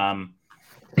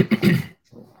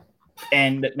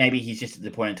 And maybe he's just at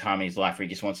the point in time in his life where he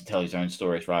just wants to tell his own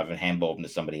stories rather than handball them to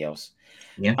somebody else.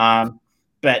 Yeah.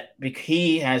 But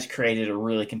he has created a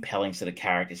really compelling set of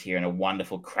characters here and a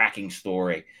wonderful, cracking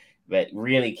story that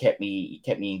really kept me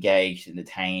engaged,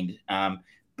 entertained.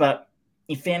 But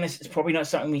in fairness, it's probably not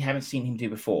something we haven't seen him do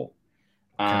before.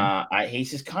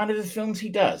 He's just kind of the films he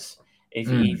does. If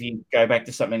you go back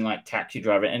to something like Taxi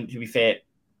Driver, and to be fair,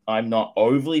 I'm not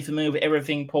overly familiar with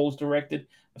everything Paul's directed.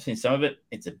 I've seen some of it.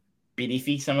 It's a bit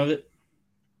iffy, some of it.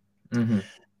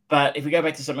 But if we go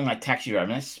back to something like Taxi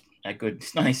Driver, that's a good.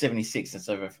 It's 1976. That's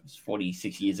over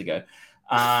 46 years ago.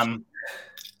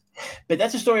 But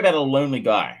that's a story about a lonely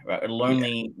guy, right? A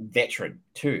lonely veteran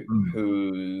too,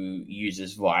 who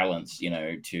uses violence, to,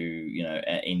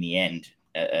 in the end,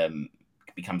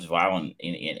 becomes violent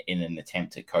in an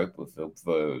attempt to cope with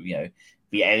the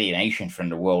alienation from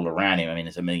the world around him. I mean,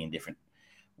 there's a million different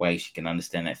ways you can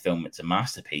understand that film. It's a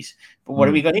masterpiece. But what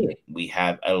do we got here? We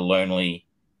have a lonely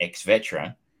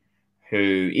ex-veteran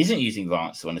who isn't using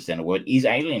violence to understand the world, is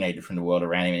alienated from the world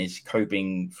around him, and is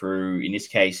coping through, in this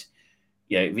case,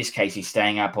 he's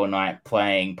staying up all night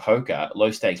playing poker,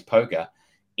 low-stakes poker,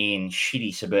 in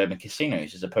shitty suburban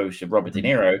casinos, as opposed to Robert De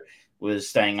Niro was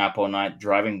staying up all night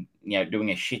driving,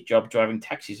 doing a shit job driving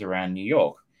taxis around New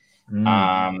York.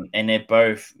 And they're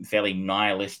both fairly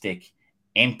nihilistic,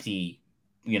 empty,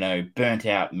 burnt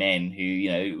out men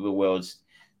who the world's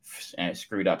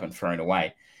screwed up and thrown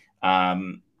away.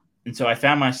 And so I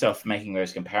found myself making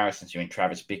those comparisons between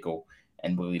Travis Bickle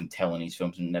and William Tell in his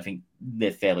films, and I think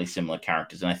they're fairly similar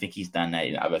characters, and I think he's done that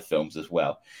in other films as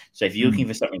well. So if you're looking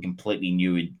for something completely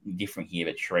new and different here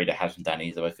that Schrader hasn't done in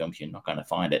his other films, you're not going to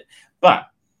find it. But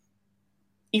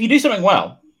if you do something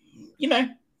well,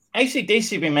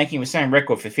 AC/DC have been making the same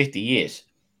record for 50 years.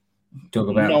 Talk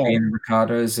about Ian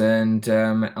Ricardo's and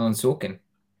Alan Sorkin.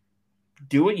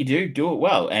 Do what you do it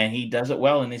well, and he does it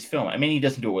well in this film. I mean, he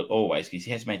doesn't do it always because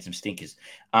he has made some stinkers.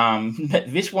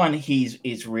 But this one,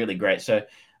 is really great. So,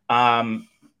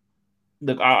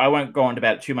 look, I won't go on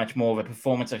about it too much more of a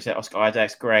performance. Like I said, Oscar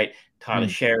Isaac's great. Ty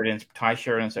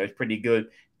Sheridan, so it's pretty good.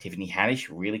 Tiffany Haddish,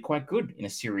 really quite good in a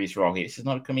serious role here. This is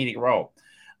not a comedic role.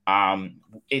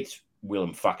 It's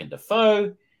Willem fucking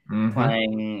Dafoe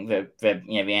playing the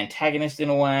antagonist in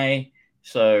a way.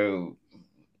 So,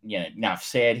 enough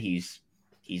said. He's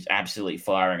absolutely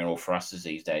firing on all thrusters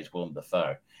these days, Willem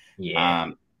Dafoe.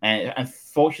 Yeah. And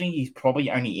unfortunately, he's probably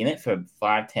only in it for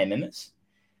 5-10 minutes.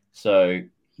 So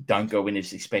don't go in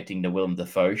as expecting the Willem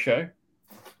Dafoe show.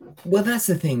 Well, that's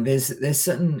the thing. There's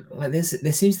certain there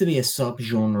seems to be a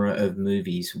subgenre of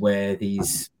movies where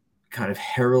these kind of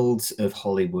heralds of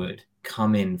Hollywood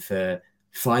come in for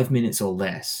 5 minutes or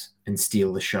less and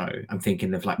steal the show. I'm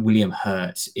thinking of like William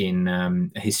Hurt in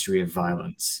A History of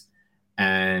Violence,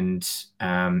 and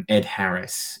Ed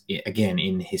Harris again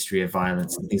in History of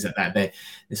Violence and things like that. They're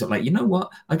sort of like, you know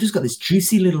what? I've just got this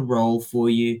juicy little role for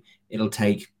you. It'll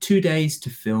take 2 days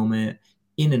to film it.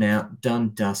 In and out,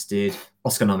 done, dusted.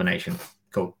 Oscar nomination.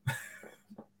 Cool.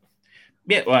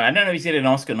 Yeah, well, I don't know if he's get an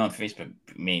Oscar nom for this, but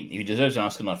I mean, if he deserves an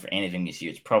Oscar nom for anything this year,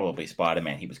 it's probably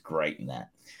Spider-Man. He was great in that.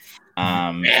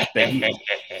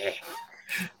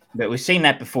 But we've seen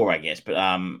that before, I guess. But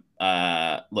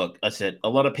look, I said a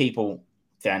lot of people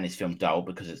found this film dull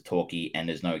because it's talky and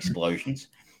there's no explosions.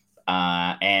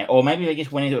 Or maybe they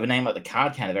just went into a name like The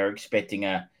Card Counter. They were expecting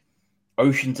a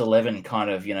Ocean's 11 kind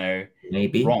of,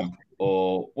 maybe romp.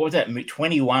 Or what was that?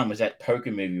 21 was that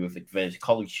poker movie with the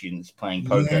college students playing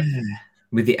poker. Yeah.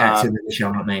 With the actor that we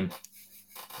shall not name.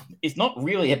 It's not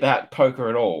really about poker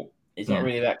at all. It's not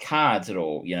really about cards at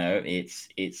all.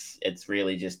 It's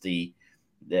really just the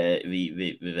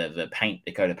paint,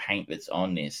 the coat of paint that's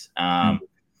on this. I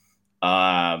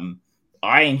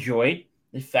enjoyed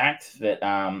the fact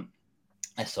that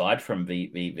aside from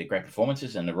the great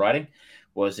performances and the writing,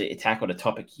 was it tackled a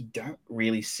topic you don't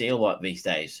really see a lot these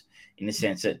days, in the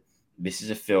sense that this is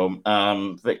a film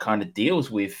that kind of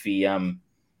deals with the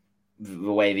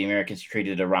way the Americans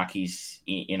treated Iraqis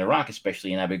in Iraq,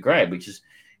 especially in Abu Ghraib, which is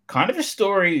kind of a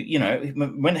story,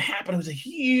 when it happened, it was a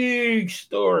huge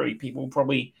story. People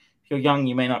probably, if you're young,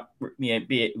 you may not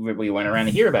be we went around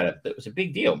to hear about it, but it was a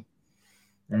big deal.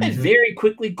 They very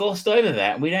quickly glossed over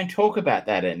that, and we don't talk about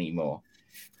that anymore.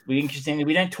 Interestingly,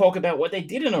 we don't talk about what they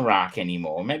did in Iraq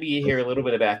anymore. Maybe you hear a little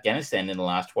bit about Afghanistan in the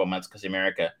last 12 months because the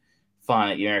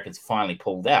Americans finally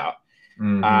pulled out.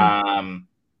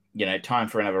 Time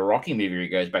for another Rocky movie. He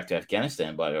goes back to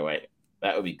Afghanistan, by the way.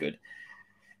 That would be good.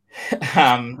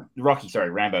 Rambo. Rocky goes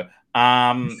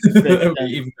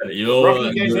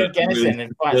to Afghanistan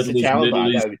and fights the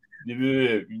Taliban.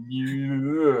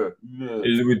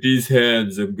 With these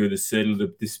hands, I'm going to settle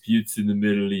the disputes in the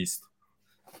Middle East.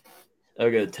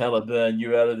 I'm going to Taliban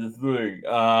you out of the thing.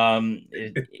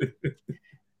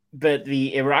 But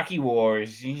the Iraqi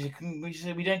wars,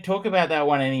 we don't talk about that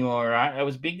one anymore, right? It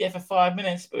was big there for 5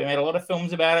 minutes, but we made a lot of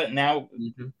films about it, and now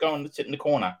go and sit in the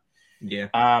corner. Yeah.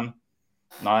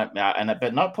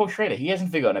 But not Paul Schrader. He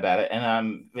hasn't forgotten about it.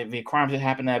 And the crimes that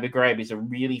happened in Abu Ghraib is a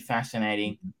really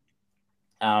fascinating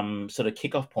sort of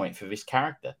kickoff point for this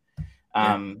character.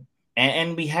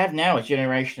 And we have now a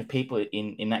generation of people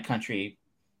in that country,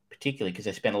 particularly because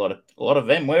they spend a lot of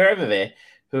them wherever they're,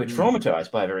 who are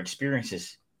traumatized by their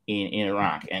experiences in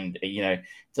Iraq. And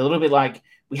it's a little bit like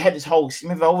we had this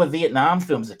remember all the Vietnam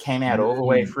films that came out all the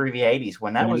way through the 80s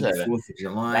when that was over. 4th of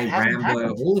July,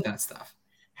 Rambo, all of that stuff.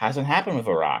 Hasn't happened with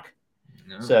Iraq.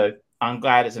 No. So I'm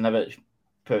glad it's another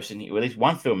person, or at least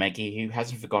one filmmaker, who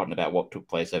hasn't forgotten about what took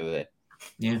place over there.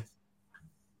 Yeah.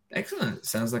 Excellent.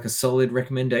 Sounds like a solid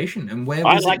recommendation. And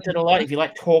I liked it a lot. If you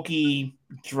like talky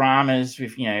dramas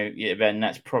with, then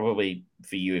that's probably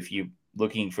for you if you're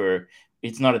looking for.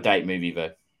 It's not a date movie though.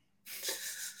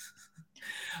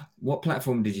 What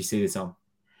platform did you see this on?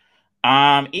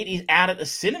 It is out at the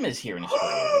cinemas here in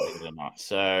Australia, believe it or not.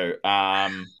 So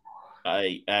I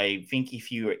think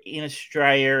if you are in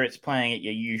Australia, it's playing at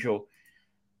your usual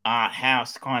art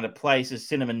house kind of places.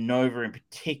 Cinema Nova in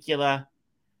particular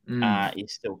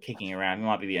is still kicking around. It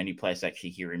might be the only place actually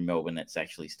here in Melbourne that's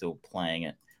actually still playing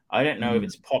it. I don't know if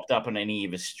it's popped up on any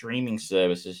of the streaming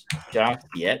services just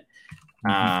yet.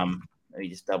 Let me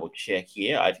just double check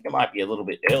here. I think it might be a little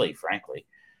bit early, frankly.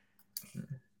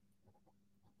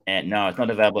 And no, it's not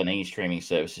available on any streaming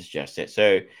services just yet.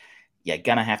 So, yeah,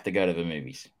 gonna have to go to the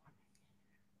movies.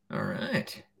 All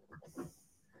right.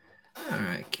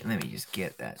 Let me just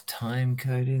get that time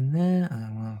code in there.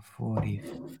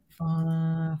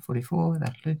 45, 44.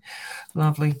 That'll do.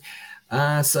 Lovely.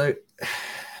 So,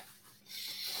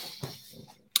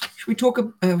 should we talk?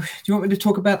 Do you want me to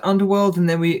talk about Underworld, and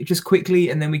then we just quickly,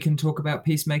 and then we can talk about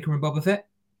Peacemaker and Boba Fett?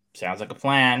 Sounds like a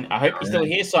plan. I hope you're still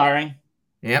here, Siren.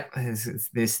 Yep,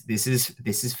 this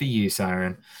is for you,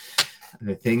 Siren.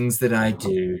 The things that I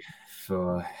do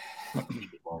for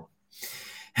people.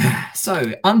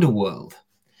 So, Underworld.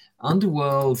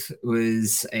 Underworld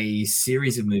was a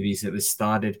series of movies that was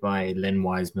started by Len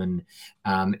Wiseman.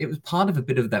 It was part of a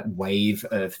bit of that wave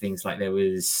of things like there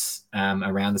was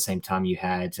around the same time you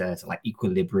had like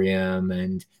Equilibrium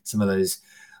and some of those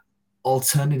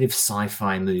alternative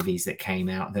sci-fi movies that came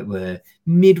out that were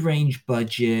mid-range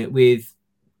budget with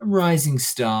rising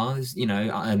stars.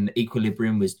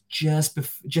 Equilibrium was just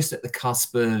at the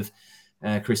cusp of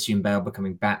Christian Bale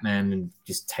becoming Batman and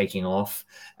just taking off.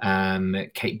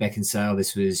 Kate Beckinsale,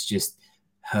 this was just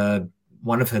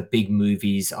one of her big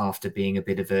movies after being a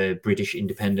bit of a British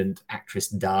independent actress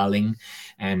darling,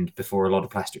 and before a lot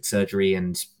of plastic surgery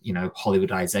and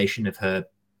Hollywoodization of her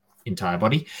entire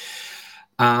body.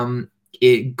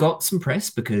 It got some press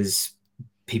because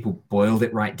people boiled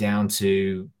it right down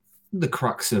to the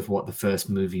crux of what the first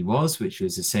movie was, which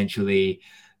was essentially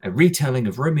a retelling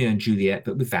of Romeo and Juliet,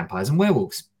 but with vampires and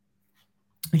werewolves,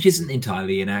 which isn't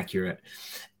entirely inaccurate.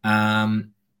 But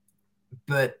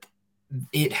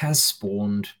it has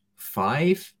spawned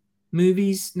 5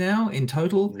 movies now in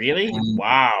total. Really?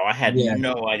 Wow, I had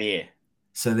no idea.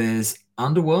 So there's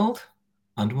Underworld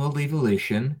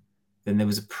Evolution. Then there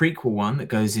was a prequel one that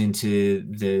goes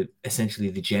into essentially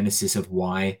the genesis of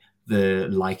why the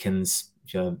Lycans,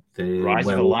 the Rise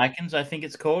of the Lycans, I think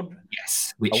it's called.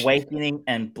 Yes, Awakening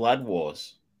and Blood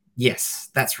Wars.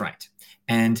 Yes, that's right.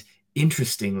 And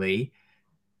interestingly,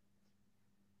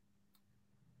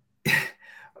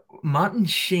 Michael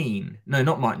Sheen. There we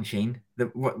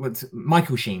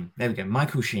go.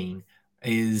 Michael Sheen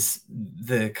is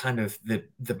the kind of the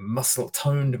muscled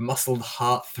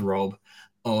heartthrob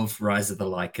of Rise of the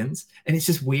Lycans, and it's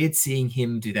just weird seeing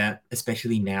him do that,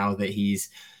 especially now that he's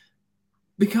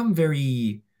become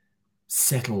very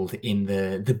settled in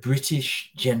the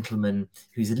British gentleman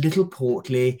who's a little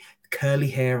portly, curly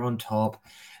hair on top.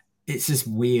 It's just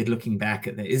weird looking back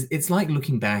at that. It's like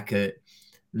looking back at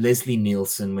Leslie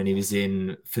Nielsen when he was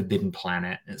in Forbidden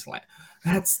Planet. It's like,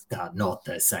 that's not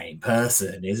the same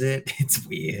person, is it? It's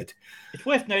weird. It's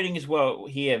worth noting as well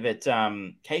here that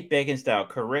Kate Beckinsale,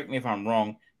 correct me if I'm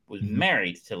wrong, was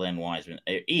married to Len Wiseman.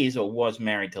 Is or was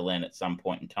married to Len at some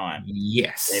point in time.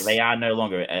 Yes. They are no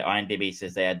longer. IMDb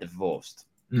says they are divorced.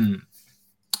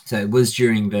 So it was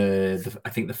during I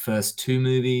think the first 2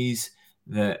 movies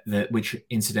that which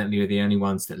incidentally are the only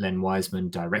ones that Len Wiseman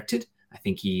directed. I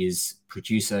think he is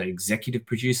executive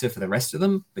producer for the rest of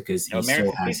them because he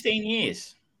still has 15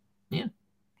 years. Yeah.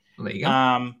 Well, there you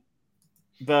go.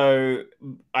 Though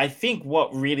I think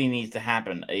what really needs to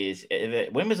happen is,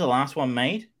 when was the last one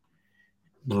made?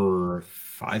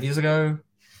 5 years ago.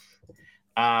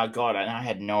 God, I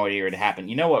had no idea it happened.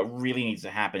 You know what really needs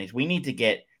to happen is we need to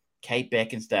get Kate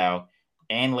Beckinsale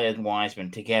and Len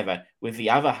Wiseman together with the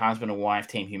other husband and wife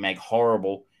team who make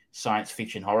horrible science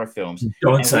fiction horror films.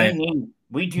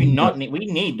 We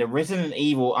need the Resident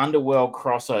Evil Underworld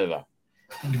crossover.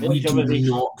 We do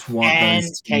not want and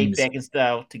those Kate teams.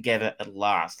 Beckinsale together at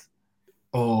last.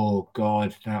 Oh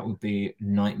God, that would be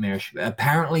nightmarish.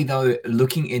 Apparently, though,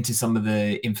 looking into some of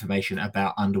the information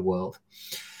about Underworld,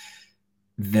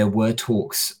 there were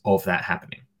talks of that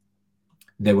happening.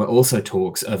 There were also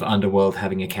talks of Underworld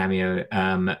having a cameo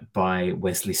by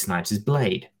Wesley Snipes'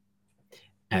 Blade,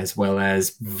 as well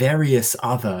as various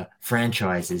other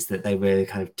franchises that they were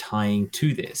kind of tying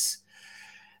to this.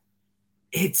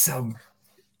 It's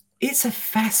a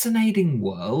fascinating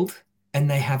world, and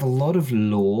they have a lot of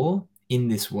lore in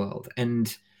this world.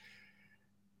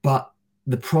 But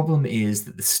the problem is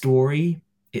that the story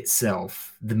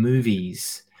itself, the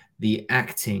movies, the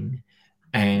acting,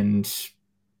 and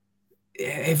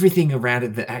everything around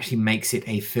it that actually makes it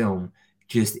a film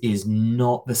just is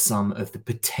not the sum of the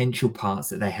potential parts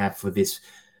that they have for this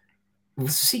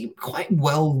quite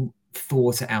well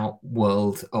thought out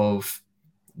world of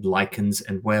Lycans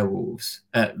and werewolves,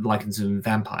 Lycans and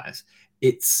vampires.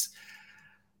 It's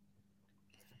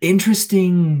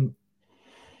interesting,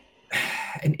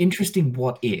 an interesting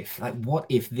what if. Like, what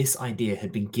if this idea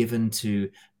had been given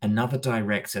to another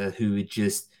director who had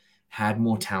just had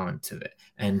more talent to it,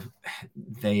 and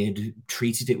they had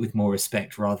treated it with more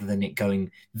respect rather than it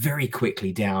going very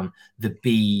quickly down the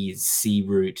B-C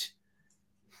route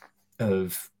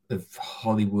of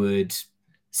Hollywood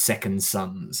second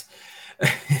sons.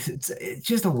 It's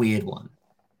just a weird one.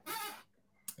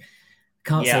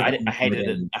 I hated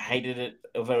it. I hated it.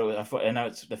 Although I know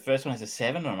it's the first one has a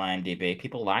 7 on IMDb.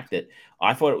 People liked it.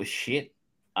 I thought it was shit.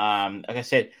 Like I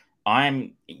said,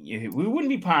 we wouldn't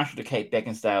be partial to Kate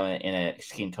Beckinsale in a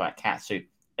skin tight catsuit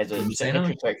as a Didn't say no.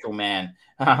 heterosexual man.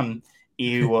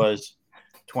 He was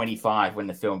 25 when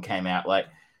the film came out. Like,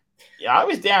 yeah, I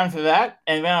was down for that,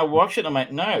 and when I watched it, I'm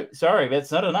like, no, sorry,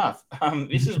 that's not enough.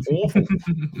 This is awful,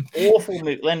 awful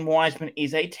movie. Len Wiseman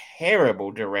is a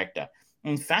terrible director,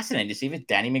 and fascinating to see that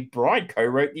Danny McBride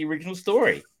co-wrote the original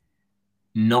story.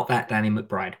 Not that Danny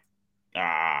McBride.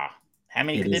 How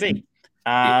many It could there is- be?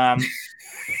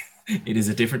 It is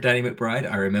a different Danny McBride.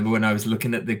 I remember when I was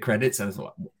looking at the credits, I was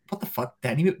like, what the fuck?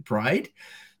 Danny McBride?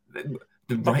 The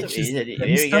Righteous There we go.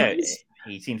 Gemstones?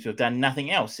 He seems to have done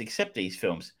nothing else except these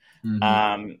films.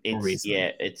 Mhm.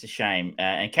 It's a shame.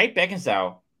 And Kate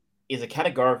Beckinsale is a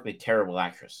categorically terrible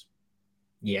actress.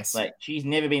 Yes. Like, she's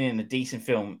never been in a decent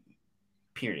film,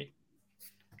 period.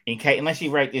 Unless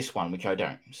you rate this one, which I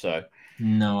don't. So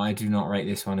No, I do not rate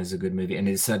this one as a good movie, and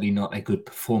it's certainly not a good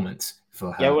performance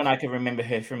for her. yeah, when I can remember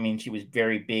her from, she was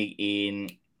very big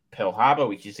in Pearl Harbor,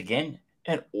 which is again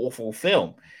an awful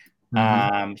film.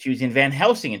 Mhm. She was in Van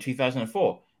Helsing in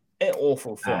 2004, an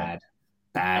awful film.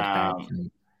 Bad.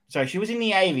 So she was in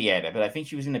The Aviator, but I think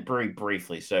she was in it very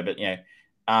briefly. So, but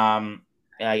I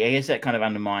guess that kind of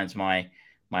undermines my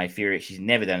theory. She's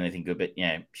never done anything good, but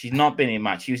she's not been in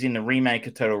much. She was in the remake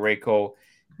of Total Recall.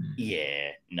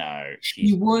 Yeah, no,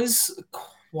 She was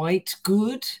quite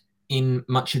good in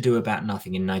Much Ado About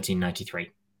Nothing in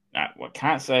 1993. Well,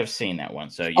 can't say I've seen that one.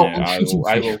 So and I Shooting will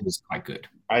Fish was quite good.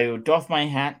 I will doff my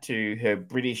hat to her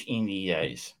British indie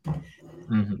days.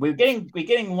 Mhm. We're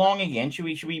getting long again. Should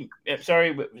we?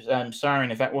 Sorry,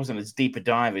 Siren, if that wasn't as deep a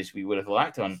dive as we would have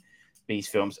liked on these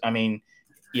films. I mean,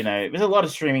 there's a lot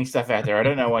of streaming stuff out there. I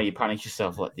don't know why you punish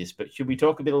yourself like this, but should we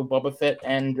talk a bit of Boba Fett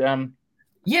and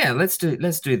Yeah, let's do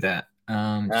that.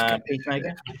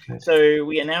 Peacemaker? So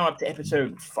we are now up to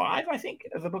episode 5, I think,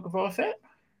 of the Book of Boba Fett.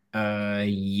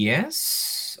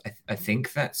 Yes, I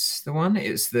think that's the one.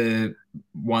 It's the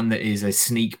one that is a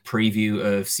sneak preview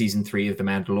of season 3 of The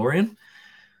Mandalorian.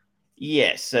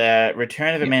 Yes,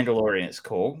 Return of the Mandalorian, it's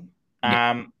called.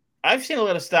 I've seen a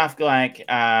lot of stuff like the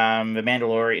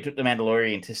Mandalorian. It took the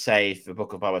Mandalorian to save the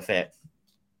Book of Boba Fett.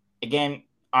 Again,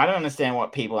 I don't understand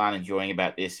what people aren't enjoying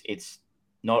about this. It's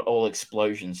not all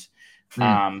explosions,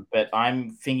 but I'm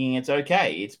thinking it's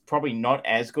okay. It's probably not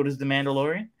as good as the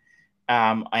Mandalorian.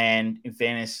 And in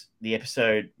fairness, the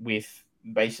episode with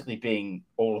basically being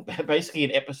basically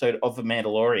an episode of the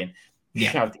Mandalorian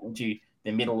shoved into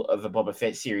the middle of the Boba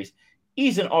Fett series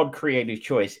is an odd creative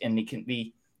choice, and it can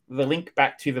be the link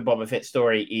back to the Boba Fett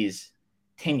story is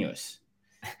tenuous.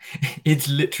 It's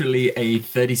literally a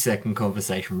 30-second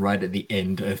conversation right at the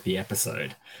end of the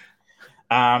episode.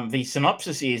 The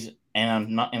synopsis is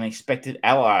an unexpected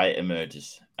ally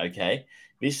emerges. Okay.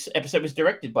 This episode was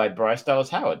directed by Bryce Dallas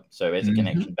Howard. So there's a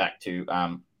connection back to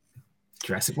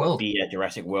Jurassic World. The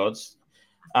Jurassic Worlds.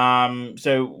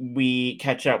 So we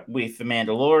catch up with the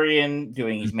Mandalorian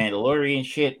doing his Mandalorian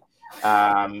shit.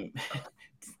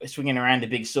 Swinging around a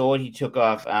big sword. He took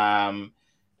off Juan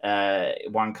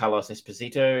Carlos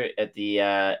Esposito at the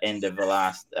end of the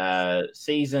last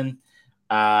season.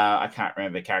 I can't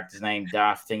remember the character's name.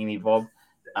 Darth Thingamy-Bob.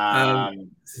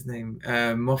 What's his name?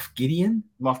 Moff Gideon?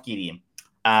 Moff Gideon.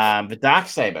 The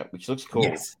Darksaber, which looks cool.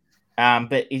 Yes.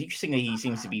 But interestingly, he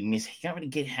seems to be he can't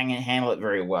really handle it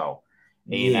very well.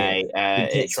 Trying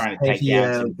to take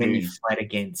down some when you goons. fight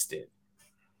against it.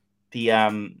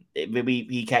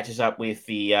 He catches up with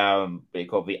the they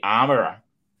call the Armorer,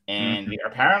 and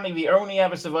apparently the only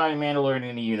other surviving Mandalorian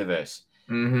in the universe.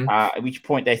 At which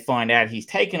point they find out he's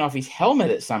taken off his helmet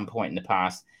at some point in the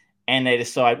past, and they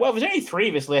decide, well, there's only 3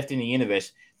 of us left in the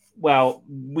universe. Well,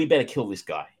 we better kill this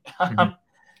guy.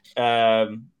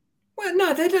 Well,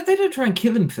 no, they don't try and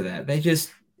kill him for that. They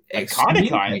just kind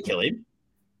of kill him.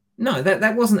 No,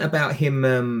 that wasn't about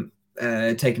him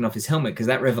taking off his helmet, because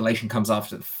that revelation comes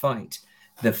after the fight.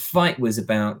 The fight was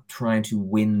about trying to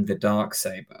win the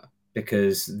Darksaber,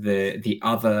 because the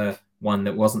other one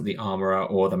that wasn't the Armorer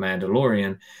or the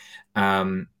Mandalorian,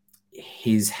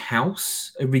 his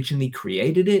house originally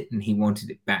created it and he wanted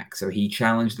it back. So he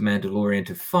challenged the Mandalorian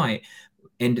to fight,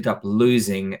 ended up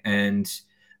losing, and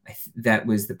that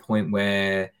was the point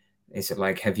where they said,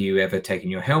 like, have you ever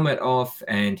taken your helmet off?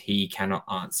 And he cannot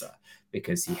answer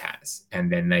because he has.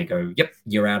 And then they go, yep,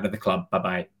 you're out of the club.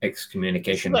 Bye-bye.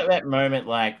 Excommunication. It's like that moment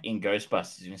like in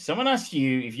Ghostbusters. When someone asks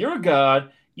you, if you're a guard,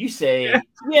 you say,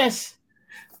 yes.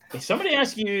 If somebody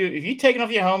asks you, if you've taken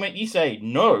off your helmet, you say,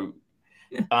 no.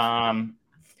 My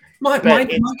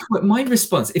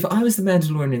response, if I was the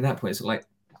Mandalorian in that point, is like,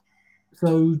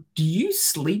 so do you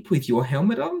sleep with your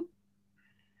helmet on?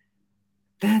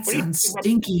 That's What do a you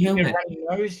stinky you got a helmet. runny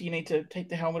nose? You need to take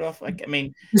the helmet off. Like, I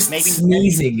mean, Just maybe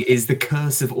sneezing is the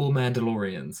curse of all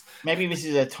Mandalorians. maybe this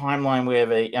is a timeline where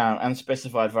the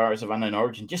unspecified virus of unknown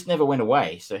origin just never went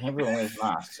away, so everyone wears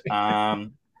masks.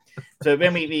 So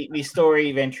then the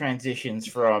story then transitions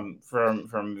from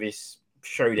this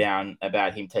showdown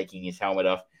about him taking his helmet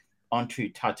off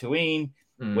onto Tatooine,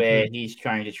 where he's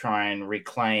trying to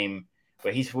reclaim.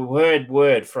 Where he's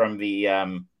word from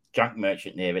the junk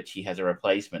merchant there that she has a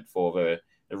replacement for the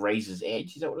Razor's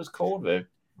Edge. Is that what it's called? The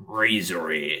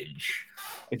Razor Edge.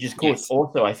 which is cool. Yes. It's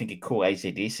also, I think, a cool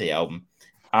AC/DC album.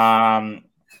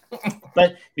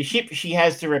 But the ship she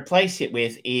has to replace it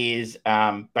with is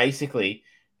basically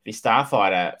the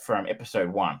Starfighter from Episode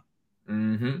 1.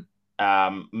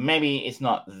 Maybe it's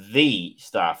not the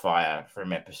Starfighter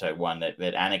from Episode 1 that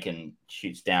Anakin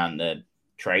shoots down the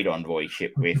trade envoy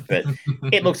ship with, but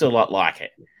it looks a lot like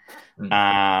it.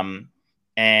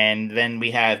 And then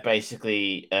we have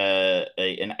basically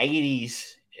an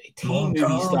 80s teen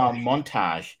movie style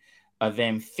montage of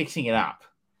them fixing it up.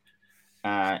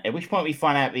 At which point we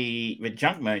find out the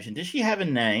junk merchant. Does she have a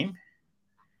name?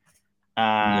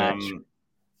 I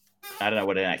don't know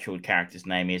what an actual character's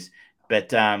name is,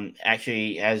 but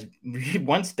actually has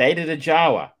once dated a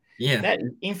Jawa. Yeah. That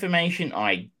information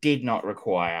I did not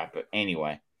require, but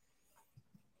anyway.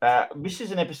 This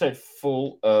is an episode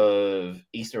full of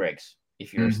Easter eggs,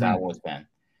 if you're a Star Wars fan.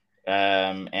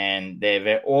 And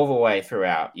they're all the way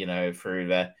throughout, through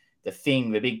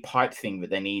the big pipe thing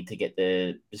that they need to get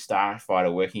the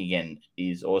Starfighter working again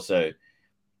is also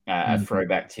a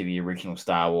throwback to the original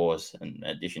Star Wars, in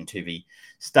addition to the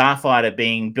Starfighter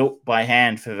being built by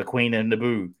hand for the Queen of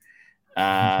Naboo.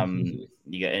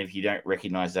 If you don't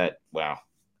recognize that, well,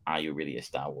 are you really a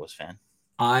Star Wars fan?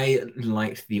 I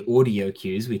liked the audio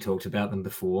cues. We talked about them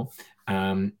before.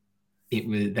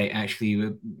 They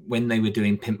actually, when they were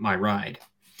doing Pimp My Ride,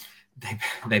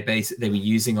 they were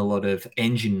using a lot of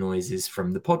engine noises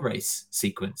from the pod race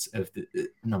sequence of the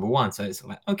number one. So it's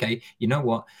like, okay, you know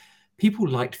what? People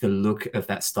liked the look of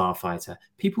that Starfighter.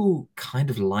 People kind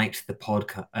of liked the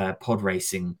pod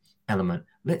racing element.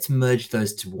 Let's merge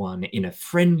those to one in a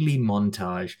friendly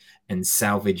montage and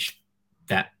salvage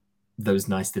those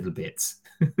nice little bits.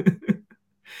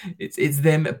 It's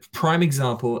them, a prime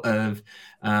example of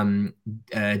Dave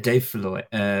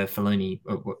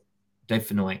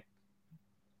Filoni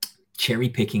cherry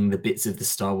picking the bits of the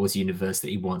Star Wars universe that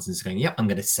he wants and just going, yep, I'm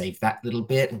going to save that little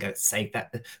bit. I'm going to save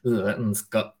that. And it's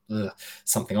got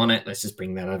something on it. Let's just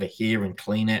bring that over here and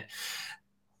clean it.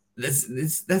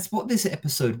 That's what this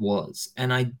episode was.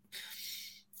 And I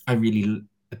really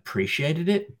appreciated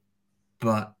it.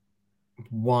 But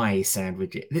why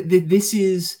sandwich it? This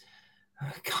is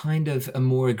kind of a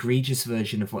more egregious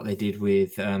version of what they did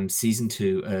with season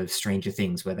 2 of Stranger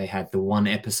Things, where they had the one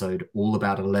episode all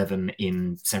about 11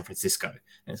 in San Francisco.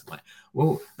 And it's like,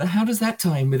 well, how does that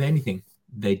tie in with anything?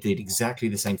 They did exactly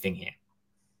the same thing here.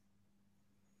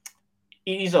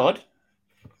 It is odd,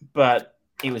 but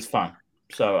it was fun.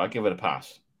 So I give it a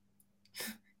pass.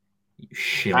 You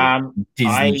shill.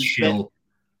 Disney shill.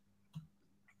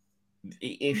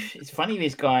 It's funny,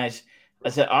 these guys.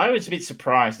 I was a bit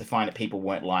surprised to find that people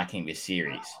weren't liking this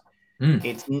series.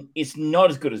 It's not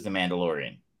as good as The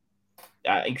Mandalorian.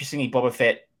 Interestingly, Boba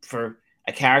Fett, for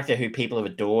a character who people have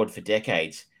adored for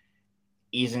decades,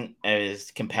 isn't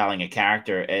as compelling a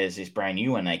character as this brand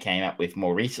new one they came up with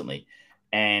more recently.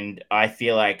 And I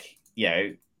feel like,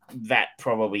 that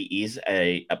probably is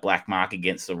a black mark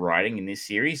against the writing in this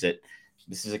series, that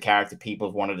this is a character people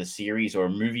have wanted a series or a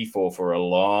movie for a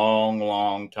long,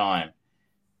 long time.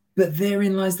 But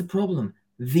therein lies the problem.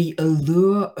 The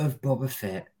allure of Boba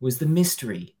Fett was the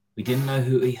mystery. We didn't know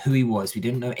who he was. We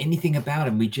didn't know anything about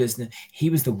him. We just knew he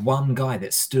was the one guy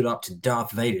that stood up to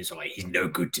Darth Vader. So like, he's no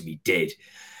good to me, dead.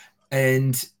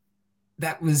 And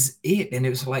that was it. And it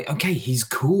was like, okay, he's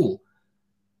cool.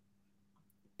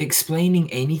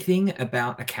 Explaining anything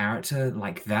about a character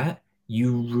like that,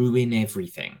 you ruin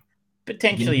everything.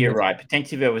 Potentially, you're right.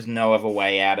 Potentially, there was no other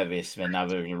way out of this than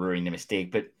other than ruining the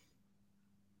mystique. But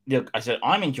look, I said,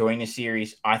 I'm enjoying the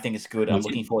series. I think it's good. I'm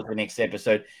looking forward to the next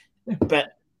episode. Yeah.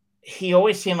 But he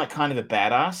always seemed like kind of a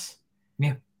badass.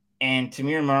 Yeah. And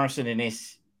Tamira Morrison in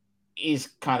this is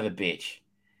kind of a bitch.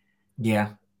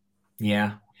 Yeah.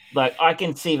 Yeah. Like, I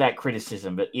can see that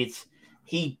criticism, but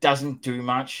he doesn't do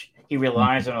much. He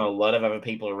relies on a lot of other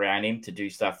people around him to do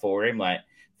stuff for him. Like,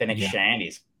 Fennec Shand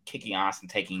is kicking ass and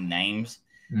taking names.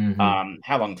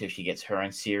 How long till she gets her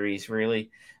own series, really?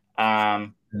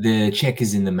 The check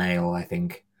is in the mail, I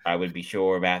think. I would be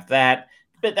sure about that.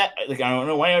 But that, I don't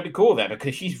know why I'd be cool with that,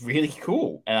 because she's really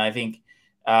cool. And I think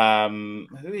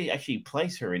who actually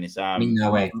plays her in this?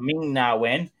 Ming-Na Wen. Ming-Na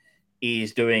Wen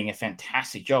is doing a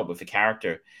fantastic job with the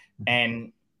character,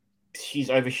 and she's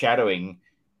overshadowing.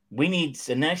 We need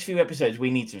the next few episodes.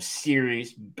 We need some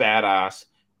serious, badass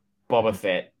Boba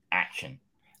Fett action.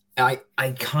 I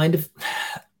kind of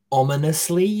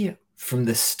ominously from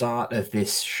the start of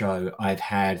this show, I've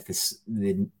had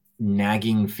the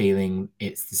nagging feeling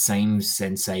it's the same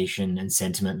sensation and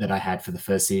sentiment that I had for the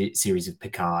first series of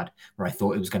Picard, where I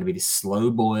thought it was going to be this slow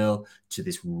boil to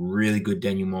this really good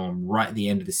denouement right at the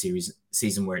end of the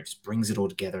season where it just brings it all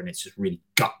together and it's just really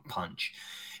gut punch.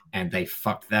 And they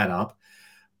fucked that up.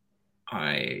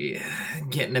 I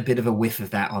getting a bit of a whiff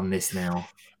of that on this now.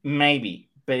 Maybe,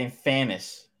 but in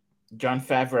fairness, Jon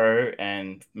Favreau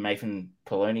and Nathan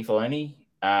Filoni,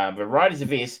 the writers of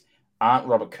this aren't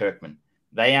Robert Kirkman.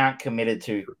 They aren't committed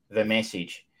to the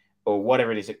message or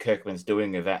whatever it is that Kirkman's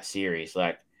doing with that series.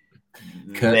 Like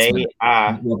they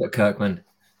are. Robert Kirkman.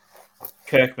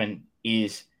 Kirkman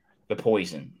is the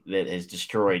poison that has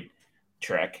destroyed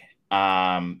Trek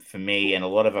for me and a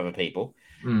lot of other people.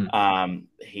 Favreau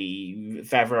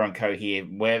and co here,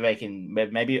 where they can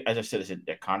maybe, as I said,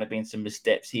 there kind of been some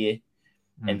missteps here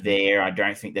and there. I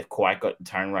don't think they've quite got the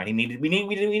tone right. We need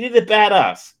the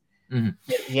badass.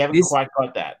 He haven't quite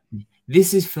got that.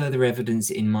 This is further evidence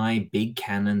in my big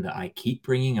canon that I keep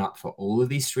bringing up for all of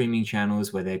these streaming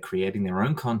channels where they're creating their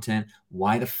own content.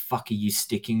 Why the fuck are you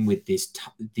sticking with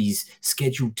these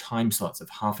scheduled time slots of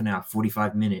half an hour,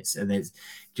 45 minutes? And there's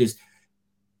just,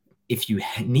 if you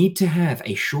need to have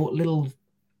a short little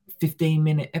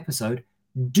 15-minute episode,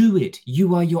 do it.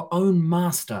 You are your own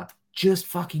master. Just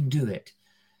fucking do it.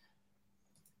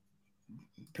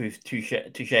 Touche.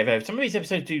 Some of these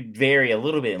episodes do vary a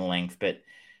little bit in length, but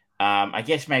I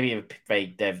guess maybe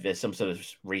there's some sort of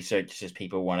research says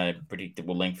people want a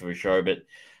predictable length of a show. But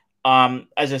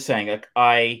as I was saying, like,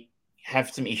 I have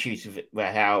some issues with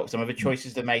how some of the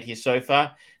choices they've made here so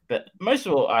far. But most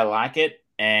of all, I like it.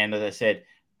 And as I said,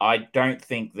 I don't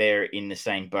think they're in the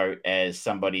same boat as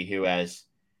somebody who has.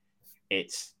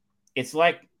 It's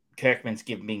like Kirkman's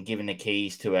been given the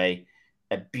keys to a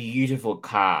beautiful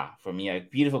car from,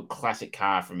 beautiful classic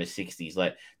car from the 60s,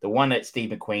 like the one that Steve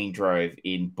McQueen drove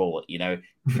in Bullet,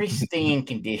 pristine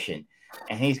condition.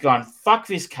 And he's gone, fuck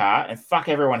this car and fuck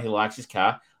everyone who likes this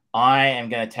car. I am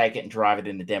going to take it and drive it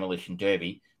in the demolition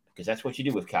derby because that's what you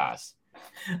do with cars.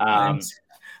 I'm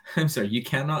sorry, you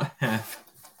cannot have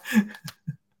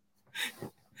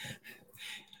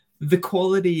the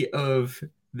quality of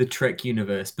the Trek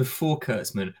universe before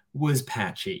Kurtzman was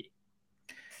patchy.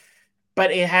 But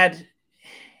it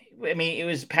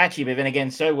was patchy, but then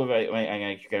again, so I'm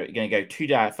going to go too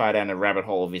far down the rabbit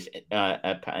hole of this,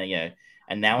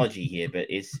 analogy here. But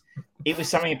it was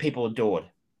something that people adored.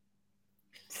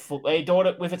 They adored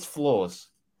it with its flaws.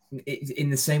 In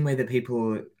the same way that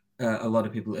a lot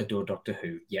of people adore Doctor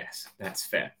Who. Yes, that's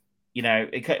fair.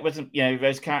 It wasn't.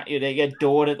 Those can't. They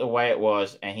adored it the way it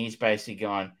was, and he's basically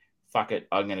gone, "Fuck it,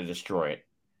 I'm going to destroy it."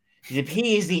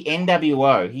 He is the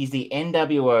NWO. He's the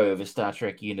NWO of the Star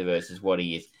Trek universe, is what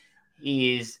he is.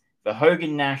 He is the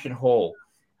Hogan Nash and Hall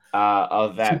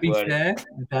of that. To be fair,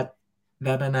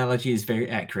 that analogy is very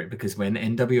accurate because when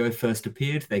NWO first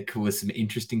appeared, they caused some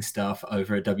interesting stuff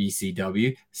over at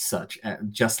WCW,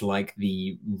 just like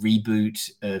the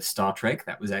reboot of Star Trek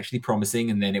that was actually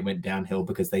promising, and then it went downhill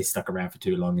because they stuck around for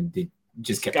too long and kept on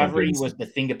Discovery was the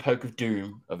finger poke of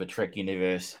doom of a Trek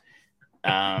universe.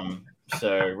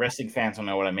 So wrestling fans will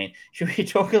know what I mean. Should we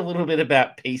talk a little bit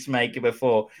about Peacemaker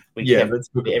before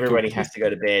everybody has to go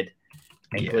to bed,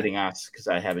 including us, because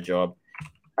I have a job.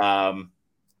 We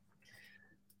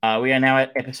are now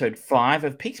at episode 5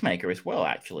 of Peacemaker as well,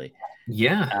 actually.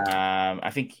 Yeah. I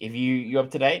think, if you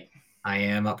up to date? I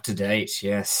am up to date,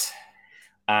 yes.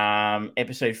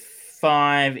 Episode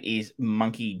 5 is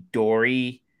Monkey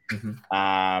Dory.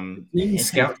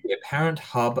 Scout the apparent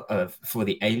hub for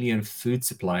the alien food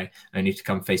supply, only to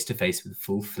come face to face with a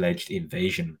full-fledged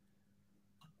invasion.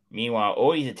 Meanwhile,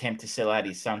 Audie's attempt to sell out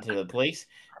his son to the police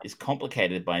is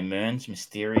complicated by Murn's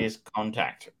mysterious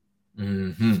contact.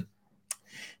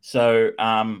 So,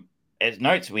 as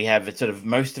notes, we have sort of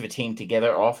most of the team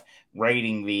together off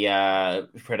raiding the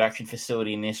production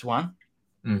facility in this one.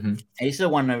 And this is the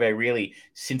one where they really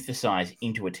synthesize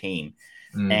into a team.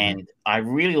 And I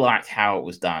really liked how it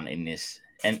was done in this.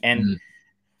 And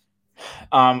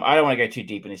I don't want to go too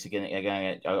deep in this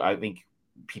again. I think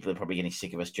people are probably getting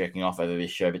sick of us jerking off over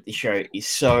this show, but this show is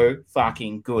so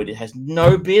fucking good. It has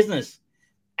no business,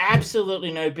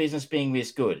 absolutely no business being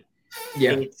this good.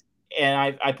 Yeah.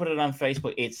 And I put it on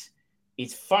Facebook.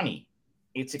 It's funny.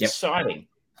 It's exciting.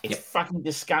 It's fucking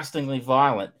disgustingly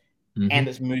violent. and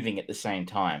it's moving at the same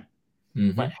time.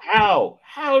 Mhm. But how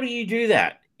do you do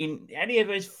that? How do you have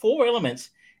those 4 elements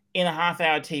in a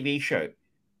half-hour TV show?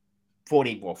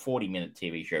 40-minute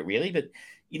TV show, really. But,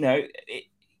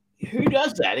 who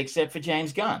does that except for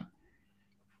James Gunn?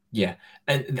 Yeah.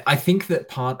 And I think that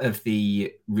part of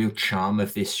the real charm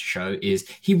of this show is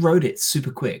he wrote it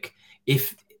super quick.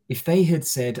 If they had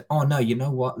said, oh, no, you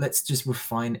know what? Let's just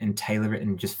refine and tailor it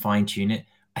and just fine-tune it,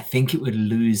 I think it would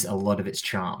lose a lot of its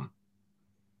charm.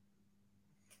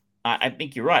 I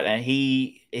think you're right. And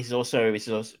he is also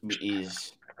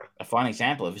a fine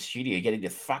example of a studio getting the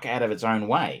fuck out of its own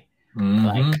way.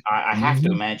 Like, I have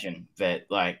to imagine that,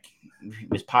 like,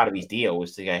 was part of his deal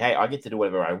was to go, hey, I get to do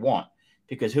whatever I want.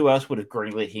 Because who else would have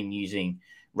greenlit him using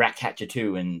Ratcatcher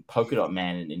 2 and Polka Dot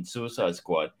Man in Suicide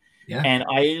Squad? Yeah. And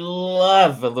I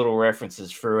love the little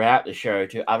references throughout the show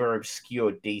to other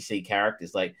obscure DC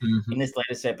characters. Like in this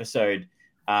latest episode,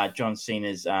 John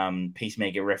Cena's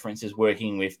Peacemaker references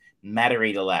working with Matter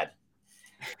Eater Lad.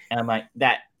 And I'm like,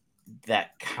 that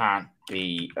can't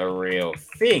be a real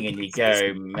thing. And you go,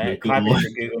 type into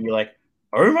Google and you're like,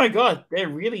 oh my God, there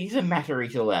really is a Matter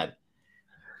Eater Lad.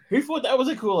 Who thought that was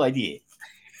a cool idea?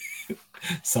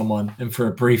 Someone, and for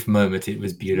a brief moment, it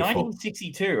was beautiful.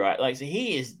 1962, right? Like, so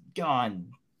he has gone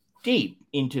deep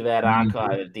into that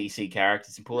archive of DC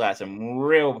characters and pulled out some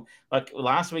real. Like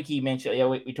last week, he mentioned,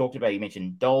 we talked about. He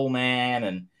mentioned Dollman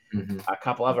and a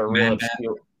couple other real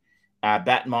obscure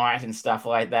Batmite and stuff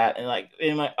like that. And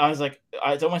I was like,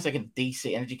 it's almost like a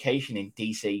DC education in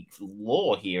DC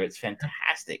lore here. It's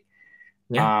fantastic.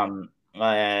 Yeah.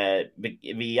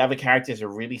 The other characters are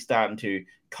really starting to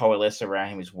coalesce around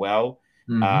him as well.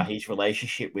 His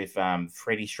relationship with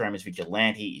Freddie Stromer's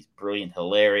Vigilante is brilliant,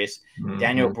 hilarious.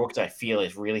 Daniel Brooks, I feel,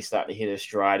 is really starting to hit her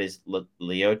stride as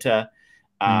Leota.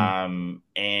 And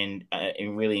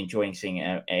really enjoying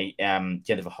seeing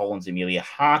Jennifer Holland's Amelia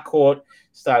Harcourt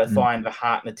started to find the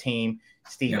heart in the team.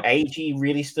 Steve Agee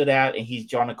really stood out, and he's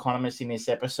John Economist in this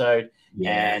episode.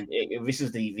 Yeah. And this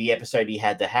is the episode he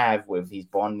had to have with his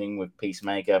bonding with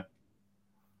Peacemaker.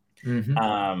 And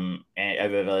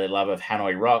over the love of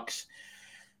Hanoi Rocks.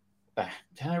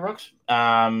 Hanoi Rocks.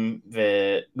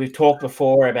 We've talked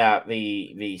before about how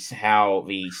the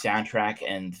soundtrack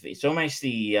and it's almost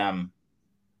the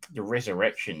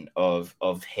resurrection of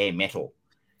hair metal.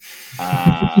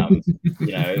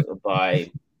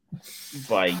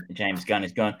 By James Gunn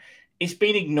is gone. It's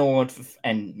been ignored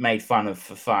and made fun of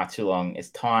for far too long. It's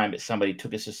time that somebody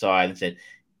took us aside and said,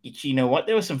 you know what?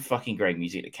 There was some fucking great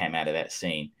music that came out of that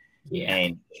scene. Yeah.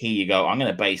 And here you go. I'm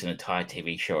going to base an entire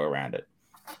TV show around it.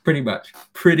 Pretty much.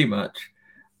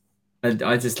 And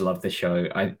I just love the show.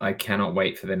 I cannot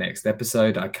wait for the next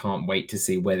episode. I can't wait to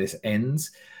see where this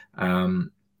ends. I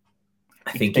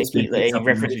think it's been in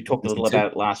reference. We talked a little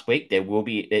about it last week.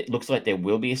 It looks like there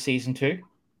will be a season 2.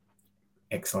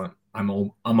 Excellent. I'm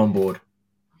on board.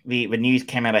 The news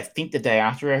came out, I think, the day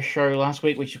after our show last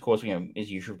week, which of course,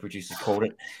 as usual, producers called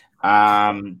it.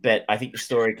 But I think the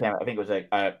story came out, I think it was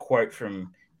a quote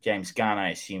from James Gunn,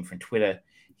 I assume from Twitter,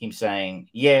 him saying,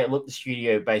 yeah, look, the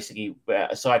studio basically,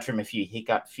 aside from a few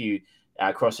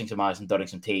crossing some I's and dotting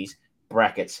some T's,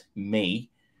 brackets, me,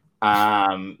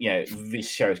 this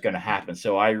show is going to happen.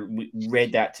 So I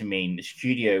read that to mean the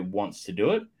studio wants to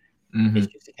do it. It's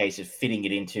just a case of fitting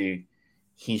it into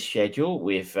his schedule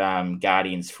with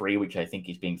Guardians 3, which I think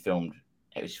is being filmed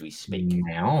as we speak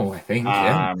now. I think.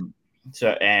 So,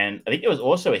 and I think there was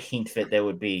also a hint that there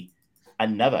would be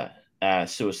another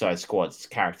Suicide Squad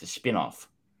character spin-off.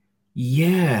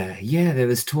 Yeah, there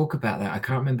was talk about that. I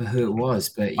can't remember who it was,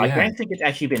 but yeah. I don't think it's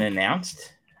actually been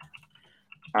announced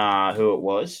who it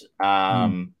was.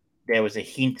 There was a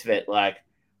hint that,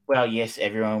 yes,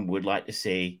 everyone would like to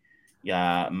see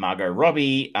Margot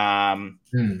Robbie,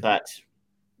 but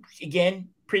again,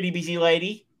 pretty busy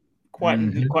lady, quite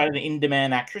an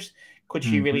in-demand actress. Could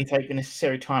she really take the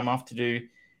necessary time off to do,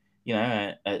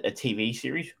 a TV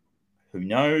series? Who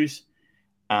knows?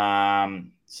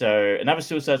 So another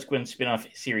Suicide Squad spin-off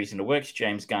series in the works.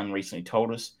 James Gunn recently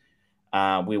told us.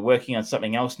 We're working on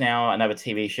something else now, another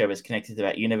TV show that's connected to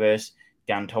that universe.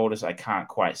 Gunn told us, I can't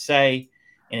quite say.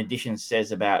 In addition,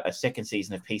 says about a second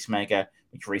season of Peacemaker,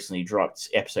 which recently dropped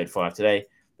episode 5 today.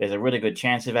 There's a really good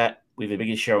chance of that. We're the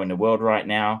biggest show in the world right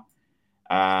now.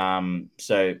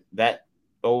 So that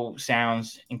all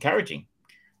sounds encouraging.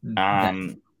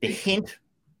 The hint,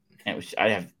 which I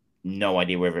have no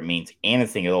idea whether it means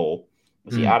anything at all,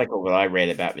 was the article that I read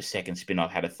about the second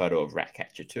spin-off had a photo of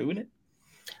Ratcatcher 2 in it.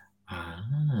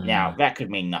 Now, that could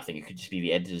mean nothing. It could just be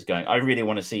the editors going, I really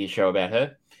want to see a show about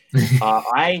her.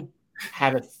 I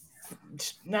don't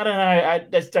know. I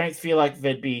just don't feel like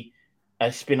there'd be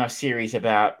a spin-off series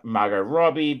about Margot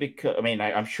Robbie, because I mean,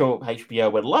 I'm sure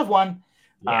HBO would love one.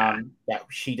 Yeah. That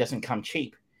she doesn't come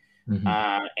cheap.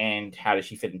 Mhm. And how does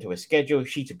she fit into a schedule?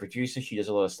 She's a producer. She does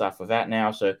a lot of stuff with that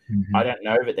now. So Mhm. I don't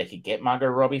know that they could get Margot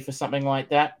Robbie for something like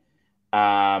that.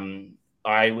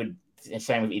 I would,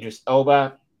 same with Idris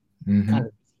Elba, Mhm. kind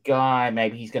of guy.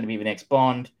 Maybe he's going to be the next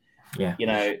Bond. Yeah. You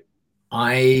know,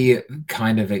 I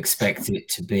kind of expect it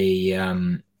to be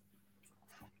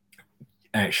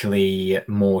actually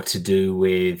more to do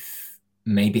with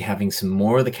maybe having some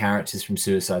more of the characters from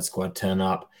Suicide Squad turn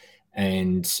up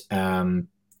and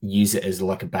use it as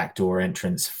like a backdoor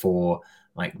entrance for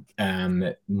like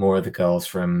more of the girls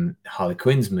from Harley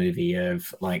Quinn's movie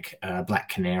of like Black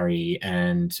Canary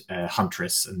and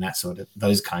Huntress and that sort of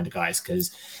those kind of guys,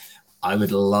 because I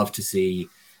would love to see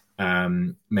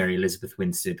Mary Elizabeth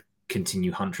Winstead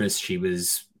continue Huntress. She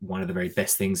was one of the very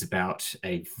best things about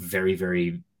a very,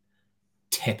 very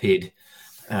tepid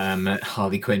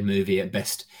Harley Quinn movie at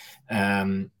best.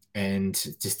 And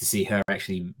just to see her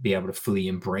actually be able to fully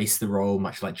embrace the role,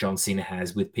 much like John Cena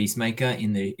has with Peacemaker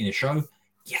in a show,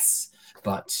 yes.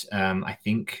 But I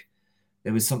think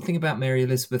there was something about Mary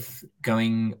Elizabeth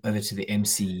going over to the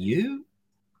MCU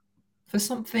for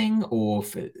something, or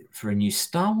for a new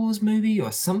Star Wars movie,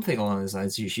 or something along those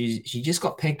lines. She just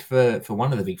got pegged for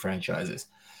one of the big franchises.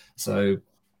 So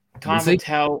time will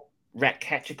tell.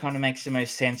 Ratcatcher kind of makes the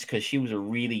most sense because she was a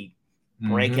really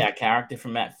breakout character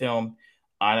from that film.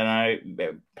 I don't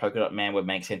know. Polka Dot Man would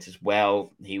make sense as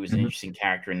well. He was an interesting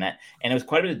character in that. And there was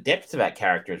quite a bit of depth to that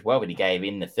character as well that he gave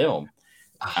in the film.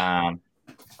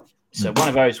 So one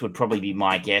of those would probably be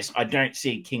my guess. I don't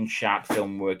see a King Shark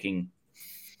film working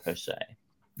per se.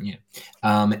 Yeah.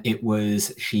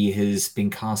 She has been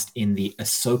cast in the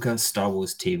Ahsoka Star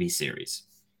Wars TV series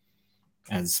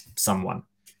as someone.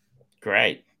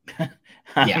 Great.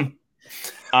 Yeah.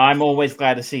 I'm always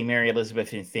glad to see Mary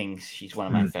Elizabeth in things. She's one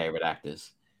of my favorite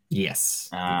actors. Yes.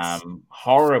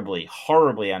 Horribly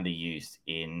underused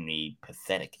in the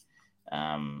pathetic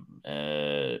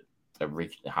Harley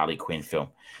Quinn film.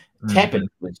 Tepid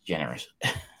was generous.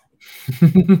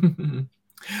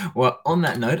 Well, on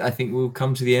that note, I think we'll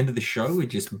come to the end of the show. We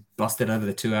just busted over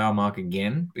the 2-hour mark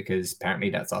again because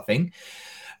apparently that's our thing.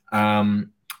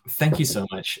 Thank you so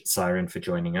much, Siren, for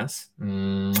joining us.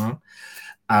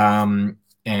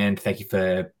 And thank you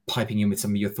for piping in with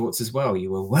some of your thoughts as well.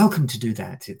 You are welcome to do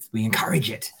that. We encourage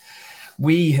it.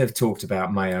 We have talked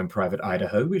about My Own Private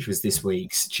Idaho, which was this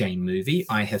week's chain movie.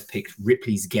 I have picked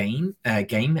Ripley's Game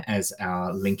as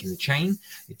our link in the chain.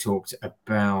 We talked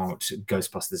about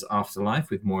Ghostbusters Afterlife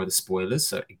with more of the spoilers.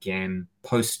 So again,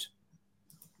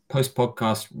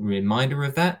 post-podcast reminder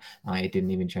of that. I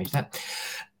didn't even change that.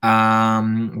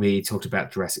 We talked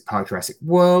about Jurassic Park, Jurassic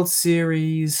World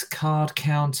series, Card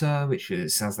Counter, which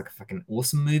sounds like a fucking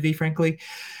awesome movie, frankly.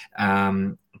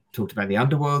 Talked about the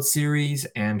Underworld series,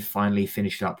 and finally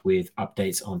finished up with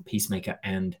updates on Peacemaker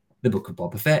and the Book of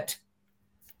Boba Fett.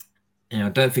 Now,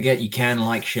 don't forget, you can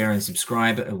like, share, and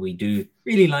subscribe. We do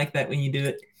really like that when you do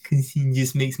it, because it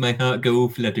just makes my heart go all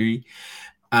fluttery.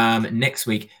 Next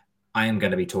week, I am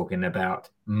going to be talking about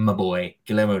my boy,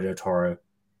 Guillermo del Toro,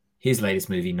 his latest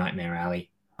movie, Nightmare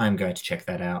Alley. I'm going to check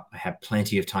that out. I have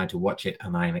plenty of time to watch it,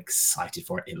 and I am excited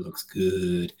for it. It looks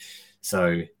good.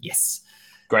 So, yes.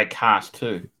 Great cast,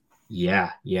 too.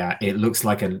 Yeah. It looks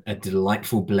like a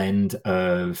delightful blend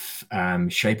of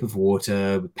Shape of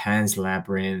Water, Pan's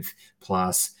Labyrinth,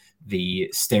 plus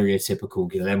the stereotypical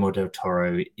Guillermo del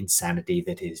Toro insanity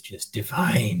that is just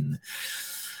divine.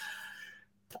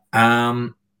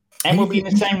 And we'll be in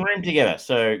the same room together.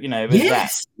 So, there's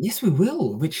that. Yes, we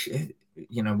will, which,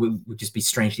 would just be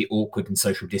strangely awkward in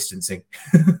social distancing.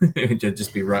 It would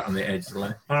just be right on the edge.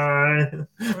 Like, hi.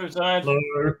 Hello.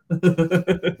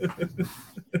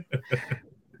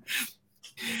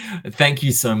 Thank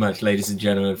you so much, ladies and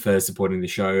gentlemen, for supporting the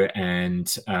show.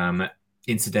 And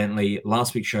incidentally,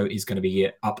 last week's show is going to be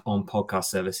up on podcast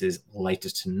services later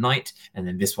tonight. And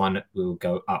then this one will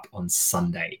go up on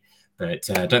Sunday. But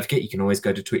don't forget, you can always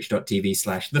go to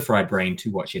twitch.tv/thefriedbrain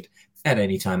to watch it at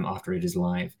any time after it is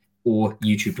live, or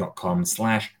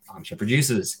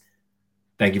youtube.com/armchairproducers.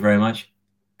 Thank you very much.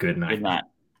 Good night. Good night.